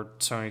for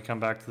Sony to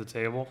come back to the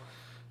table.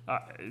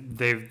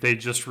 They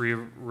just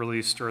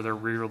re-released, or they're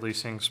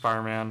re-releasing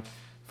Spider-Man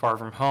Far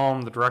From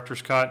Home, the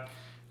director's cut,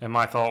 and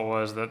my thought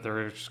was that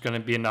there's going to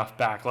be enough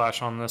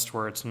backlash on this to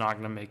where it's not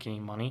going to make any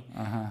money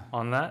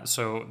on that.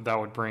 So that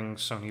would bring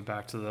Sony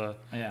back to the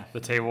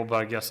table. But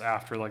I guess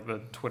after like the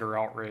Twitter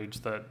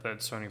outrage that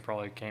Sony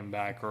probably came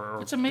back.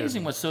 Or it's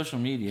amazing what social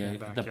media,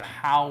 the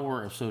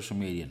power of social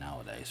media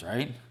nowadays,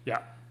 right? Yeah,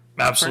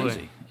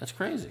 absolutely. That's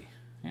crazy.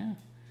 Yeah.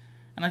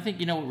 And I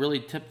think what really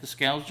tipped the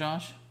scales,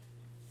 Josh?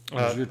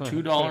 Was your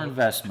 $2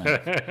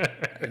 investment.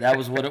 That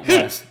was what it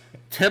was.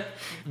 Tip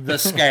the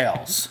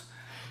scales.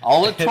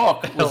 All it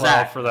took was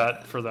that. For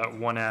that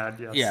one ad,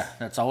 yes. Yeah,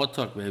 that's all it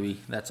took, baby.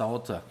 That's all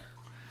it took.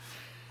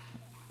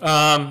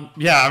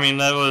 I mean,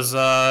 that was,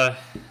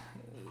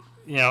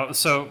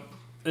 so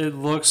it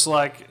looks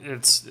like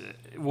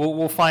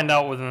we'll find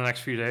out within the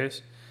next few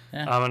days.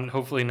 Yeah. And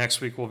hopefully next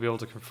week we'll be able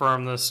to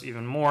confirm this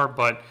even more,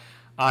 but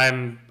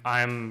I'm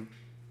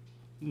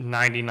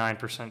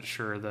 99%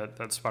 sure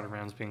that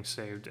Spider-Man's being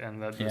saved,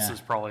 and that this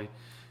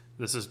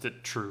is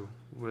true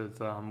with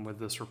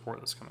this report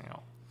that's coming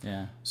out.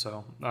 Yeah.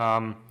 So,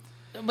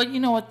 but you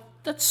know what?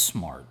 That's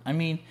smart. I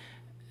mean,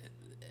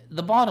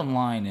 the bottom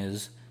line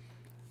is,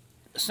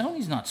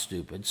 Sony's not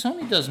stupid.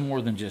 Sony does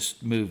more than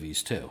just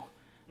movies too.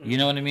 You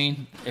know what I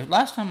mean?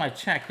 Last time I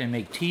checked, they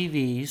make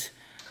TVs,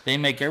 they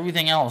make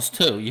everything else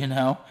too.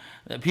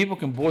 That people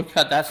can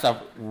boycott that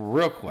stuff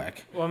real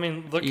quick. Well, I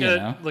mean, look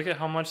at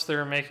how much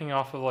they're making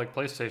off of like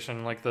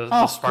PlayStation, like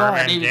the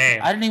Spider-Man game.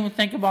 I didn't even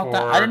think about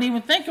that. I didn't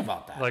even think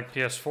about that. Like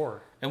PS4.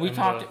 And we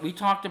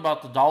talked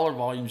about the dollar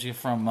volumes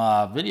from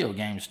video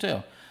games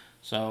too.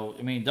 So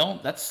I mean, in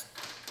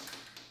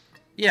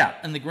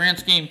the grand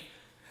scheme,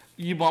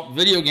 you bump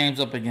video games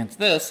up against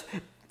this,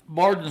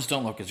 margins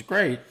don't look as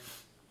great,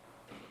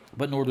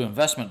 but nor do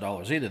investment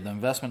dollars either. The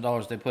investment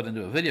dollars they put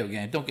into a video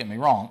game, don't get me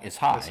wrong, it's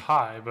high. It's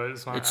high, but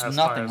it's not. It's as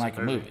nothing high like as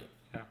a movie.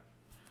 Yeah.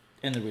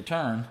 In the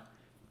return,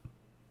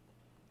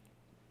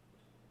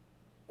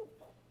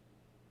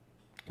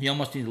 you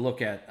almost need to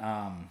look at,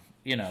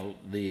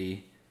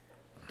 the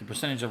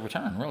percentage of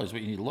return. Really is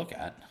what you need to look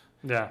at.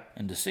 Yeah.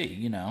 And to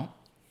see,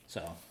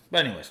 So,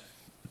 but anyways.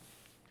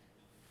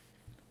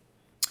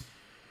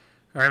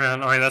 All right,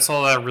 man. All right, that's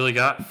all I really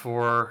got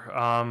for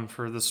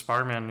the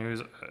Spider-Man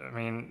news. I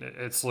mean,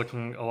 it's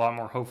looking a lot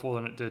more hopeful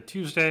than it did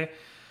Tuesday.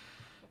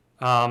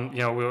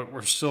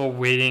 We're still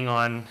waiting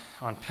on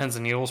pins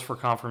and needles for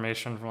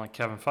confirmation from like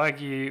Kevin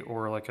Feige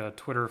or like a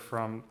Twitter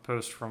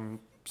post from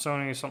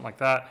Sony, something like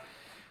that,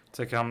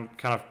 to kind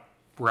of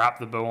wrap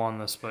the bow on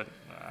this. But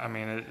I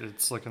mean,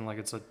 it's looking like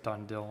it's a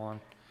done deal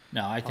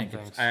No, I think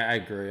I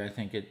agree. I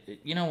think it.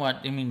 You know what?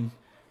 I mean,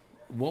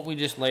 what we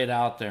just laid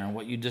out there and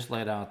what you just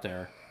laid out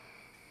there,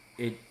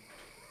 it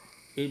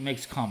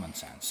makes common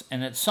sense.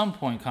 And at some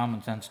point,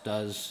 common sense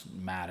does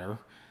matter.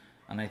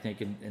 And I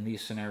think in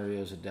these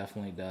scenarios, it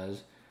definitely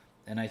does.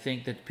 And I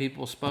think that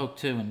people spoke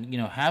to, and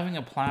having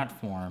a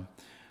platform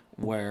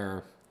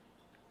where,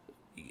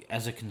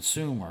 as a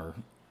consumer,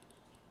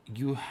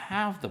 you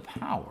have the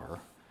power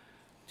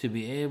to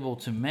be able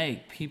to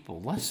make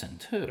people listen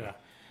too. Yeah.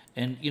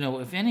 And,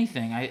 if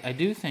anything, I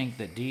do think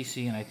that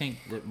DC, and I think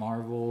that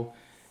Marvel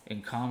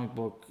and comic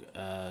book,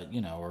 or I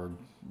don't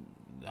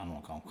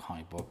want to call them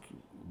comic book,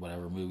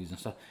 whatever, movies and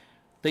stuff,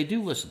 they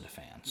do listen to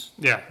fans.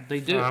 Yeah. They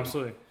do.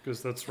 Absolutely.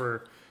 Because that's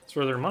where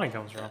their money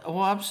comes from.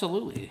 Well,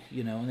 absolutely.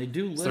 And they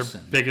do listen. It's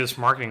their biggest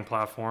marketing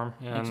platform.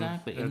 And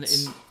exactly.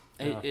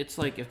 It's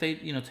like if they,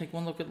 take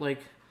one look at, like,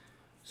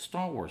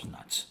 Star Wars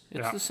nuts.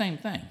 It's the same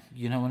thing.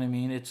 You know what I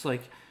mean? It's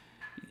like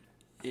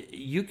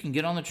you can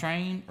get on the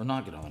train or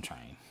not get on the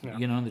train.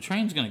 Yeah. The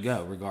train's going to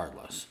go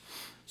regardless.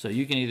 So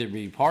you can either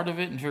be part of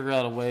it and figure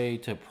out a way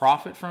to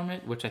profit from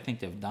it, which I think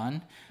they've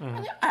done.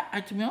 Mm-hmm.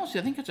 To be honest,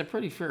 I think it's a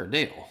pretty fair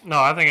deal. No,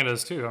 I think it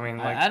is too. I mean,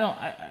 like,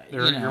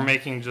 you're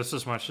making just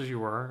as much as you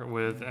were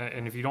with,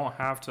 and if you don't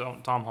have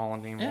Tom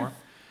Holland anymore,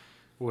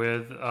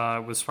 with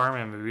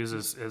Spider-Man movies,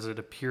 as it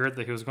appeared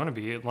that he was going to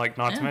be, like,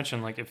 not to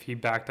mention, like, if he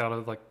backed out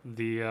of, like,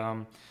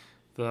 the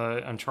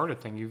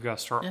Uncharted thing, you've got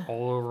to start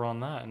all over on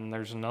that, and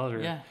there's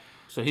another. Yeah.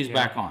 So he's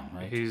back on,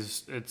 right?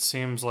 It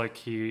seems like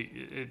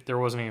there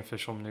wasn't any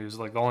official news.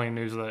 Like, the only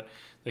news that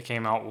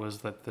came out was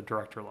that the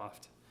director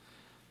left.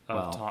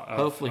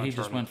 Hopefully he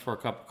just went for a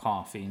cup of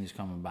coffee and he's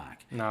coming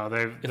back. No,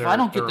 if I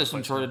don't get this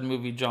Uncharted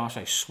movie, Josh,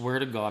 I swear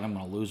to God, I'm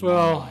going to lose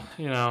my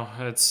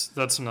mind.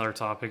 That's another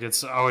topic.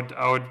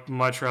 I would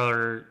much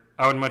rather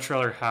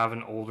have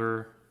an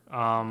older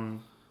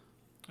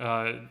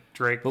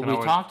Drake. But we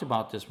talked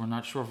about this. We're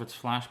not sure if it's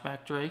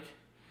flashback Drake.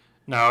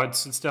 No,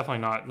 it's definitely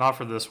not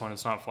for this one.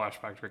 It's not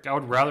flashback Drake. I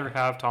would rather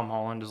have Tom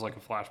Holland as like a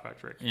flashback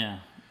Drake. Yeah.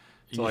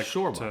 You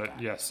sure about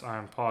that? Yes,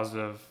 I'm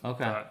positive.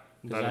 Okay.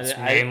 That it's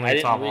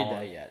mainly Tom Holland. I didn't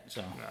read that yet.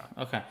 So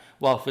okay.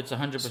 Well, if it's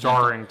 100%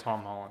 starring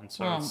Tom Holland,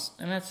 so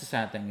and that's the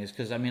sad thing is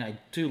because I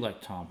do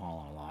like Tom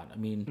Holland a lot.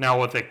 Now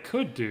what they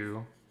could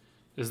do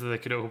is that they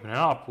could open it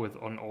up with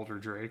an older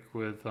Drake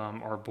with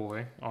our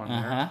boy on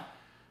there.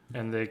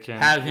 And they can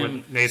have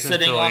him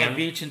sitting on a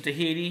beach in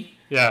Tahiti.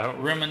 Yeah.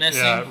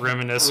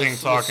 Reminiscing,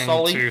 talking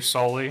to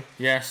Sully.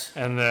 Yes.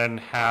 And then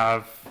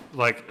have,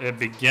 like, it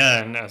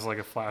begin as, like,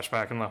 a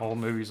flashback, and the whole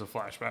movie's a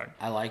flashback.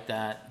 I like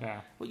that.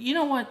 Yeah. Well, you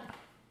know what?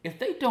 If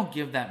they don't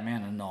give that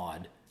man a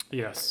nod.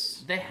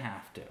 Yes. They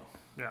have to.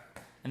 Yeah.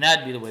 And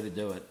that'd be the way to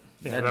do it.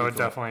 Yeah, that would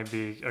definitely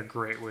be a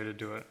great way to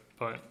do it.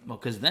 But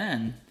because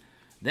then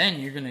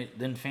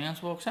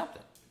fans will accept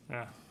it.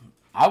 Yeah.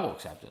 I will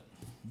accept it.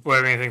 Do you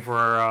have anything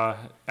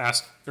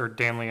for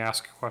Danley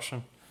Ask a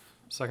Question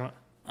segment?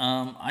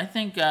 I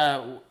think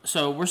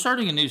so. We're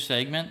starting a new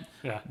segment,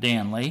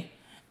 Danley,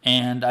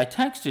 and I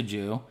texted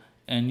you,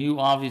 and you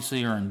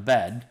obviously are in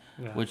bed,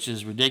 which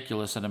is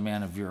ridiculous at a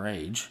man of your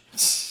age.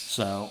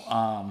 So,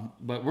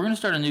 but we're going to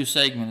start a new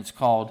segment. It's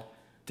called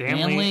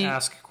Danley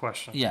Ask a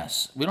Question.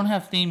 Yes, we don't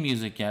have theme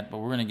music yet, but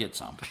we're going to get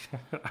some.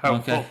 I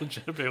will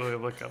legitimately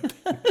look up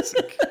theme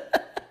music.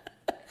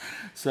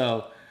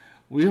 So.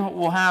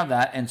 We'll have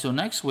that, and so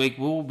next week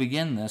we will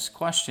begin this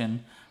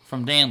question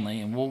from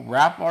Danley, and we'll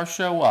wrap our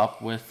show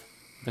up with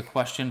the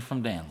question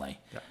from Danley.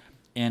 Yeah.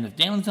 And if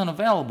Danley's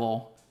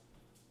unavailable,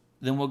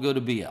 then we'll go to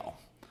BL.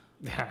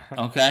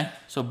 Okay?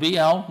 So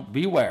BL,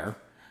 beware.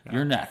 Yeah.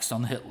 You're next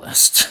on the hit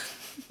list.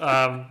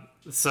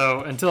 So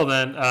until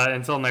then,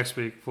 until next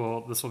week,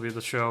 this will be the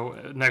show.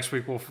 Next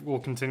week we'll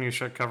continue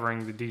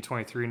covering the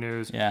D23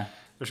 news. Yeah.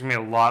 There's going to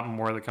be a lot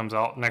more that comes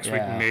out. Next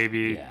week,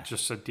 maybe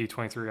just a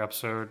D23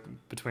 episode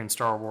between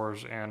Star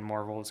Wars and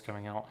Marvel is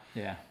coming out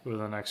within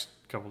the next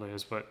couple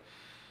days. But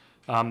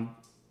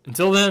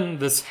until then,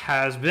 this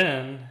has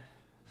been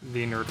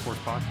the Nerd Force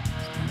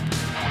Podcast.